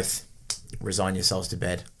that, you both resign yourselves to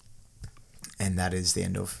bed, and that is the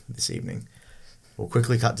end of this evening. We'll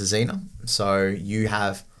quickly cut to Xena. So you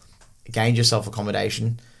have gained yourself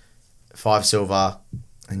accommodation, 5 silver,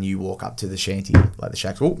 and you walk up to the shanty, the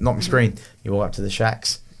shacks. Oh, not my screen. You walk up to the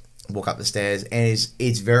shacks, walk up the stairs, and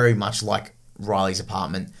it's very much like Riley's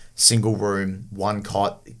apartment. Single room, 1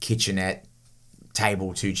 cot, kitchenette,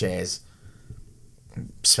 table, 2 chairs,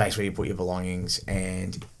 space where you put your belongings,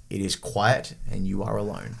 and it is quiet, and you are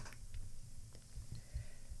alone.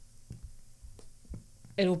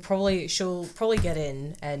 She'll probably get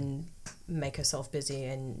in and make herself busy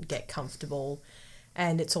and get comfortable,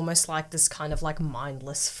 and it's almost like this kind of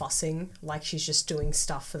mindless fussing, she's just doing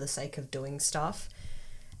stuff for the sake of doing stuff.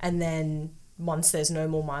 And then once there's no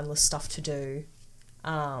more mindless stuff to do,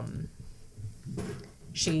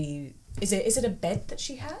 she Is it a bed that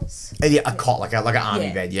she has? Yeah, a cot, like an army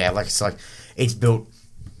Yeah. bed. Yeah, like it's built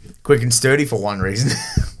quick and sturdy for one reason.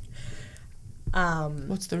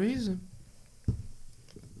 What's the reason?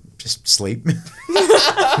 Just sleep.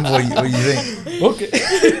 What do you think?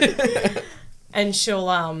 Okay. And she'll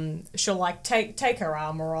like take her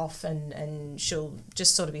armor off and she'll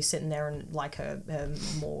just sort of be sitting there in like her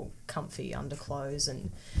more comfy underclothes,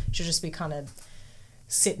 and she'll just be kind of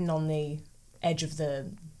sitting on the edge of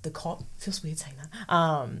the cot. Feels weird saying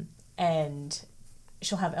that. And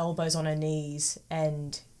she'll have elbows on her knees,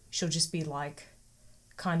 and she'll just be like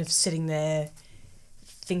kind of sitting there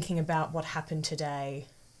thinking about what happened today.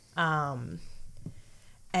 And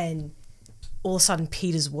all of a sudden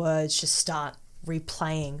Peter's words just start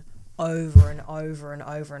replaying over and over and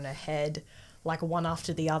over in her head, like one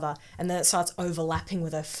after the other, and then it starts overlapping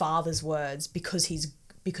with her father's words because he's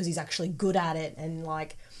actually good at it, and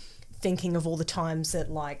like thinking of all the times that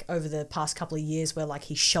like over the past couple of years where like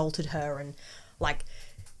he sheltered her, and like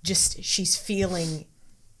just she's feeling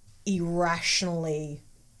irrationally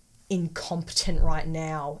incompetent right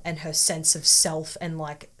now, and her sense of self and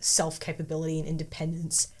like self capability and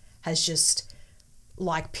independence has just,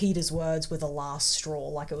 like Peter's words, were the last straw.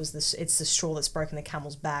 Like it's the straw that's broken the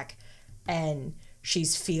camel's back, and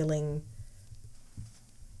she's feeling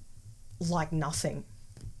like nothing.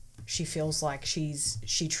 She feels like she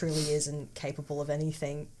truly isn't capable of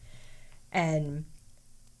anything, and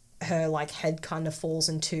her like head kind of falls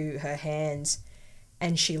into her hands,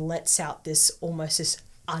 and she lets out this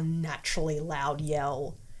unnaturally loud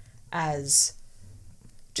yell, as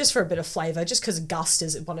just for a bit of flavour, just because gust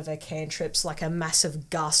is one of her cantrips, like a massive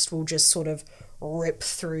gust will just sort of rip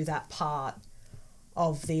through that part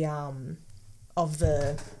of the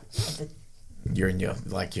You're in your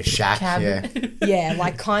shack. Cabin. Yeah. yeah,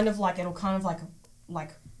 like kind of like it'll kind of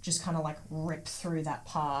like just kind of like rip through that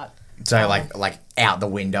part. So like out the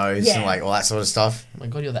windows and Yeah. like all that sort of stuff. Oh my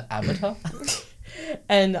god, you're the Avatar.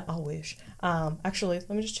 And I wish. Actually, let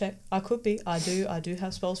me just check. I could be. I do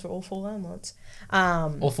have spells for all 4 landlords.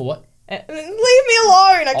 Or for what? Leave me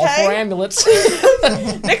alone, All for okay? amulets.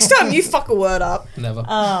 Next time you fuck a word up. Never.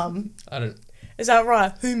 I don't. Is that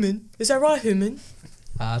right, human? Is that right, human?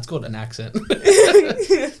 It's called an accent.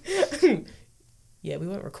 Yeah, we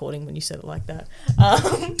weren't recording when you said it like that.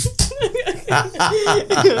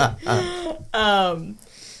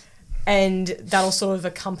 And that'll sort of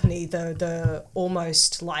accompany the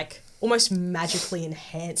almost magically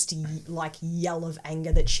enhanced like yell of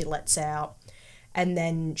anger that she lets out, and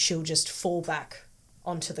then she'll just fall back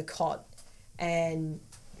onto the cot, and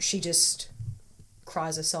she just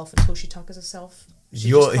cries herself until she tuckers herself.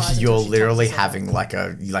 You're literally having like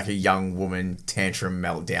a young woman tantrum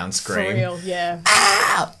meltdown scream. For real, yeah.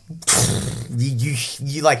 Ah!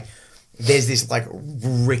 You like, there's this like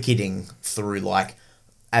ricketing through, like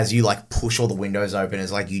as you like push all the windows open,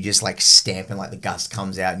 it's like you just like stamp and like the gust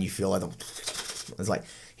comes out and you feel like it's like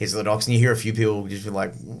hits the docks, and you hear a few people just be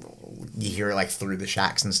like, you hear it like through the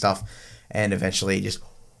shacks and stuff, and eventually it just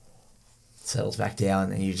settles back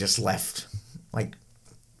down and you're just left like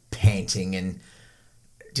panting and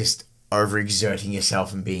just overexerting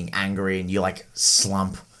yourself and being angry, and you like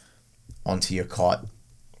slump onto your cot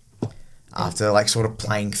after like sort of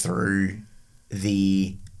playing through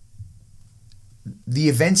the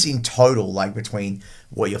events in total, like between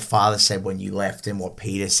what your father said when you left and what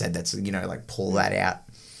Peter said. That's, like pull that out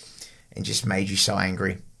and just made you so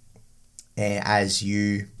angry. And as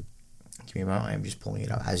you, give me a moment, I'm just pulling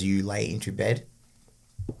it up. As you lay into bed,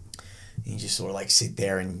 you just sort of like sit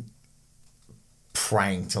there and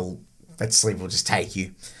praying till that sleep will just take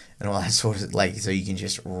you and all that sort of, like, so you can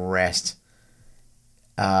just rest.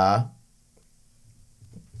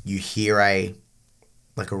 You hear a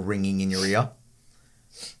ringing in your ear,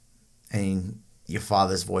 and your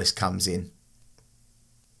father's voice comes in.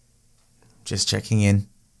 Just checking in.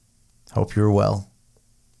 Hope you're well.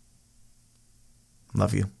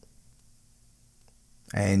 Love you.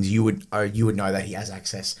 And you would know that he has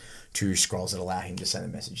access to scrolls that allow him to send a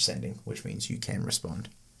message sending, which means you can respond.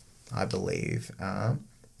 I believe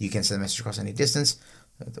you can send a message across any distance.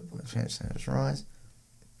 Rise.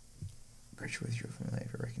 Greet you with your familiar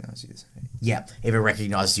if it recognizes you. Yeah, if it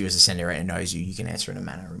recognizes you as a sender and it knows you, you can answer in a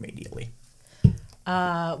manner immediately.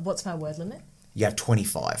 What's my word limit? You have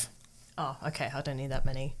 25. Oh, okay. I don't need that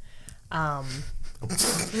many. Fuck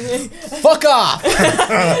off!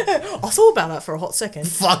 I thought about that for a hot second.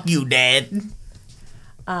 Fuck you, Dad.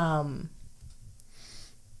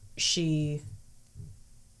 She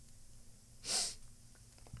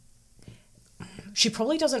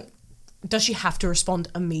probably doesn't does she have to respond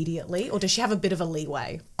immediately, or does she have a bit of a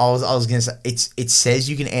leeway? I was gonna say it says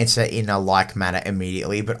you can answer in a like manner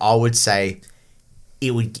immediately, but I would say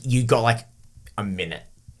you got like a minute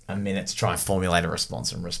to try and formulate a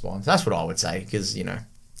response and respond. That's what I would say, because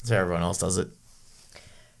that's how everyone else does it.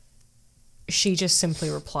 She just simply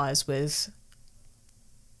replies with,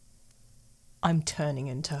 "I'm turning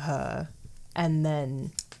into her," and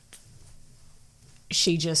then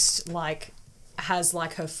she just like has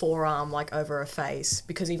like her forearm like over her face,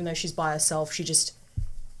 because even though she's by herself,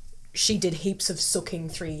 she did heaps of sooking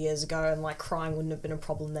 3 years ago, and like crying wouldn't have been a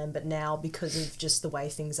problem then, but now because of just the way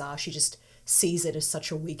things are, she just sees it as such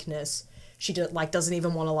a weakness. She doesn't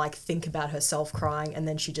even want to like think about herself crying, and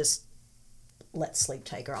then she just lets sleep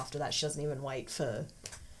take her after that. She doesn't even wait for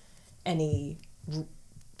any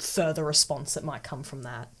further response that might come from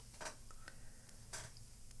that.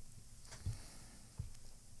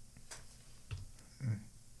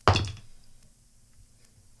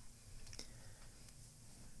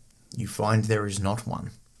 You find there is not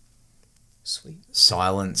one. Sweet.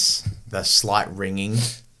 Silence, the slight ringing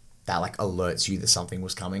that like alerts you that something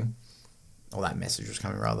was coming, or that message was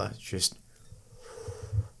coming rather, just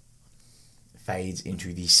fades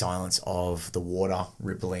into the silence of the water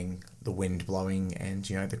rippling, the wind blowing, and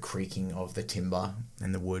the creaking of the timber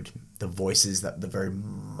and the wood, the voices, the very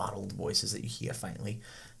muddled voices that you hear faintly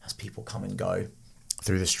as people come and go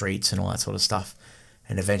through the streets and all that sort of stuff.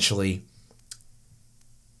 And eventually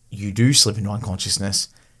you do slip into unconsciousness,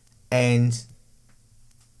 and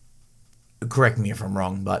correct me if I'm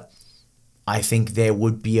wrong, but I think there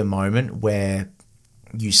would be a moment where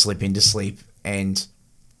you slip into sleep, and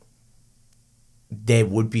there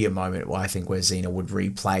would be a moment where Xena would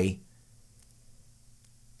replay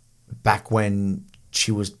back when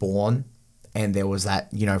she was born, and there was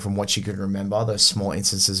that, from what she could remember, those small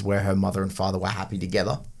instances where her mother and father were happy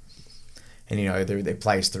together. And, they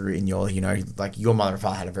plays through in your, like your mother and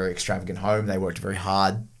father had a very extravagant home. They worked very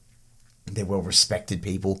hard. They're well-respected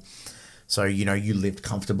people. So, you lived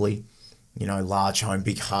comfortably, large home,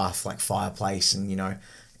 big hearth, like fireplace. And,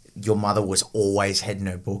 your mother was always head in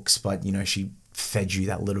her books, but, she fed you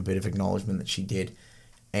that little bit of acknowledgement that she did.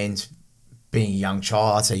 And being a young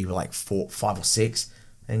child, I'd say you were like 4, 5 or 6,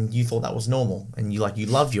 and you thought that was normal. And you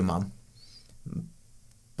loved your mum.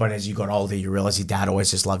 But as you got older, you realize your dad always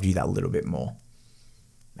just loved you that little bit more.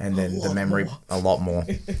 And then a lot more.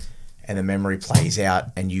 And the memory plays out,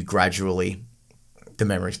 and you gradually, the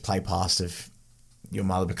memories play past of your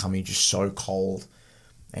mother becoming just so cold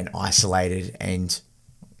and isolated, and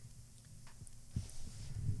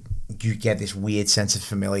you get this weird sense of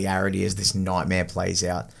familiarity as this nightmare plays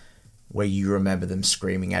out, where you remember them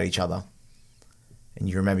screaming at each other. And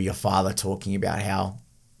you remember your father talking about how,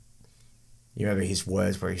 you remember his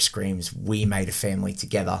words where he screams, "We made a family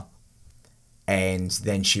together." And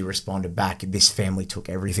then she responded back, "This family took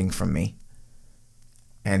everything from me."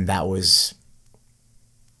 And that was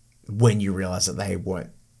when you realized that they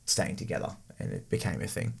weren't staying together, and it became a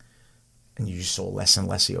thing. And you just saw less and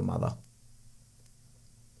less of your mother.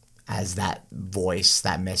 As that voice,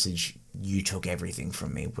 that message, "You took everything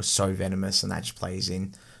from me," was so venomous, and that just plays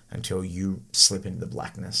in until you slip into the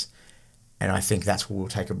blackness. And I think that's where we'll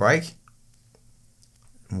take a break.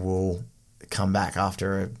 We'll come back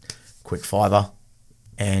after a quick fiver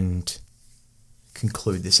and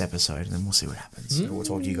conclude this episode, and then we'll see what happens. So we'll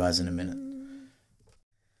talk to you guys in a minute.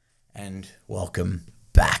 And welcome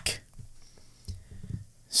back.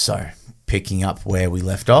 So, picking up where we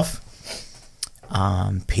left off,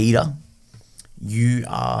 Peter, you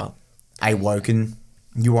are awoken.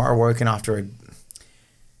 You are awoken after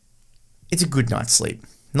it's a good night's sleep.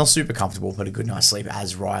 Not super comfortable, but a good night's sleep,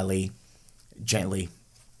 as Riley gently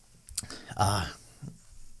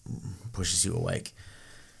pushes you awake.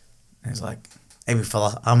 And he's like, "Hey, big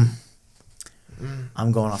fella,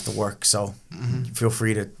 I'm going off to work, so feel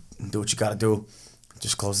free to do what you gotta do.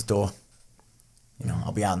 Just close the door.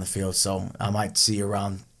 I'll be out in the field, so I might see you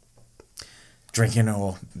around drinking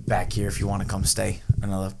or back here if you want to come stay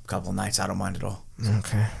another couple of nights. I don't mind at all."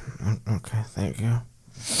 Okay, thank you.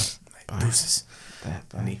 Deuces. Bye.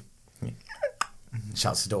 And he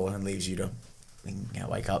shuts the door and leaves you to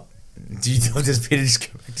wake up. Do you tell this Peter just go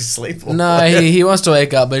back to sleep? Or No, he wants to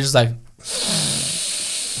wake up, but he's just like...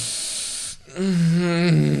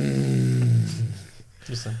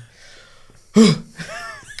 just like...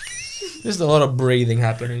 just a lot of breathing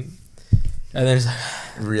happening. And then he's like...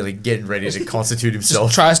 really getting ready to constitute himself.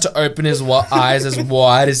 Just tries to open his eyes as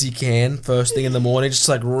wide as he can first thing in the morning, just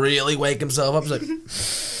like really wake himself up. He's like...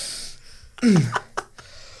 and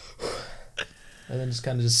then just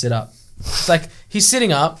kind of just sit up. It's like he's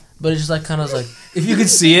sitting up, but it's just like kind of like If you could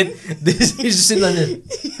see it, he's just sitting like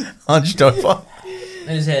this. Hunched over. And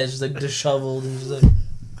his hair's just like disheveled and just like.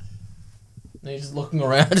 And he's just looking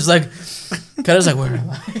around, just like. Kind of like, where am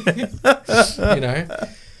I? You know?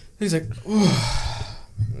 He's like, ooh.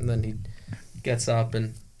 And then he gets up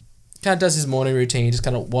and kind of does his morning routine. He just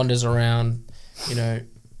kind of wanders around, you know,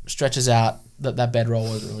 stretches out. That bedroll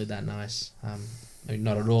wasn't really that nice. I mean,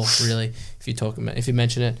 not at all, really. If you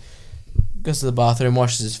mention it, goes to the bathroom,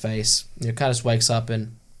 washes his face. You know, kind of just wakes up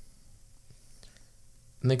and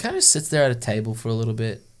then kind of sits there at a table for a little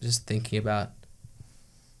bit, just thinking about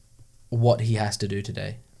what he has to do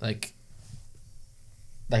today. Like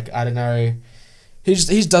I don't know. He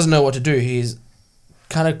just doesn't know what to do. He's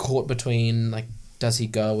kind of caught between, like, does he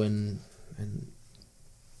go and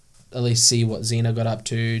at least see what Xena got up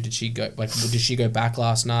to? Did she go back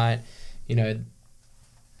last night? You know,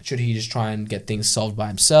 should he just try and get things solved by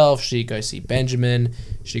himself? Should he go see Benjamin?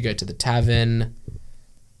 Should he go to the tavern?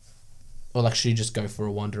 Or, like, should he just go for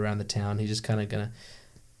a wander around the town? He's just kind of gonna,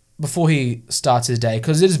 before he starts his day,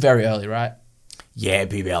 because it is very early, right? Yeah, it'd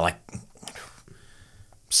be about like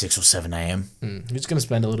 6 or 7 a.m. He's just gonna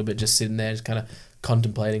spend a little bit just sitting there, just kind of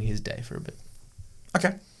contemplating his day for a bit.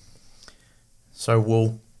 Okay. So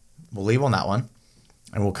we'll leave on that one,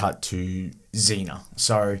 and we'll cut to Xena.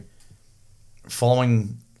 So,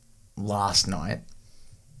 following last night,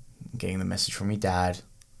 getting the message from your dad,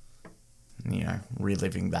 you know,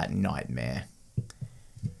 reliving that nightmare,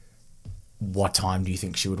 what time do you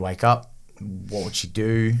think she would wake up? What would she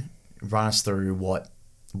do? Run us through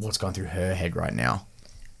what's going through her head right now.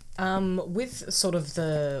 With sort of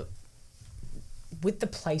the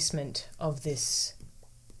placement of this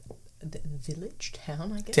village,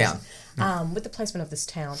 town, I guess. Town. With the placement of this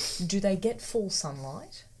town, do they get full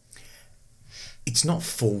sunlight? It's not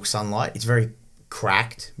full sunlight. It's very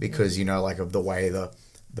cracked because, you know, like of the way the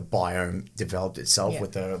biome developed itself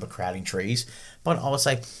with the crowding trees. But I would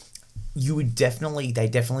say they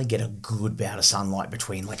definitely get a good bout of sunlight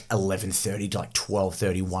between like 11:30 to like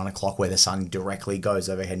 12:30, 1 o'clock, where the sun directly goes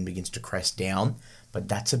overhead and begins to crest down. But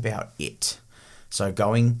that's about it. So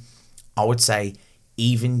I would say,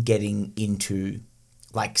 even getting into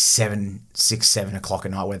like 7 o'clock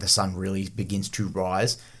at night where the sun really begins to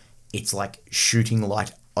rise, it's like shooting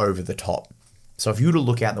light over the top. So if you were to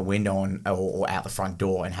look out the window or out the front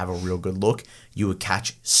door and have a real good look, you would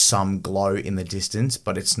catch some glow in the distance,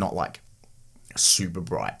 but it's not like super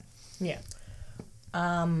bright. Yeah.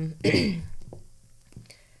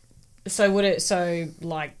 So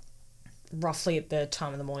like roughly at the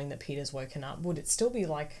time of the morning that Peter's woken up, would it still be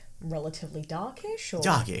like relatively darkish or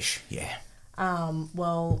Darkish, yeah.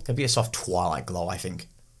 Well, There'd be a soft twilight glow, I think,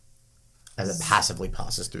 as it passively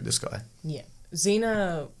passes through the sky. yeah.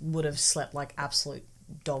 Xena would have slept like absolute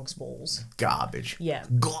dog's balls. Garbage. Yeah.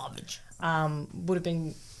 Garbage. Would have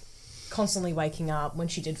been constantly waking up. When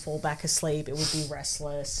she did fall back asleep, it would be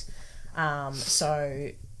restless.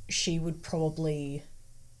 So she would probably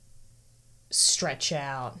stretch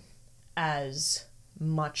out as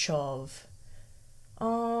much of...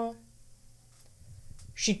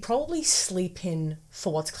 she'd probably sleep in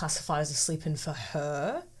for what's classified as a sleep in for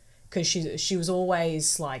her, because she was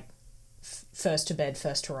always like first to bed,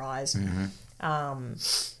 first to rise. Mm-hmm.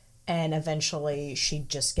 And eventually she'd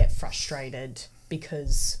just get frustrated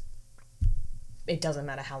because it doesn't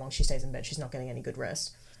matter how long she stays in bed, she's not getting any good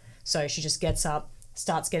rest. So she just gets up,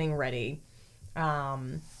 starts getting ready.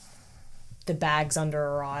 The bag's under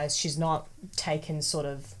her eyes. She's not taken sort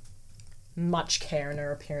of much care in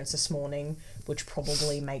her appearance this morning, which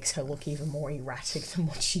probably makes her look even more erratic than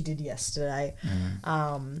what she did yesterday.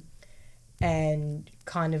 Mm-hmm. And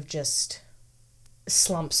kind of just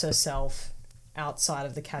slumps herself outside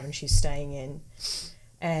of the cabin she's staying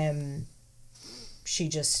in. She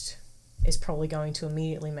just is probably going to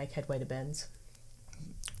immediately make headway to Ben's.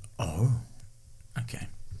 Oh, okay.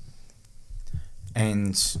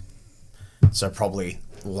 And so probably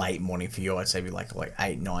late morning for you, I'd say be like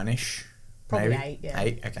 8, 9-ish. Probably maybe? 8, yeah.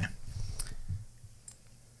 8, okay.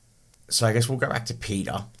 So I guess we'll go back to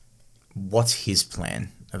Peter. What's his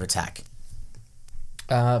plan of attack?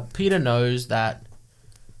 Peter knows that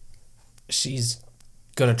she's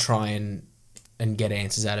gonna try and get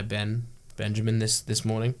answers out of Benjamin this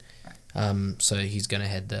morning. So he's gonna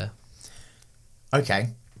head there. Okay.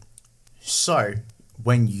 So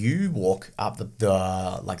when you walk up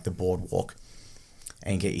the boardwalk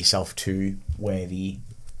and get yourself to where the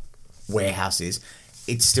warehouse is,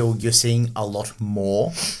 it's still, you're seeing a lot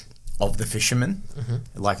more of the fishermen,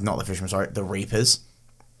 like not the fishermen, sorry, the reapers,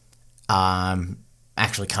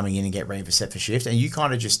 actually coming in and get ready for set for shift, and you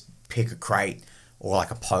kind of just pick a crate, or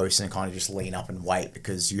like a post and kind of just lean up and wait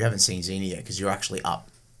because you haven't seen Xena yet because you're actually up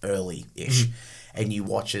early-ish. And you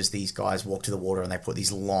watch as these guys walk to the water and they put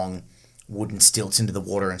these long wooden stilts into the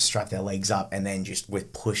water and strap their legs up, and then just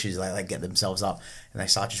with pushes they get themselves up and they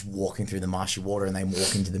start just walking through the marshy water, and they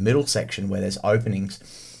walk into the middle section where there's openings.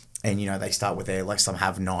 And, you know, they start with their, like, some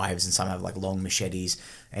have knives and some have, like, long machetes.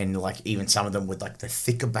 And, like, even some of them with, like, the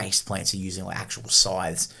thicker based plants are using, like, actual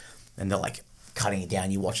scythes. And they're, like, cutting it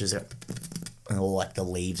down. You watch as it, and all, like, the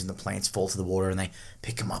leaves and the plants fall to the water, and they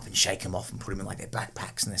pick them up and shake them off and put them in, like, their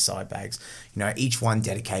backpacks and their side bags. You know, each one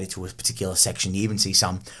dedicated to a particular section. You even see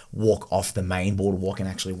some walk off the main boardwalk and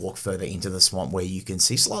actually walk further into the swamp, where you can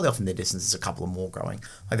see slightly off in the distance there's a couple of more growing.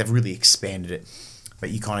 Like, they've really expanded it.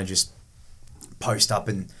 But you kind of just post up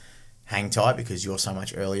and hang tight because you're so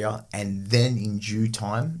much earlier, and then in due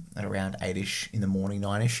time at around 8ish in the morning,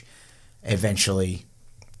 9ish, eventually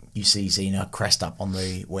you see Xena crest up on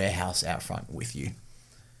the warehouse out front with you.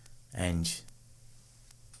 And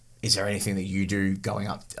is there anything that you do going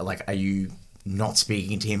up? Like, are you not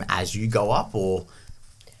speaking to him as you go up, or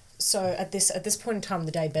So at this point in time of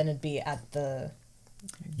the day, Ben would be at the...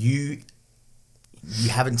 you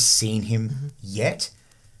haven't seen him yet,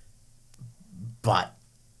 but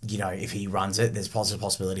you know, if he runs it, there's a positive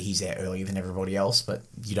possibility he's there earlier than everybody else, but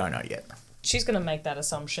you don't know yet. She's going to make that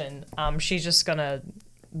assumption. She's just going to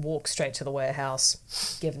walk straight to the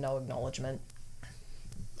warehouse, give no acknowledgement.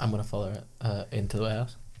 I'm going to follow her into the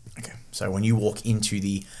warehouse. Okay, so when you walk into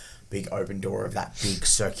the big open door of that big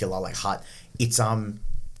circular, like, hut, it's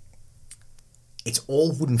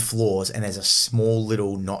all wooden floors, and there's a small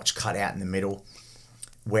little notch cut out in the middle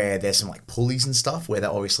where there's some, like, pulleys and stuff where they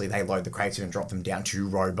load the crates in and drop them down to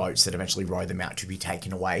rowboats that eventually row them out to be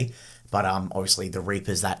taken away. But obviously the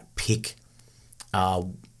reapers that pick,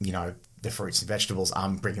 you know, the fruits and vegetables,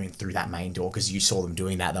 bring them in through that main door, because you saw them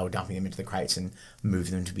doing that. They were dumping them into the crates and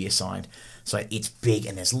moving them to be assigned. So it's big,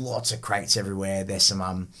 and there's lots of crates everywhere. There's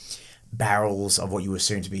some barrels of what you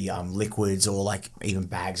assume to be liquids, or, like, even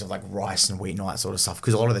bags of, like, rice and wheat and all that sort of stuff,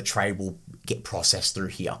 because a lot of the trade will get processed through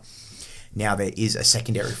here. Now, there is a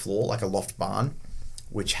secondary floor, like a loft barn,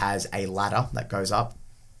 which has a ladder that goes up,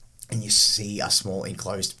 and you see a small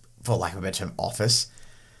enclosed, for lack of a better term, office,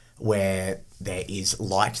 where there is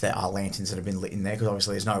light. There are lanterns that have been lit in there, because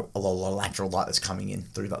obviously there's a lot of lateral light that's coming in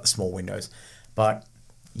through, like, the small windows. But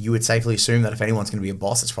you would safely assume that if anyone's going to be a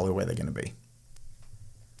boss, that's probably where they're going to be.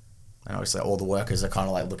 And obviously all the workers are kind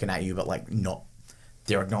of, like, looking at you, but, like, not...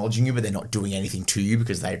 They're acknowledging you, but they're not doing anything to you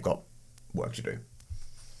because they've got work to do.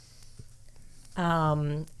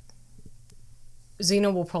 Xena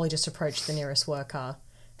will probably just approach the nearest worker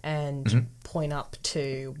and point up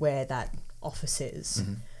to where that office is.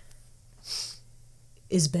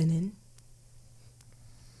 Is Ben in?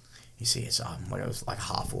 You see, it's like, it was like a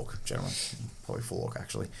half orc gentleman, probably full orc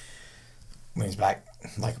actually. Leans back,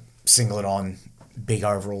 like, singlet on, big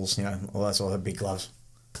overalls, you know, all that sort of big gloves.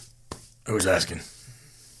 Who's asking?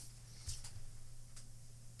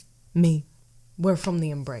 Me. We're from the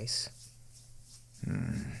Embrace.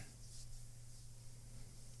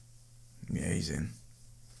 Yeah, he's in.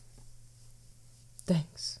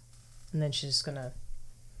 Thanks. And then she's just going to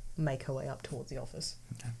make her way up towards the office.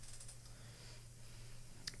 Okay.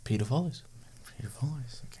 Peter follows. Peter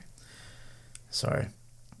follows, okay. So,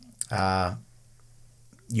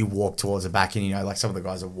 you walk towards the back, and, you know, like, some of the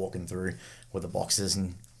guys are walking through with the boxes,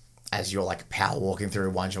 and as you're, like, power walking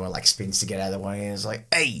through, one gentleman, like, spins to get out of the way, and it's like,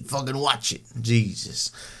 hey, fucking watch it.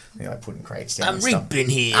 Jesus. And you're, like, putting crates down. I'm reaping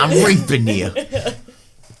here. I'm reaping here.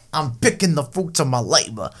 I'm picking the fruits of my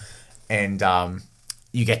labor. And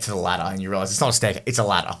you get to the ladder, and you realize it's not a staircase. It's a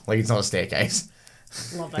ladder. Like, it's not a staircase.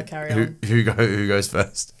 Love that carry on. Who goes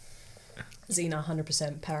first? Xena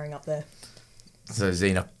 100% powering up there. So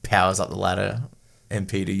Xena powers up the ladder, and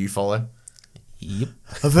Peter, you follow? Yep.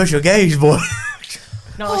 I've heard your gaze, boy.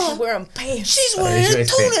 No, she's wearing pants. She's wearing a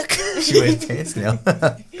tunic. She wears pants now.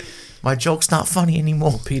 My joke's not funny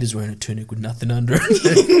anymore. Peter's wearing a tunic with nothing under it.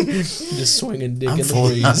 Just swinging dick in the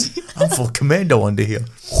breeze. I'm full commando under here.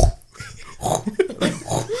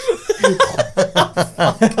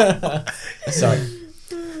 So,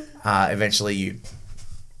 eventually you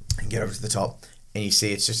get over to the top, and you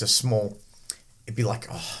see it's just a small, it'd be like,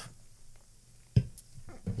 I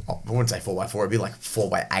wouldn't say 4x4, it'd be like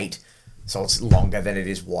 4x8, so it's longer than it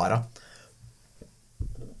is wider.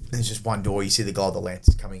 There's just one door, you see the guy with the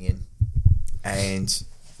lanterns coming in, and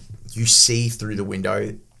you see through the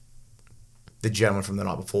window the gentleman from the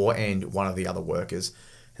night before and one of the other workers,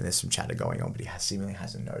 and there's some chatter going on, but he seemingly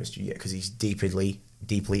hasn't noticed you yet because he's deeply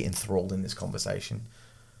enthralled in this conversation.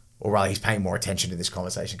 Or rather, he's paying more attention to this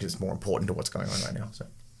conversation because it's more important to what's going on right now. So,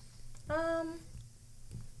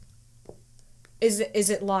 Is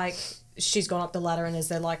it like she's gone up the ladder and is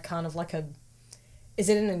there like kind of like a... Is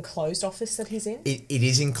it an enclosed office that he's in? It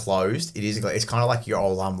is enclosed. It's kind of like your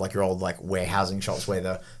old warehousing shops where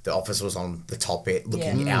the office was on the top bit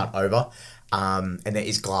looking out over. And there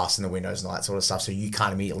is glass in the windows and all that sort of stuff, so you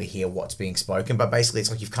can't immediately hear what's being spoken. But basically, it's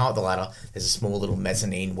like you've come up the ladder. There's a small little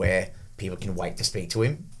mezzanine where people can wait to speak to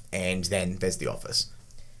him, and then there's the office,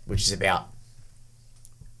 which is about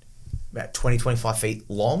 20, 25 feet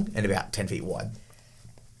long and about 10 feet wide.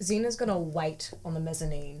 Xena's gonna wait on the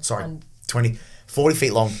mezzanine. Sorry, 40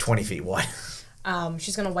 feet long, 20 feet wide.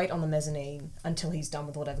 She's gonna wait on the mezzanine until he's done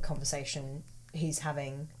with whatever conversation he's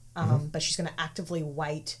having. But she's gonna actively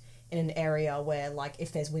wait in an area where, like,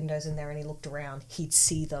 if there's windows in there and he looked around, he'd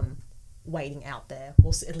see them waiting out there.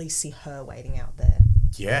 Or at least see her waiting out there.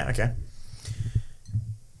 Yeah, okay.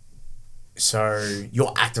 So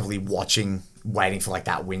you're actively watching, waiting for, like,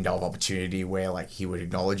 that window of opportunity where, like, he would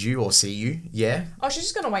acknowledge you or see you, yeah? Oh, she's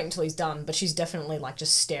just gonna wait until he's done, but she's definitely, like,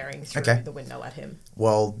 just staring through the window at him.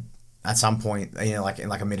 Well, at some point, like, in,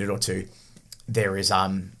 like, a minute or two, there is,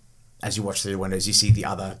 as you watch through the windows, you see the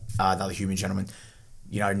another human gentleman,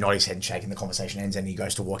 nod his head and shake, and the conversation ends, and he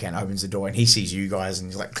goes to walk out and opens the door, and he sees you guys, and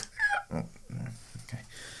he's like, oh, okay,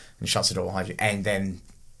 and shuts the door behind you. And then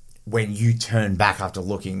when you turn back after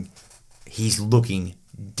looking, he's looking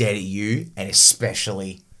dead at you, and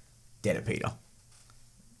especially dead at Peter.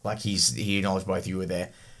 Like, he acknowledged both of you were there,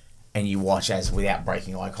 and you watch as, without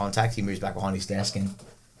breaking eye contact, he moves back behind his desk and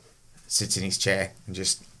sits in his chair and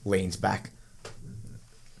just leans back.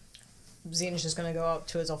 Xena's just gonna go up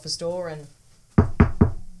to his office door and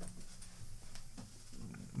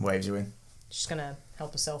waves you in. she's gonna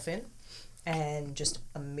help herself in and just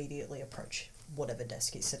immediately approach whatever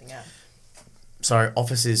desk he's sitting at. So,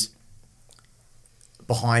 offices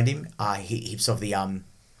behind him are heaps of the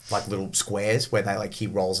like little squares where they like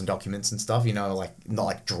keep rolls and documents and stuff. Like not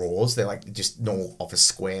like drawers. They're like just normal office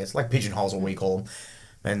squares, like pigeonholes, what we call them.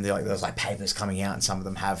 And there's like papers coming out, and some of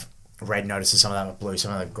them have red notices, some of them are blue,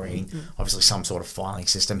 some of them are green. Obviously, some sort of filing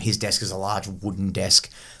system. His desk is a large wooden desk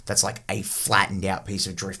that's like a flattened out piece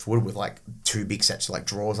of driftwood with like two big sets of like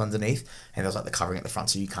drawers underneath, and there's like the covering at the front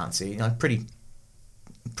so you can't see. Pretty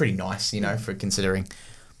nice, for considering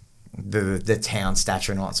the town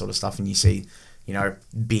stature and all that sort of stuff. And you see,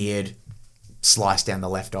 beard sliced down the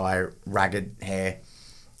left eye, ragged hair,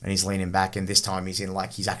 and he's leaning back. And this time he's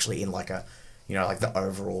actually in like a, like the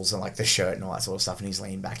overalls and like the shirt and all that sort of stuff. And he's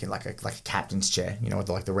leaning back in like a captain's chair, with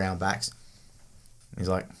like the round backs. He's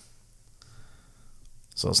like,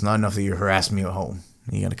 so it's not enough that you harass me at home.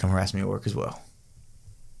 You got to come harass me at work as well.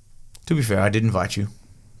 To be fair, I did invite you,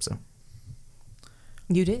 so.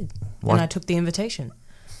 You did. What? And I took the invitation.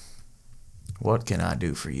 What can I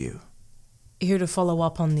do for you? Here to follow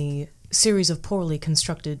up on the series of poorly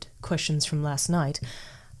constructed questions from last night.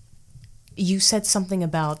 You said something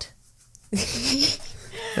about...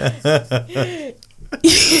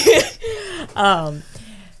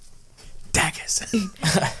 Daggers.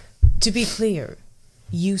 To be clear,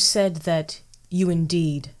 you said that you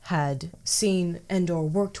indeed had seen and or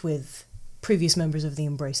worked with previous members of the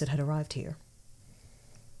Embrace that had arrived here.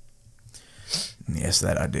 Yes,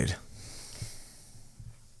 that I did.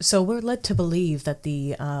 So we're led to believe that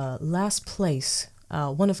the last place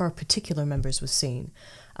one of our particular members was seen,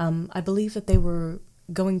 I believe that they were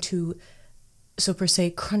going to, so per se,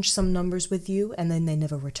 crunch some numbers with you, and then they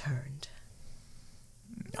never returned.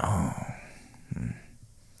 Oh.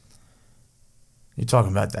 You're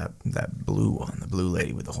talking about that blue one, the blue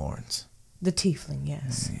lady with the horns. The tiefling,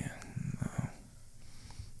 yes. Yeah. No.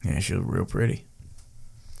 Yeah, she was real pretty.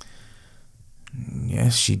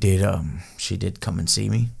 Yes, she did. She did come and see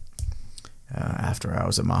me after I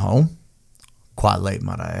was at my home, quite late,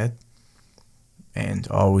 might I add. And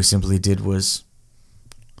all we simply did was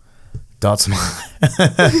dot some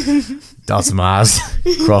I's,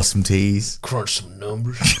 cross some T's, Crunch some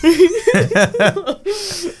numbers.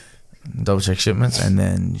 double check shipments, and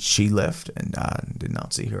then she left, and I did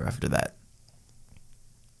not see her after that.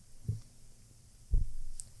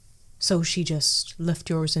 So she just left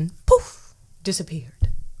yours and poof, disappeared.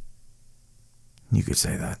 You could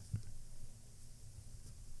say that.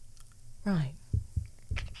 Right.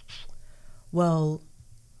 Well,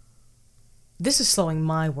 this is slowing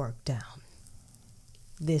my work down.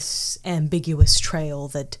 This ambiguous trail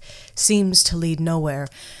that seems to lead nowhere.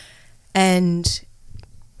 And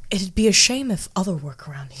it'd be a shame if other work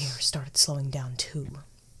around here started slowing down too.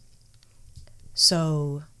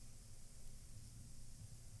 So,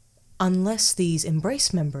 unless these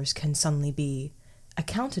Embrace members can suddenly be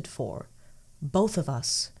accounted for, both of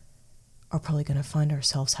us are probably going to find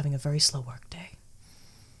ourselves having a very slow work day.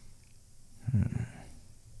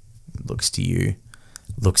 Looks to you.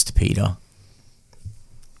 Looks to Peter.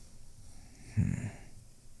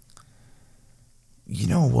 You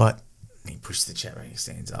know what? He pushes the chair back. He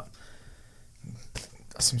stands up.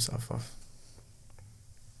 Dusts himself off.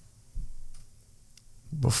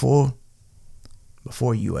 Before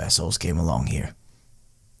you assholes came along here,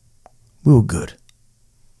 we were good.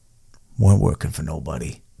 We weren't working for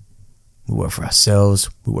nobody. We worked for ourselves.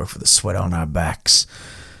 We worked for the sweat on our backs.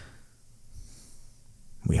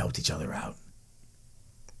 We helped each other out.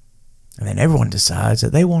 And then everyone decides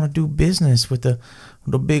that they want to do business with the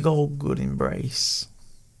big old good embrace.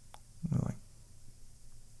 We're like,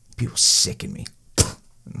 people sicken me.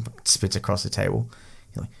 Spits across the table.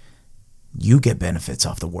 You're like, you get benefits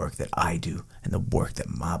off the work that I do and the work that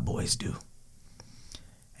my boys do.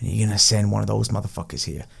 And you're going to send one of those motherfuckers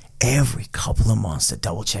here every couple of months to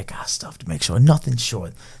double check our stuff to make sure nothing's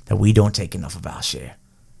short, that we don't take enough of our share,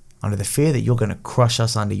 under the fear that you're going to crush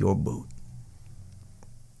us under your boot.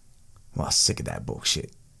 Well, I was sick of that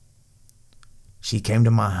bullshit. She came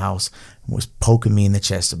to my house and was poking me in the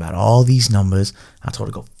chest about all these numbers. I told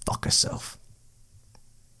her to go fuck herself.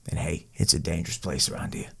 And hey, it's a dangerous place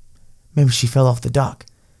around here. Maybe she fell off the dock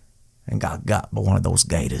and got by one of those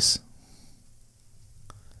gators.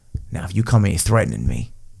 Now, if you come here threatening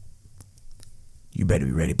me, you better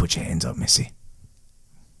be ready to put your hands up, Missy.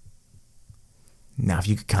 Now, if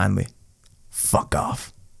you could kindly fuck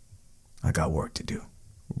off. I got work to do.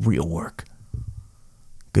 Real work.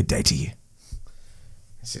 Good day to you.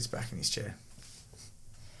 He sits back in his chair.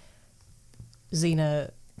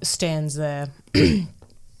 Xena stands there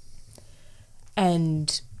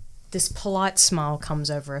and this polite smile comes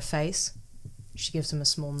over her face. She gives him a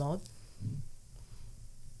small nod.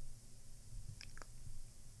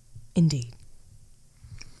 Indeed.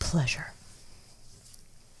 Pleasure.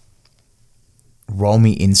 Roll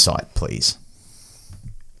me insight, please.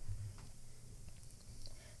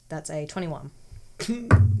 That's a 21.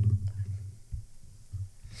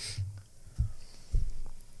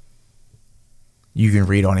 You can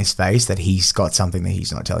read on his face that he's got something that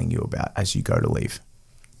he's not telling you about as you go to leave.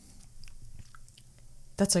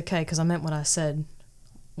 That's okay, because I meant what I said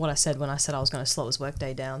when I said I was going to slow his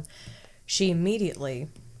workday down. She immediately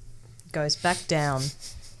goes back down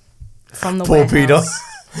from the Poor warehouse.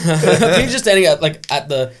 I think just standing at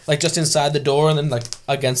just inside the door and then like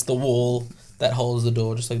against the wall that holds the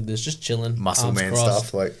door, just like this, just chilling. Muscle arms man crossed.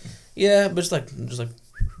 stuff, like. Yeah, but just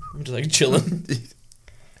like chilling.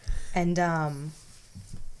 And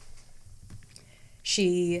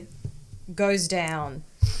she goes down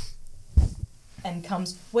and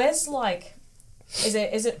comes. Where's like, is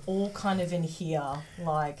it all kind of in here?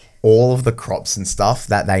 Like All of the crops and stuff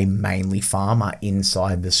that they mainly farm are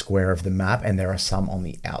inside the square of the map, and there are some on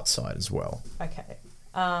the outside as well. okay.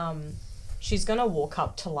 She's gonna walk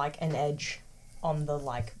up to like an edge on the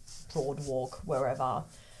like broad walk wherever,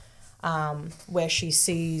 where she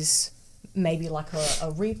sees maybe like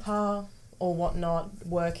a reaper or whatnot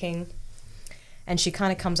working, and she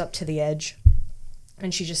kind of comes up to the edge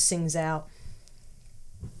and she just sings out,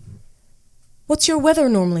 "What's your weather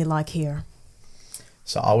normally like here?"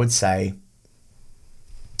 So I would say,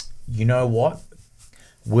 you know what?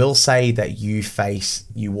 We'll say that you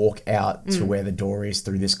walk out to where the door is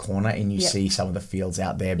through this corner and you Yep. see some of the fields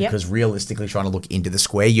out there, Yep. because realistically trying to look into the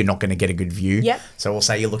square, you're not going to get a good view. Yep. So we'll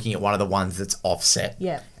say you're looking at one of the ones that's offset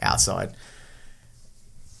Yep. outside.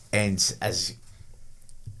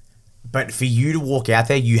 But for you to walk out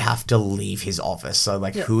there, you have to leave his office. So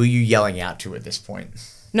like, Yep. who are you yelling out to at this point?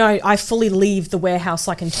 No, I fully leave the warehouse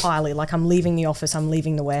like entirely. Like I'm leaving the office, I'm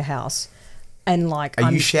leaving the warehouse. And like Are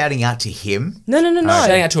I'm you shouting out to him? No.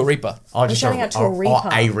 Shouting out to a reaper. Oh, shouting out to a reaper.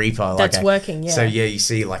 A reaper. That's okay. working, yeah. So yeah, you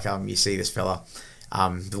see you see this fella,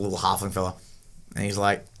 the little halfling fella, and he's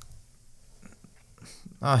like,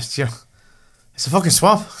 "Oh, it's a fucking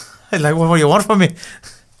swamp. Like, what do you want from me?"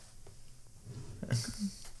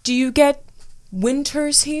 Do you get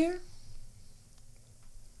winters here?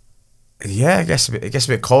 Yeah, it gets a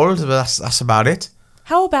bit cold, but that's about it.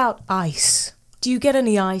 How about ice? Do you get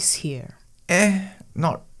any ice here?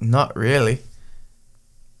 Not really.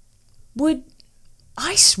 Would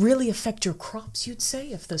ice really affect your crops, you'd say,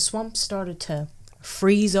 if the swamp started to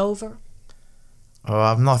freeze over? Oh,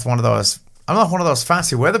 I'm not one of those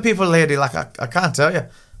fancy weather people, lady. Like I can't tell you.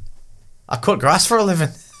 I cut grass for a living.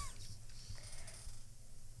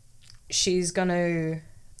 She's going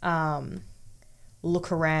to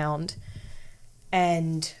look around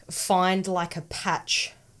and find like a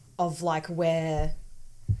patch of like where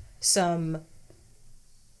some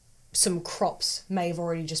crops may have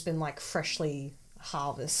already just been like freshly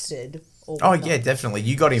harvested. Or Oh whatnot. yeah, definitely.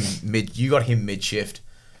 You got him mid shift.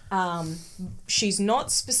 She's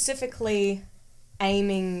not specifically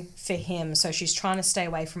aiming for him, so she's trying to stay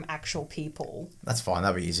away from actual people. That's fine.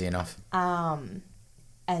 That'll be easy enough. And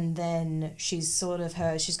then she's going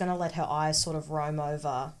to let her eyes sort of roam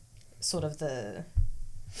over sort of the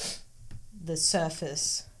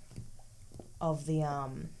surface of the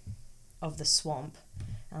swamp.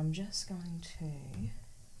 I'm just going to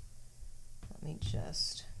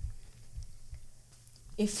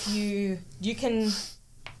if you can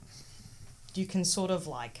sort of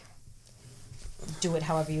like do it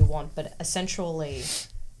however you want, but essentially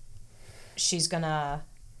she's gonna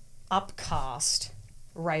upcast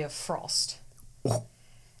Ray of Frost.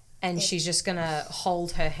 And she's just gonna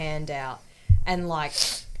hold her hand out, and like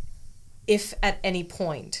if at any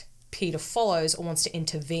point Peter follows or wants to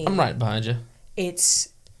intervene, I'm right behind you.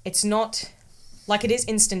 it's not like it is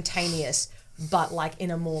instantaneous, but like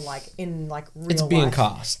in a more like in like real It's being life,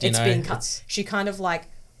 cast, you it's know? being cast. She kind of like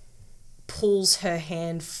pulls her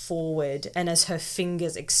hand forward, and as her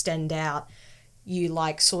fingers extend out, you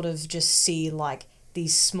like sort of just see like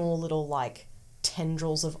these small little like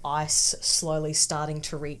tendrils of ice slowly starting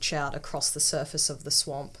to reach out across the surface of the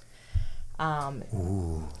swamp.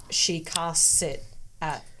 She casts it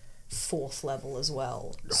at 4th level as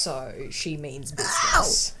well, so she means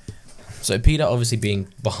business. So Peter obviously being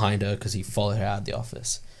behind her because he followed her out of the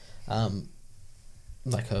office,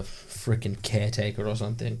 like a freaking caretaker or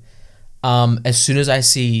something. As soon as I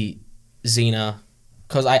see Xena,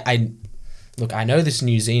 because I know this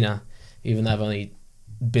new Xena, even though I've only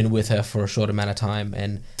been with her for a short amount of time,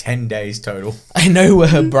 and 10 days total. I know where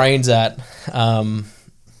her brain's at.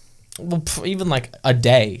 Even like a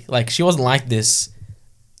day. Like she wasn't like this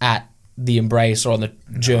at the Embrace or on the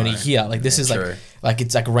journey here. Like this is true. like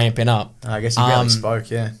it's like ramping up. I guess you barely spoke,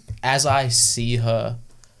 yeah. As I see her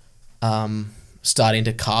starting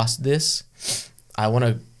to cast this, I want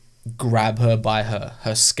to grab her by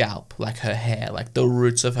her scalp, like her hair, like the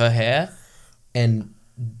roots of her hair, and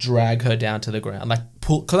drag her down to the ground. Like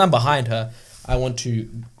pull, because I'm behind her, I want to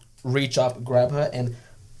reach up, grab her, and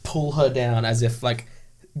pull her down as if like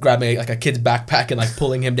grabbing like a kid's backpack and like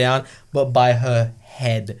pulling him down, but by her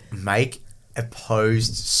head. Make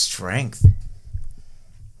opposed strength.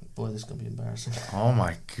 Boy, this is gonna be embarrassing. Oh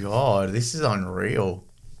my god, this is unreal.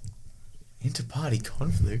 Inter-party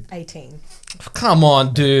conflict. 18. Come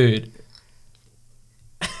on, dude.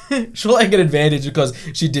 Surely I get advantage because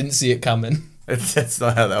she didn't see it coming. That's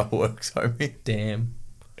not how that works, homie. Damn.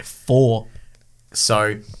 4.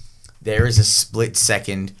 So there is a split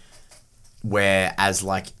second where, as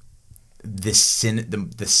like the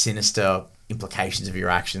sinister implications of your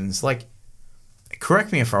actions, like,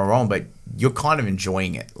 correct me if I'm wrong, but you're kind of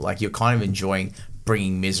enjoying it. Like, you're kind of enjoying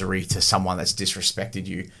bringing misery to someone that's disrespected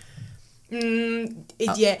you.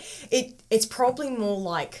 It's probably more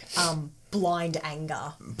like blind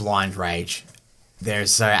anger. Blind rage.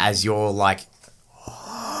 There's so as you're like,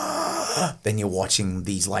 then you're watching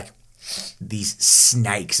these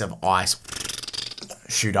snakes of ice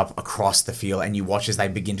shoot up across the field, and you watch as they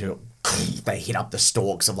begin to hit up the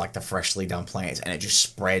stalks of like the freshly done plants, and it just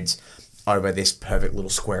spreads over this perfect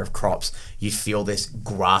little square of crops. You feel this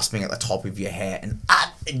grasping at the top of your hair, and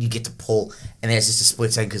you get to pull, and there's just a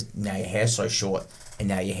split second because now your hair's so short and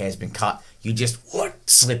now your hair's been cut. You just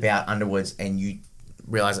slip out underwards, and you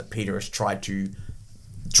realize that Peter has tried to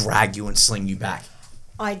drag you and sling you back.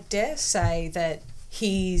 I dare say that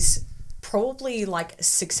he's probably like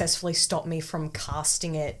successfully stopped me from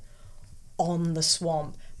casting it on the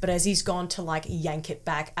swamp, but as he's gone to like yank it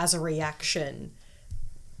back as a reaction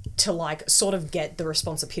to like sort of get the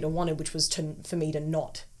response that Peter wanted, which was for me to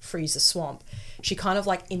not freeze the swamp, she kind of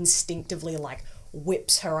like instinctively like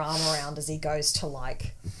whips her arm around as he goes to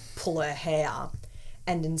like pull her hair,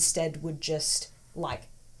 and instead would just like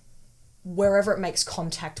wherever it makes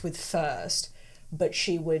contact with first, but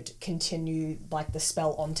she would continue like the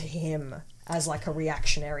spell onto him as like a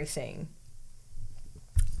reactionary thing.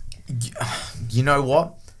 You know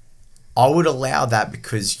what? I would allow that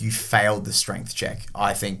because you failed the strength check.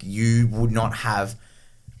 I think you would not have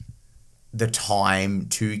the time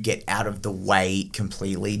to get out of the way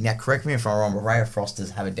completely. Now, correct me if I'm wrong, but Ray of Frost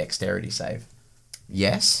does have a dexterity save.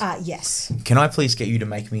 Yes? Yes. Can I please get you to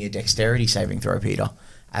make me a dexterity saving throw, Peter?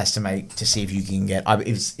 As to see if you can get...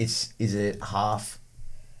 Is it half...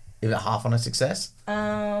 Is it half on a success?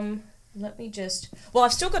 Let me just... Well,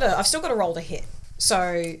 I've still got to roll to hit.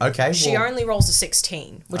 So okay, she only rolls a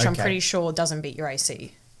 16, which I'm Okay. pretty sure doesn't beat your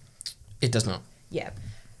AC. It does not. Yeah.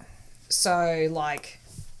 So, like...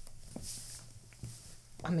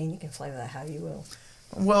 I mean, you can flavour that how you will.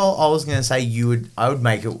 Well, I was gonna say you would. I would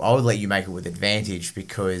make it. I would let you make it with advantage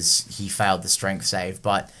because he failed the strength save.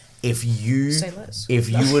 But if you, Say less. if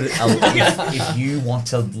you would, if you want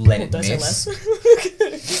to let it Don't say miss,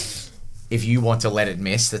 less. if you want to let it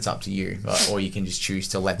miss, that's up to you. Or you can just choose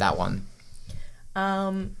to let that one.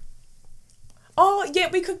 Oh yeah,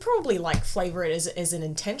 we could probably like flavor it as an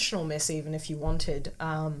intentional miss, even if you wanted.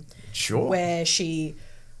 Sure. Where she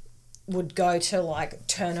would go to like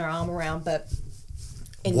turn her arm around, but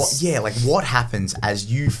What happens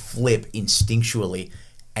as you flip instinctually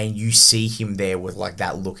and you see him there with like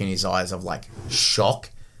that look in his eyes of like shock?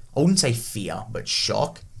 I wouldn't say fear, but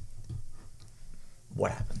shock.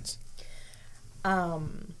 What happens?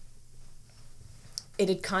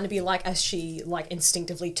 It'd kind of be like as she like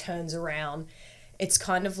instinctively turns around, it's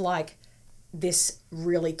kind of like this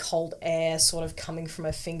really cold air sort of coming from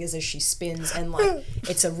her fingers as she spins, and like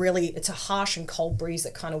it's a harsh and cold breeze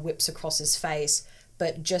that kind of whips across his face.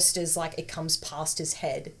 But just as like it comes past his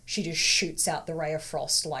head, she just shoots out the ray of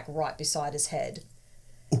frost like right beside his head.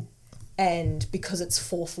 And because it's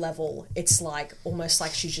 4th level, it's like almost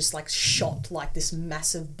like she's just like shot like this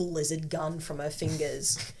massive blizzard gun from her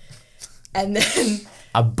fingers. And then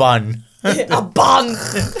A bun. a bun.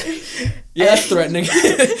 Yeah, that's threatening.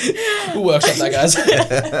 We'll workshop that, guys.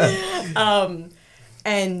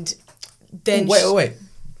 And then Wait.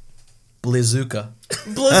 Blizzuka.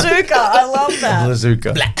 Blazooka, I love that.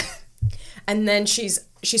 Bazooka. And then she's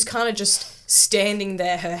kind of just standing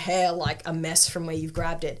there, her hair like a mess from where you've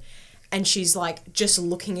grabbed it, and she's like just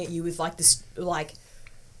looking at you with like this like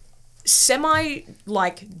semi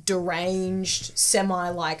like deranged, semi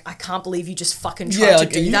like I can't believe you just fucking tried to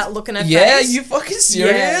do that look in her face. Yeah, you fucking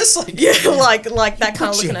serious? Yeah, like that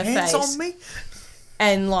kind of look Put in your her hands face. on me.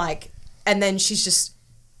 And then she's just,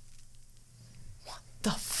 what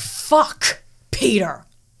the fuck, Peter?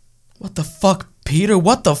 What the fuck, Peter?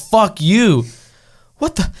 What the fuck, you?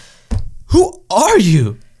 Who are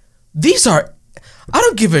you? I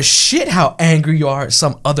don't give a shit how angry you are at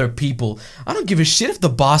some other people. I don't give a shit if the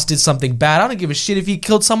boss did something bad. I don't give a shit if he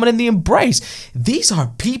killed someone in the embrace. These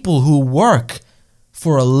are people who work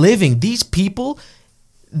for a living. These people,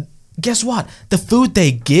 guess what? The food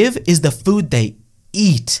they give is the food they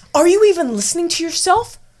eat. Are you even listening to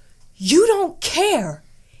yourself? You don't care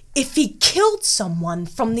if he killed someone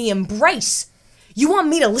from the embrace. You want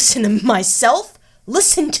me to listen to myself?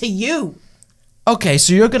 Listen to you. Okay,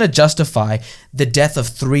 so you're gonna justify the death of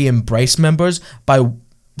 3 embrace members by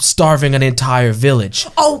starving an entire village.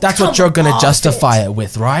 Oh, that's what come you're gonna off justify it. it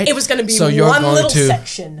with, right? It was gonna be you're one going little to-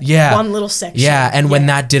 section. Yeah, One little section. Yeah, and when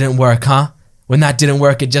that didn't work, huh? When that didn't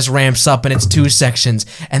work, it just ramps up and it's 2 sections,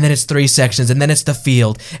 and then it's 3 sections, and then it's the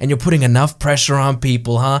field, and you're putting enough pressure on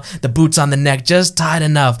people, huh? The boots on the neck just tight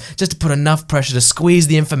enough, just to put enough pressure to squeeze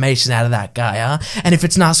the information out of that guy, huh? And if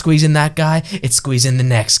it's not squeezing that guy, it's squeezing the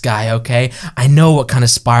next guy, okay? I know what kind of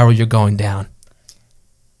spiral you're going down.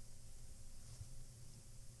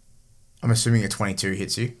 I'm assuming a 22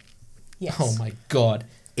 hits you Yes. Oh my god.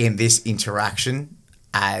 in this interaction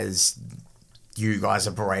as you guys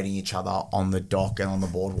are berating each other on the dock and on the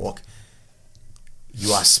boardwalk.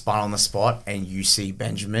 You are spun on the spot and you see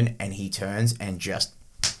Benjamin and he turns and just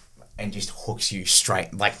hooks you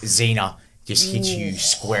straight. Like Xena just hits you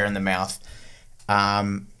square in the mouth.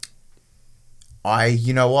 You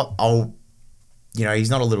know what? He's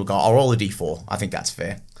not a little guy. I'll roll a d4. I think that's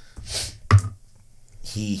fair.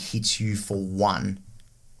 He hits you for 1.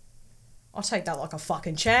 I'll take that like a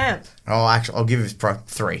fucking champ. Oh, actually, I'll give him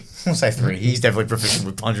 3. We'll say 3. He's definitely proficient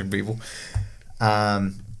with punching people.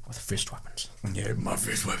 With fist weapons. Yeah, my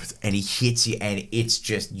fist weapons. And he hits you, and it's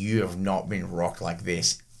just, you have not been rocked like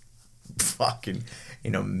this fucking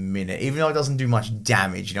in a minute. Even though it doesn't do much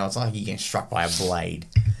damage, it's not like you're getting struck by a blade.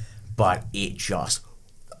 But it just,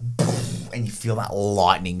 and you feel that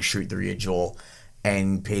lightning shoot through your jaw.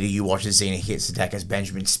 And Peter, you watch as Xena hits the deck as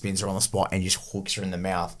Benjamin spins her on the spot and just hooks her in the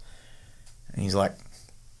mouth. And he's like,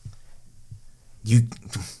 You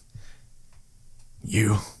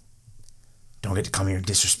don't get to come here and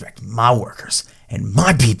disrespect my workers and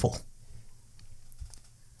my people.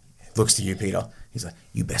 Looks to you, Peter. He's like,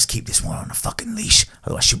 you best keep this one on a fucking leash,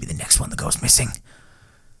 otherwise she'll be the next one that goes missing.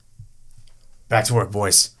 Back to work,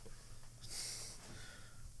 boys.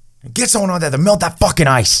 Get someone on there to melt that fucking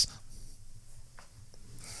ice.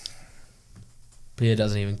 Peter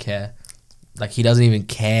doesn't even care. Like, he doesn't even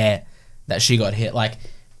care that she got hit. Like,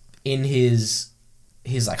 in his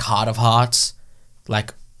like heart of hearts,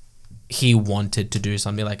 like, he wanted to do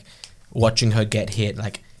something. Like, watching her get hit,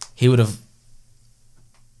 like, he would have,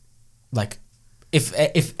 like,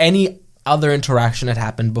 if any other interaction had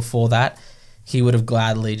happened before that, he would have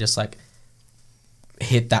gladly just, like,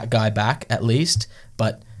 hit that guy back at least,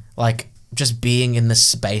 but like just being in the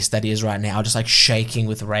space that he is right now, just like shaking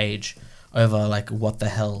with rage over like what the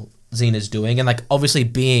hell Xena's doing, and like obviously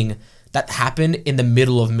being that happened in the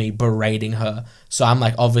middle of me berating her, so I'm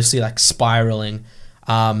like obviously like spiraling.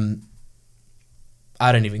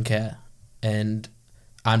 I don't even care, and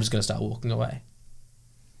I'm just gonna start walking away.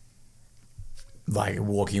 Like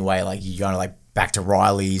walking away, like you're going like back to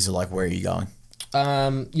Riley's, or like where are you going?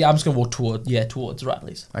 Yeah, I'm just gonna walk towards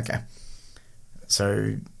Riley's. Okay.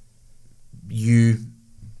 So you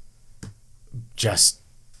just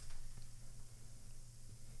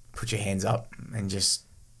put your hands up and just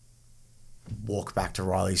walk back to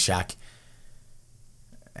Riley's shack,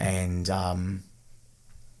 and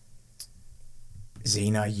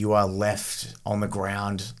Xena, you are left on the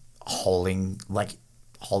ground holding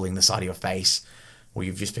the side of your face where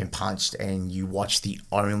you've just been punched, and you watch the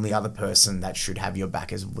only other person that should have your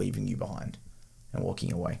back is leaving you behind and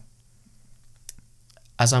walking away.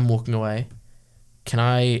 As I'm walking away, can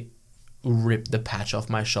I rip the patch off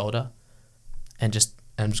my shoulder and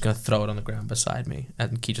I'm just going to throw it on the ground beside me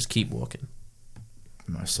and just keep walking?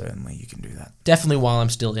 Most certainly you can do that. Definitely while I'm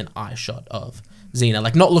still in eye shot of Xena.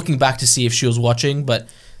 Like, not looking back to see if she was watching, but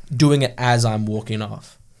doing it as I'm walking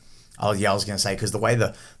off. Oh yeah, I was going to say, because the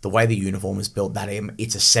way the uniform is built,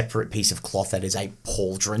 it's a separate piece of cloth that is a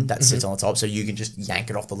pauldron that sits on the top, so you can just yank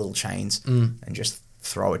it off the little chains and just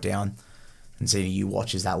throw it down. And Xena, you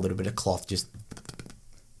watch as that little bit of cloth just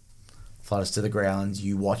flutters to the ground.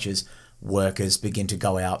 You watch as workers begin to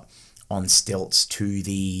go out on stilts to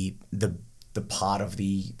the part of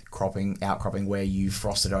the outcropping where you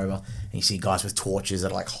frosted over, and you see guys with torches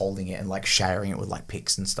that are like holding it and like sharing it with like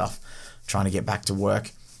picks and stuff, trying to get back to work.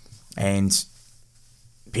 And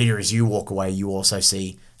Peter, as you walk away, you also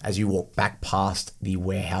see, as you walk back past the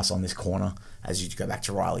warehouse on this corner, as you go back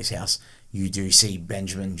to Riley's house, you do see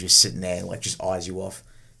Benjamin just sitting there, like just eyes you off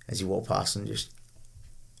as you walk past him, just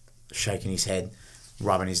shaking his head,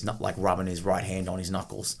 rubbing his right hand on his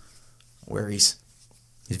knuckles, where his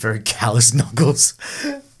very callous knuckles,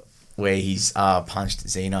 where he's punched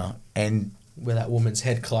Xena, and Where that woman's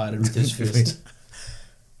head collided with his fist.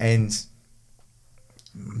 And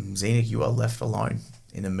Xena, you are left alone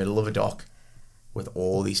in the middle of a dock with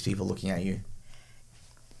all these people looking at you.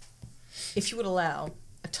 If you would allow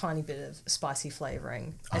a tiny bit of spicy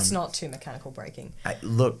flavouring, it's not too mechanical breaking.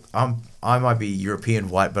 Look, I might be European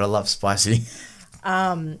white, but I love spicy.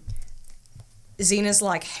 Xena's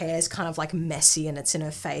like hair's kind of like messy and it's in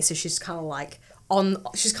her face, so she's kind of like on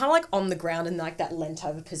the ground in like that leant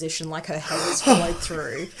over position, like her head is followed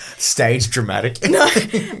through. Stage dramatic. No,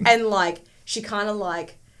 and like she kind of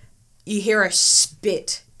like, you hear her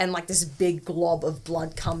spit and like this big glob of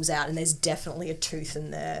blood comes out, and there's definitely a tooth in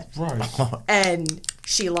there. Right. And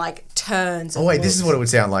she like turns. Oh wait, this is what it would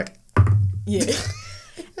sound like. Yeah.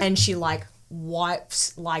 And she like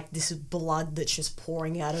wipes like this blood that's just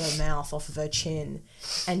pouring out of her mouth off of her chin,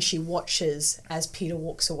 and she watches as Peter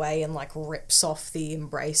walks away and like rips off the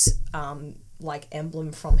embrace like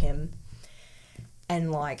emblem from him,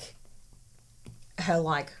 and like her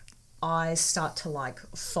like eyes start to like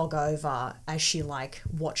fog over as she like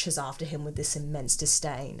watches after him with this immense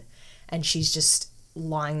disdain, and she's just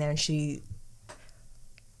lying there, and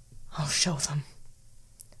I'll show them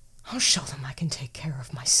I can take care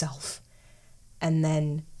of myself. And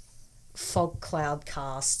then fog cloud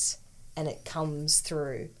casts, and it comes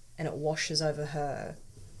through and it washes over her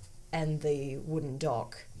and the wooden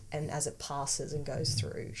dock, and as it passes and goes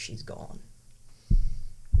through, she's gone.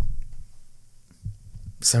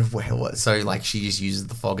 So what? So like she just uses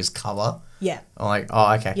the fog as cover. Yeah. I'm like,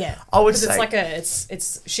 oh okay. Yeah. I would 'Cause say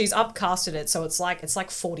it's she's upcasted it, so it's like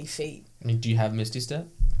 40 feet. I mean, do you have Misty Step?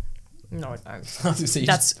 No, no. So you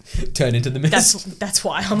That's- just turn into the mist. That's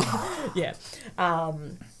why I'm yeah.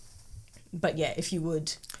 But yeah, if you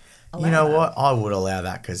would allow you know that. what? I would allow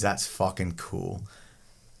that because that's fucking cool.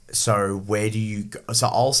 So where do you go? So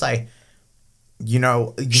I'll say, you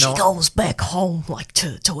know, She goes back home like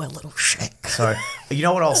to her little shack. So, you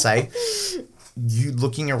know what I'll say? You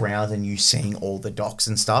looking around and you seeing all the docks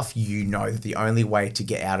and stuff, you know that the only way to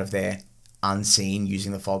get out of there unseen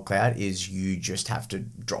using the fog cloud is you just have to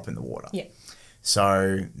drop in the water. Yeah.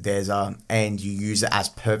 So and you use it as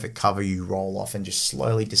perfect cover. You roll off and just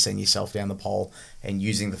slowly descend yourself down the pole, and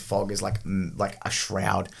using the fog as like a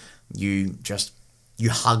shroud, you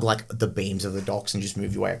hug like the beams of the docks and just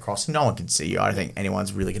move your way across. No one can see you. I don't think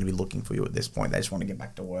anyone's really going to be looking for you at this point. They just want to get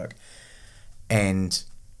back to work. And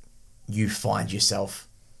you find yourself,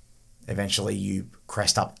 eventually you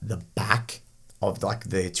crest up the back of like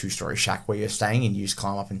the 2-story shack where you're staying, and you just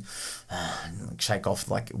climb up and like, shake off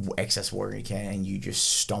like excess water you can, and you just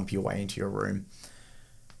stomp your way into your room,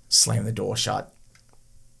 slam the door shut.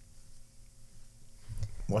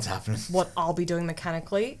 What's happening? What I'll be doing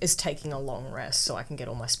mechanically is taking a long rest so I can get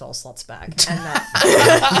all my spell slots back. And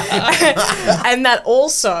that, and that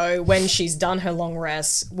also, when she's done her long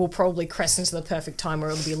rest, will probably crest into the perfect time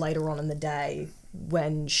where it'll be later on in the day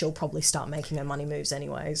when she'll probably start making her money moves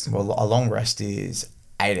anyways. Well, a long rest is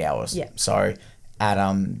 8 hours. Yeah. So at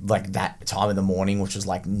like that time of the morning, which was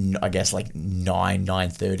like I guess like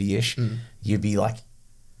 9:30ish, you'd be like,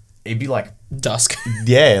 it'd be like Dusk.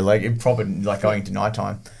 yeah, like it probably like going to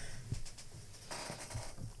nighttime.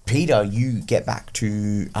 Peter, you get back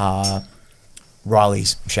to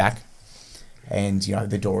Riley's shack, and you know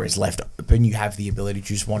the door is left open. You have the ability to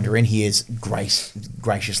just wander in. He has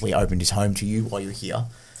graciously opened his home to you while you're here,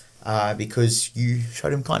 because you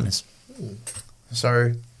showed him kindness.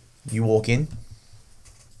 So you walk in.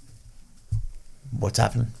 What's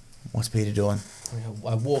happening? What's Peter doing?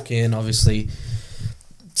 I walk in, obviously,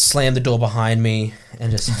 slam the door behind me,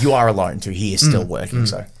 and just, You are alone too. He is still working,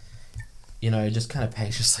 so you know, just kind of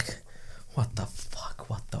paced, just like, what the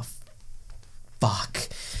fuck,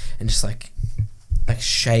 and just like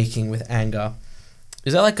shaking with anger.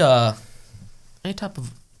 Is that like any type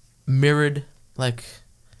of mirrored, like,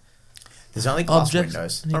 there's only glass Objects?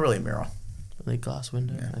 windows. Not really a mirror. like glass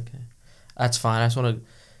window? Yeah. Okay, that's fine. I just want to.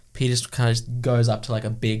 Peter just kind of just goes up to like a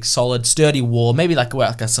big, solid, sturdy wall, maybe like where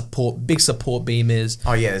like a big support beam is.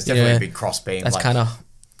 Oh yeah, there's definitely Yeah. a big cross beam. That's like, kind of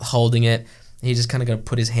holding it. He's just kind of gonna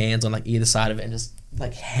put his hands on like either side of it and just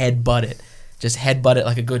like headbutt it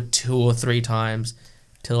like a good 2 or 3 times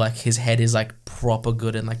till like his head is like proper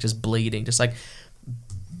good and like just bleeding,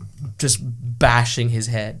 just bashing his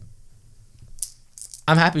head.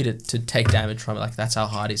 I'm happy to take damage from it. Like that's how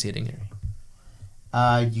hard he's hitting it.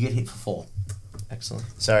 you get hit for 4. Excellent.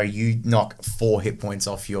 So you knock 4 hit points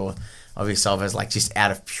off yourself as like just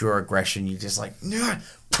out of pure aggression. You just like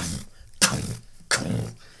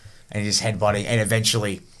and you just headbutting, and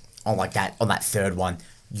eventually on that third one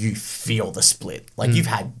you feel the split. Like you've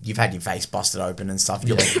had your face busted open and stuff.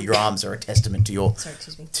 Your arms are a testament to your Sorry,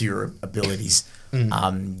 excuse me. to your abilities. You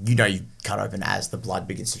know you cut open as the blood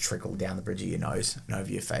begins to trickle down the bridge of your nose and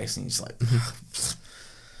over your face, and you're just like.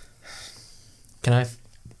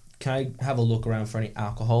 Can I have a look around for any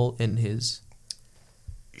alcohol in his?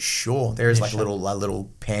 Sure, there is Yeah, like sure. a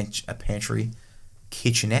little pantry,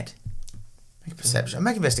 kitchenette. Make a perception.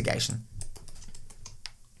 Make investigation.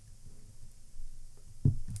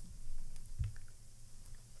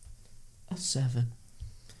 A 7.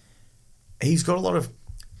 He's got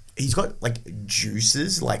like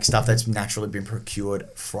juices, like stuff that's naturally been procured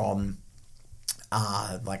from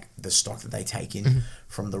like the stock that they take in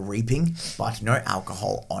from the reaping, but no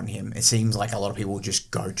alcohol on him. It seems like a lot of people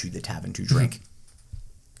just go to the tavern to drink.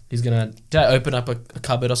 He's gonna. Did I open up a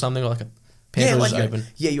cupboard or something, or like a pantry like just open?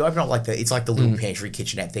 you open up like it's like the little pantry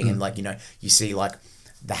kitchenette thing, and like you see like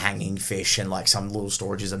the hanging fish and like some little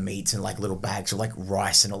storages of meats and like little bags of like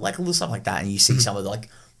rice and all like little stuff like that, and you see some of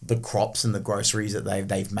the crops and the groceries that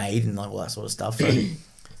they've made and like all that sort of stuff. So I'm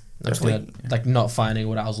just gonna, definitely- like not finding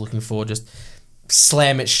what I was looking for, just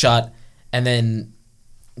slam it shut, and then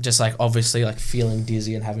just like obviously like feeling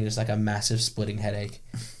dizzy and having just like a massive splitting headache,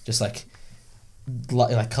 just like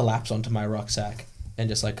collapse onto my rucksack and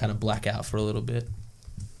just like kind of black out for a little bit.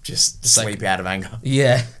 just Just, like- sleep out of anger.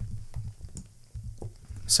 Yeah.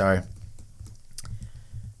 So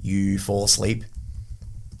you fall asleep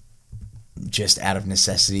just out of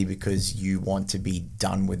necessity because you want to be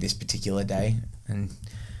done with this particular day, and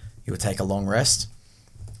you'll take a long rest.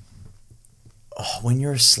 When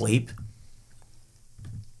you're asleep,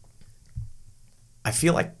 I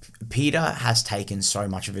feel like Peter has taken so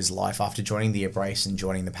much of his life after joining the Embrace and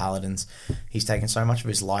joining the Paladins. He's taken so much of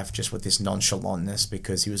his life just with this nonchalantness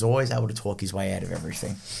because he was always able to talk his way out of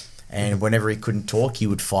everything. And whenever he couldn't talk, he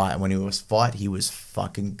would fight. And when he was fight, he was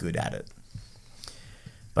fucking good at it.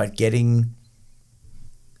 But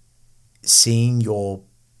seeing your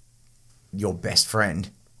best friend,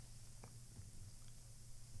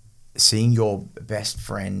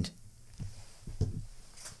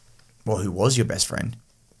 well, who was your best friend,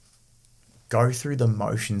 go through the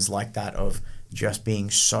motions like that of just being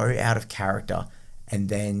so out of character, and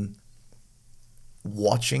then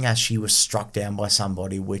watching as she was struck down by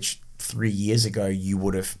somebody which 3 years ago you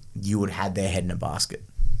would had their head in a basket,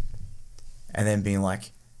 and then being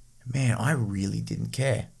like, man, I really didn't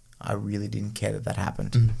care that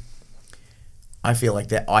happened. I feel like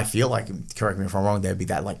that. I feel like, correct me if I'm wrong, there'd be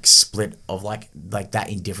that like split of like that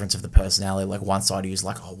indifference of the personality. Like one side who's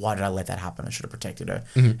like, oh, why did I let that happen? I should have protected her.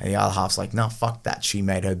 And the other half's like, no, fuck that. She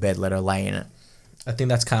made her bed, let her lay in it. I think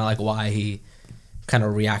that's kind of like why he kind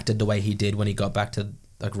of reacted the way he did when he got back to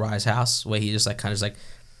like Rye's house, where he just like kind of just like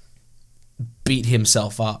beat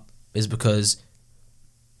himself up, is because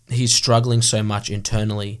he's struggling so much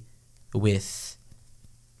internally with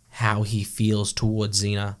how he feels towards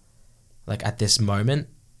Xena, like at this moment,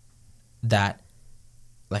 that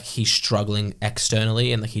like he's struggling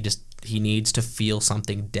externally, and like he needs to feel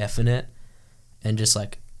something definite and just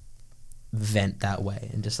like vent that way,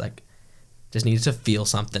 and just needs to feel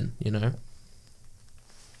something, you know?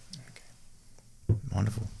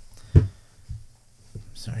 Wonderful.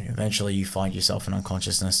 So eventually you find yourself in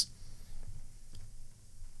unconsciousness,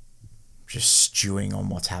 just stewing on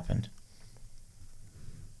what's happened.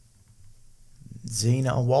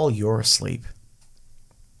 Xena, while you're asleep,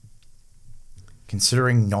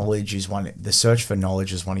 considering the search for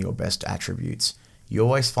knowledge is one of your best attributes, you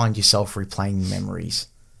always find yourself replaying memories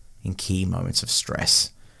in key moments of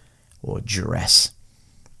stress or duress.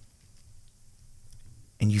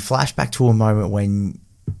 And you flash back to a moment when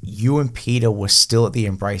you and Peter were still at the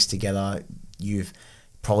Embrace together. You've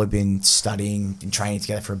probably been studying and training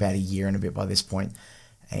together for about a year and a bit by this point.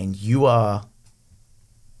 And you are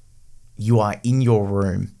in your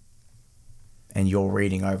room and you're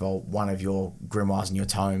reading over one of your grimoires and your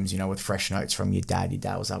tomes, with fresh notes from your dad. Your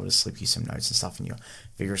dad was able to slip you some notes and stuff, and you're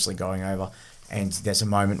vigorously going over. And there's a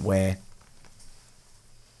moment where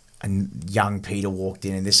a young Peter walked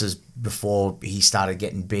in, and this is before he started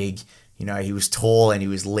getting big. He was tall and he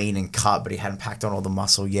was lean and cut, but he hadn't packed on all the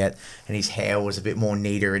muscle yet. And his hair was a bit more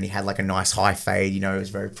neater, and he had like a nice high fade, it was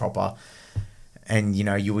very proper. And,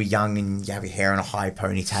 you were young and you have your hair in a high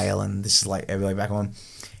ponytail, and this is like everybody back on.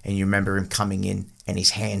 And you remember him coming in and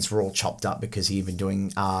his hands were all chopped up because he'd been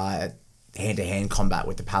doing hand-to-hand combat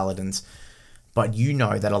with the paladins. But you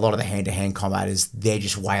know that a lot of the hand-to-hand combat is they're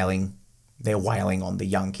just wailing. They're wailing on the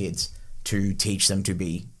young kids to teach them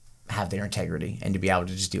to have their integrity and to be able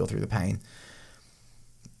to just deal through the pain.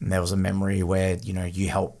 And there was a memory where, you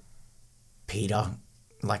helped Peter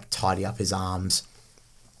like tidy up his arms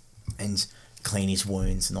and clean his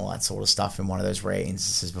wounds and all that sort of stuff in one of those rare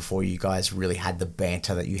instances before you guys really had the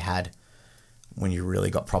banter that you had when you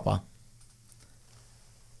really got proper.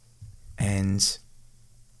 And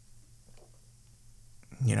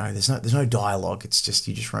there's no dialogue. It's just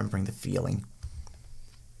you just remembering the feeling.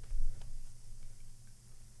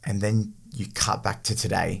 And then you cut back to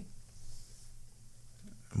today,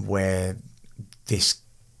 where this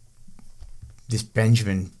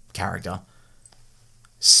Benjamin character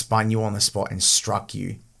spun you on the spot and struck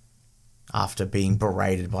you after being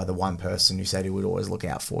berated by the one person who said he would always look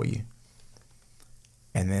out for you.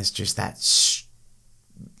 And there's just that,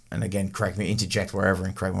 and again, interject wherever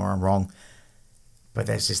and correct me where I'm wrong, but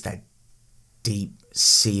there's just that deep,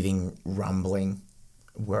 seething rumbling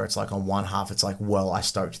where it's like on one half it's like, well, I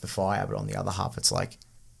stoked the fire, but on the other half it's like,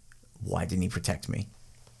 why didn't he protect me?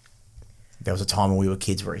 There was a time when we were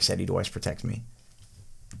kids where he said he'd always protect me.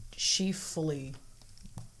 She fully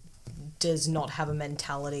does not have a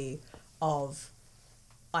mentality of,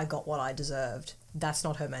 I got what I deserved. That's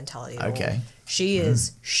not her mentality at all. She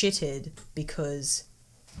is shitted because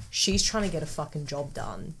she's trying to get a fucking job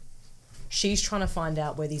done. She's trying to find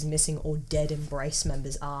out where these missing or dead Embrace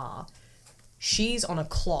members are. She's on a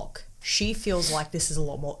clock. She feels like this is a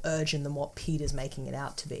lot more urgent than what Peter's making it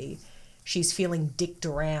out to be. She's feeling dicked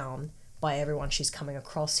around by everyone she's coming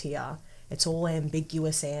across here. It's all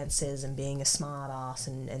ambiguous answers and being a smart ass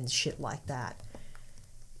and shit like that.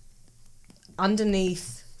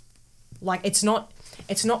 Underneath, like, it's not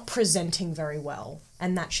presenting very well,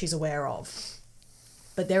 and that she's aware of.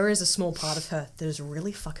 But there is a small part of her that is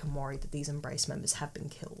really fucking worried that these Embrace members have been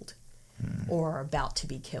killed, or are about to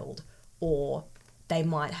be killed, or they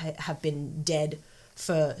might have been dead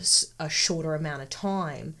for a shorter amount of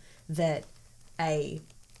time, that a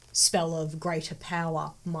spell of greater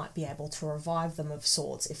power might be able to revive them of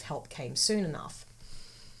sorts if help came soon enough.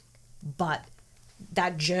 But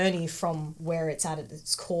that journey from where it's at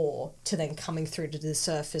its core to then coming through to the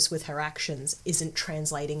surface with her actions isn't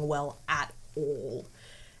translating well at all.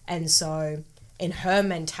 And so in her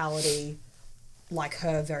mentality, like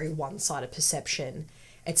her very one-sided perception,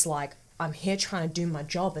 it's like, I'm here trying to do my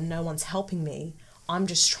job and no one's helping me. I'm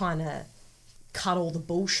just trying to cut all the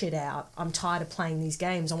bullshit out. I'm tired of playing these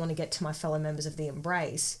games. I want to get to my fellow members of the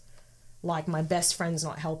Embrace. Like, my best friend's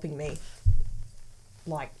not helping me.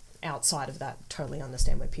 Like, outside of that, totally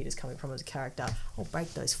understand where Peter's coming from as a character. I'll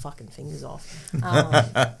break those fucking fingers off.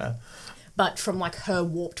 But But from like her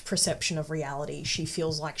warped perception of reality, she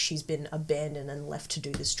feels like she's been abandoned and left to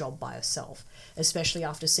do this job by herself, especially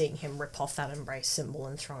after seeing him rip off that embrace symbol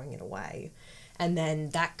and throwing it away. And then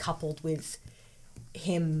that coupled with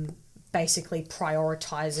him basically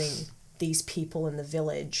prioritizing these people in the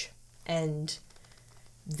village and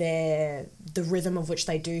the rhythm of which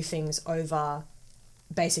they do things over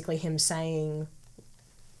basically him saying,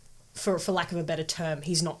 for lack of a better term,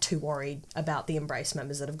 he's not too worried about the Embrace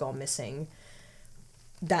members that have gone missing.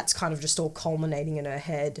 That's kind of just all culminating in her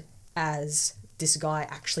head as this guy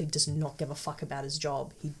actually does not give a fuck about his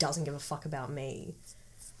job. He doesn't give a fuck about me.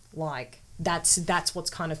 Like, that's what's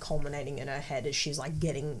kind of culminating in her head as she's like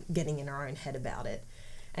getting in her own head about it.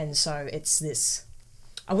 And so it's this,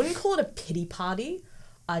 I wouldn't call it a pity party.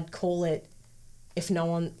 I'd call it, if no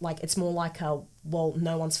one, like, it's more like a, well,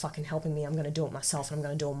 no one's fucking helping me, I'm going to do it myself and I'm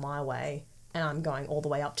going to do it my way. And I'm going all the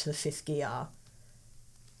way up to the 5th gear.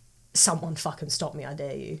 Someone fucking stop me, I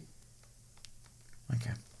dare you.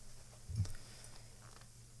 Okay.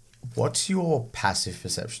 What's your passive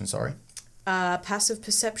perception, sorry? Passive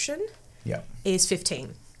perception Yeah. is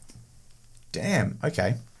 15. Damn,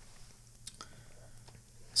 okay.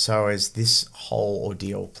 So as this whole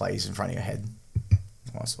ordeal plays in front of your head,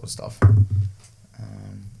 all that sort of stuff.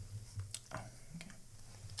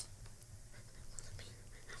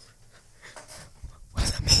 What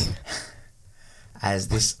does that mean? As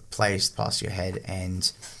this plays past your head and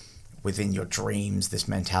within your dreams, this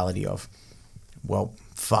mentality of, well,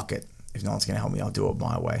 fuck it. If no one's going to help me, I'll do it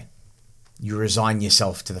my way. You resign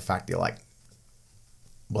yourself to the fact that you're like,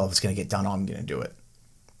 well, if it's going to get done, I'm going to do it.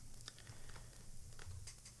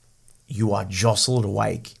 You are jostled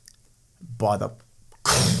awake by the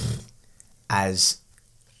as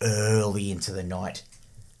early into the night,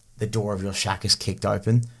 the door of your shack is kicked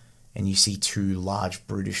open and you see 2 large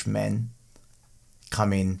brutish men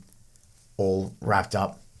come in all wrapped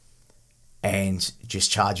up and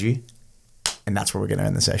just charge you. And that's where we're going to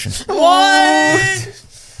end the session. What?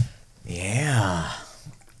 Yeah.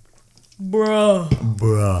 Bruh.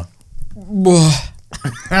 Bruh.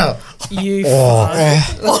 You fuck.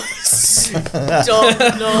 Stop,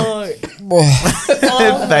 no.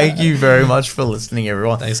 Thank you very much for listening,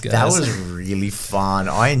 everyone. Thanks, guys. That was really fun.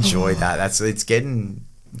 I enjoyed that. It's getting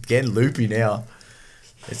loopy now.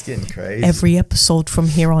 It's getting crazy. Every episode from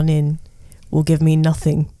here on in will give me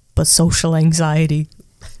nothing but social anxiety.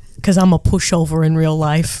 Because I'm a pushover in real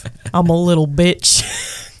life. I'm a little bitch.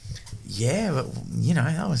 Yeah, but you know,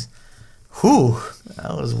 that was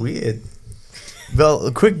weird.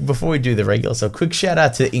 Well, before we do the regular, so quick shout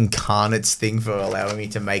out to Incarnate's thing for allowing me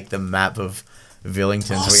to make the map of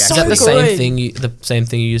Villington. Oh, we Is so that the good. same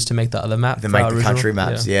thing you used to make the other map? the for make our the original? country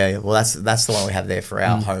maps. Yeah. Well, that's the one we have there for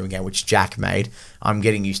our home game, which Jack made. I'm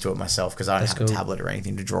getting used to it myself because I don't That's have a cool. tablet or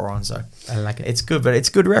anything to draw on. So I like it. it's good, but it's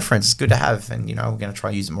good reference. It's good to have, and you know we're going to try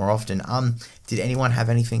and use it more often. Did anyone have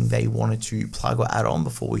anything they wanted to plug or add on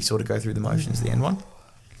before we sort of go through the motions of the end one?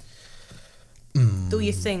 Do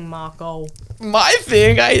your thing, Marco. My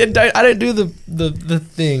thing. I don't do the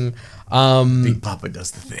thing. Big Papa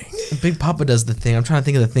does the thing. Big Papa does the thing. I'm trying to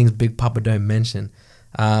think of the things Big Papa don't mention.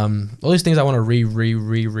 All these things I want to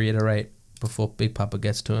reiterate before Big Papa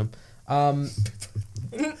gets to him.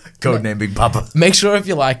 Codename Big Papa. Make sure if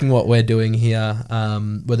you're liking what we're doing here,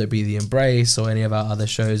 whether it be The Embrace or any of our other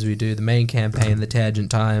shows we do, the main campaign, the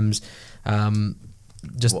Tangent Times,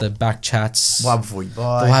 just the back chats. Why before you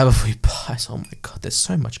buy? The Why Before You Buy. Oh my God, there's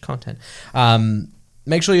so much content.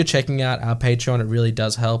 Make sure you're checking out our Patreon. It really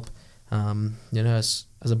does help. You know, as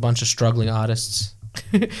a bunch of struggling artists,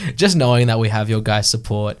 just knowing that we have your guys'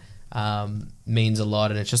 support means a lot,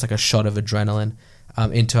 and it's just like a shot of adrenaline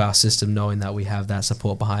into our system, knowing that we have that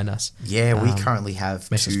support behind us. Yeah, we currently have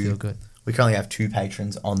Makes us feel good. We currently have 2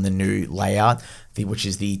 patrons on the new layout, which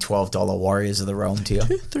is the $12 Warriors of the Realm tier.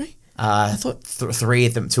 2, 3. I thought 3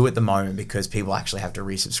 at them, 2 at the moment because people actually have to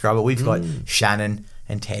resubscribe. But we've got Shannon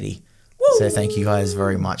and Teddy. Woo! So thank you guys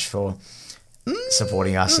very much for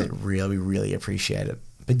supporting us. It really, really appreciate it.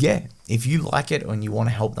 But yeah, if you like it and you want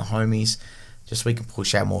to help the homies, just so we can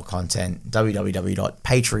push out more content,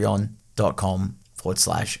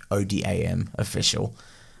 www.patreon.com/ODAM official.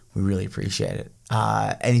 We really appreciate it.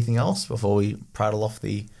 Anything else before we prattle off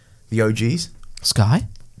the OGs? Sky?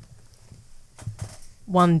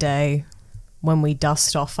 One day, when we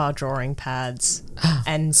dust off our drawing pads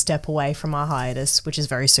and step away from our hiatus, which is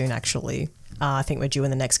very soon actually, I think we're due in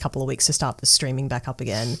the next couple of weeks to start the streaming back up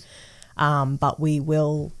again. But we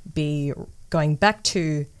will be going back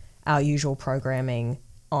to our usual programming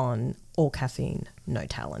on All Caffeine, No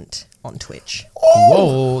Talent. on Twitch.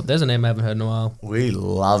 Whoa, there's a name I haven't heard in a while. We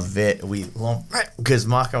love it. We love it because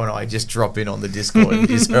Marco and I just drop in on the Discord and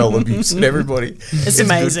just hurl abuse at everybody. It's good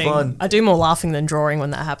amazing. fun. I do more laughing than drawing when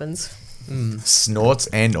that happens. Snorts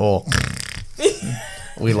and all.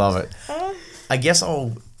 We love it. I guess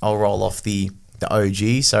I'll roll off the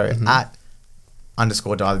OG. So at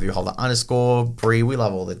 _ dive holder _ Bree, we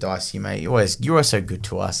love all the dice you make. You're always so good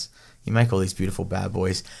to us. You make all these beautiful bad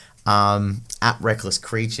boys. At Reckless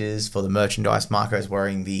Creatures for the merchandise. Marco's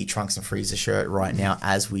wearing the Trunks and Freezer shirt right now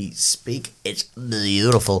as we speak. It's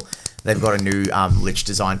beautiful. They've got a new Lich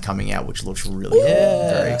design coming out, which looks really cool.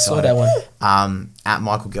 Very I saw excited. that one. At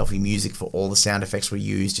Michael Gelfie Music for all the sound effects we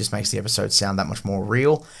use, just makes the episode sound that much more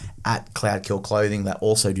real. At Cloud Kill Clothing, that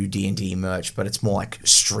also do D&D merch, but it's more like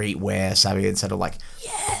streetwear savvy instead of like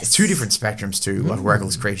it's two different spectrums too. Like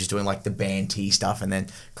Reckless Creatures doing like the band T stuff, and then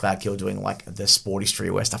Cloud Kill doing like the sporty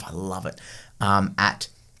streetwear stuff. I love it. At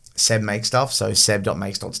Seb Make Stuff, so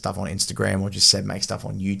seb.makes.stuff on Instagram or just Seb Make Stuff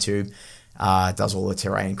on YouTube. Does all the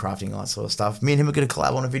terrain crafting, all that sort of stuff. Me and him are going to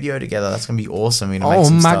collab on a video together. That's going to be awesome. We're gonna make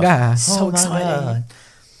some stuff. God. So exciting.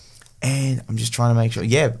 And I'm just trying to make sure.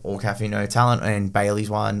 Yeah, All Caffeine, No Talent. And Bailey's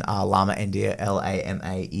one, Lama Endir,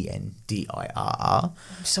 LAMAENDIRR. I'm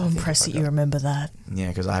so impressed that you remember that. Yeah,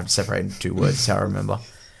 because I have to separate into two words. That's how I remember.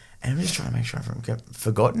 And I'm just trying to make sure I haven't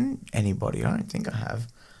forgotten anybody. I don't think I have.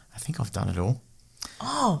 I think I've done it all.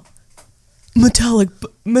 Oh, Metallic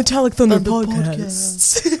Thunder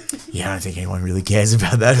podcasts. Yeah, I don't think anyone really cares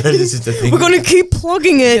about that. It's just a thing. We're gonna keep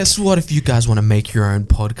plugging it. Guess what? If you guys want to make your own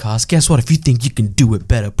podcast, guess what? If you think you can do it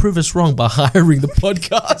better, prove us wrong by hiring the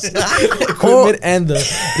podcast equipment and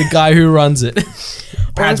the guy who runs it.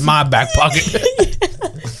 Adds my back pocket.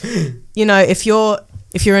 You know, if you're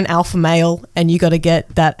an alpha male and you got to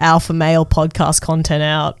get that alpha male podcast content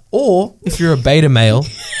out, Or if you're a beta male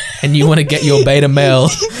and you want to get your beta male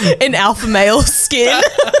in alpha male skin,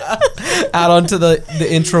 out onto the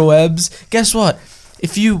intrawebs, guess what?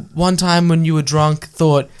 If you, one time when you were drunk,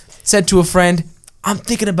 said to a friend, I'm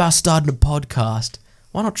thinking about starting a podcast,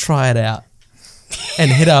 why not try it out?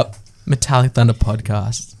 And hit up Metallic Thunder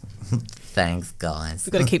Podcast. Thanks, guys.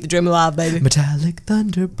 we've got to keep the dream alive, baby. Metallic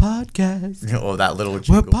Thunder Podcast. Or that little Where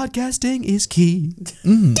jingle. podcasting is key.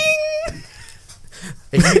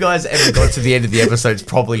 If you guys ever got to the end of the episodes,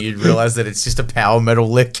 probably you'd realize that it's just a power metal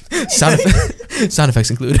lick. Sound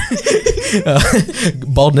effects include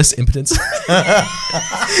baldness, impotence,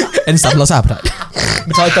 and sudden loss of appetite.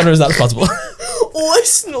 Metallic Thunder is not responsible. Oh, I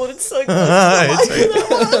snorted so good.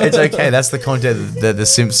 It's okay. That's the content that the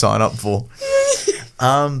Simps sign up for.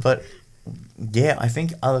 But yeah, I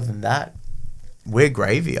think other than that, we're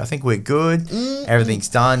gravy. I think we're good. Everything's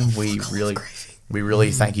done. We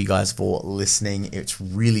really thank you guys for listening. It's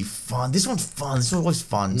really fun. This one's fun. This one's always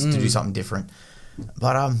fun to do something different.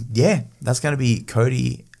 But yeah, that's going to be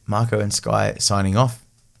Cody, Marco, and Sky signing off.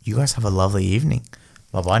 You guys have a lovely evening.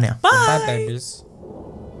 Bye-bye now. Bye, babies.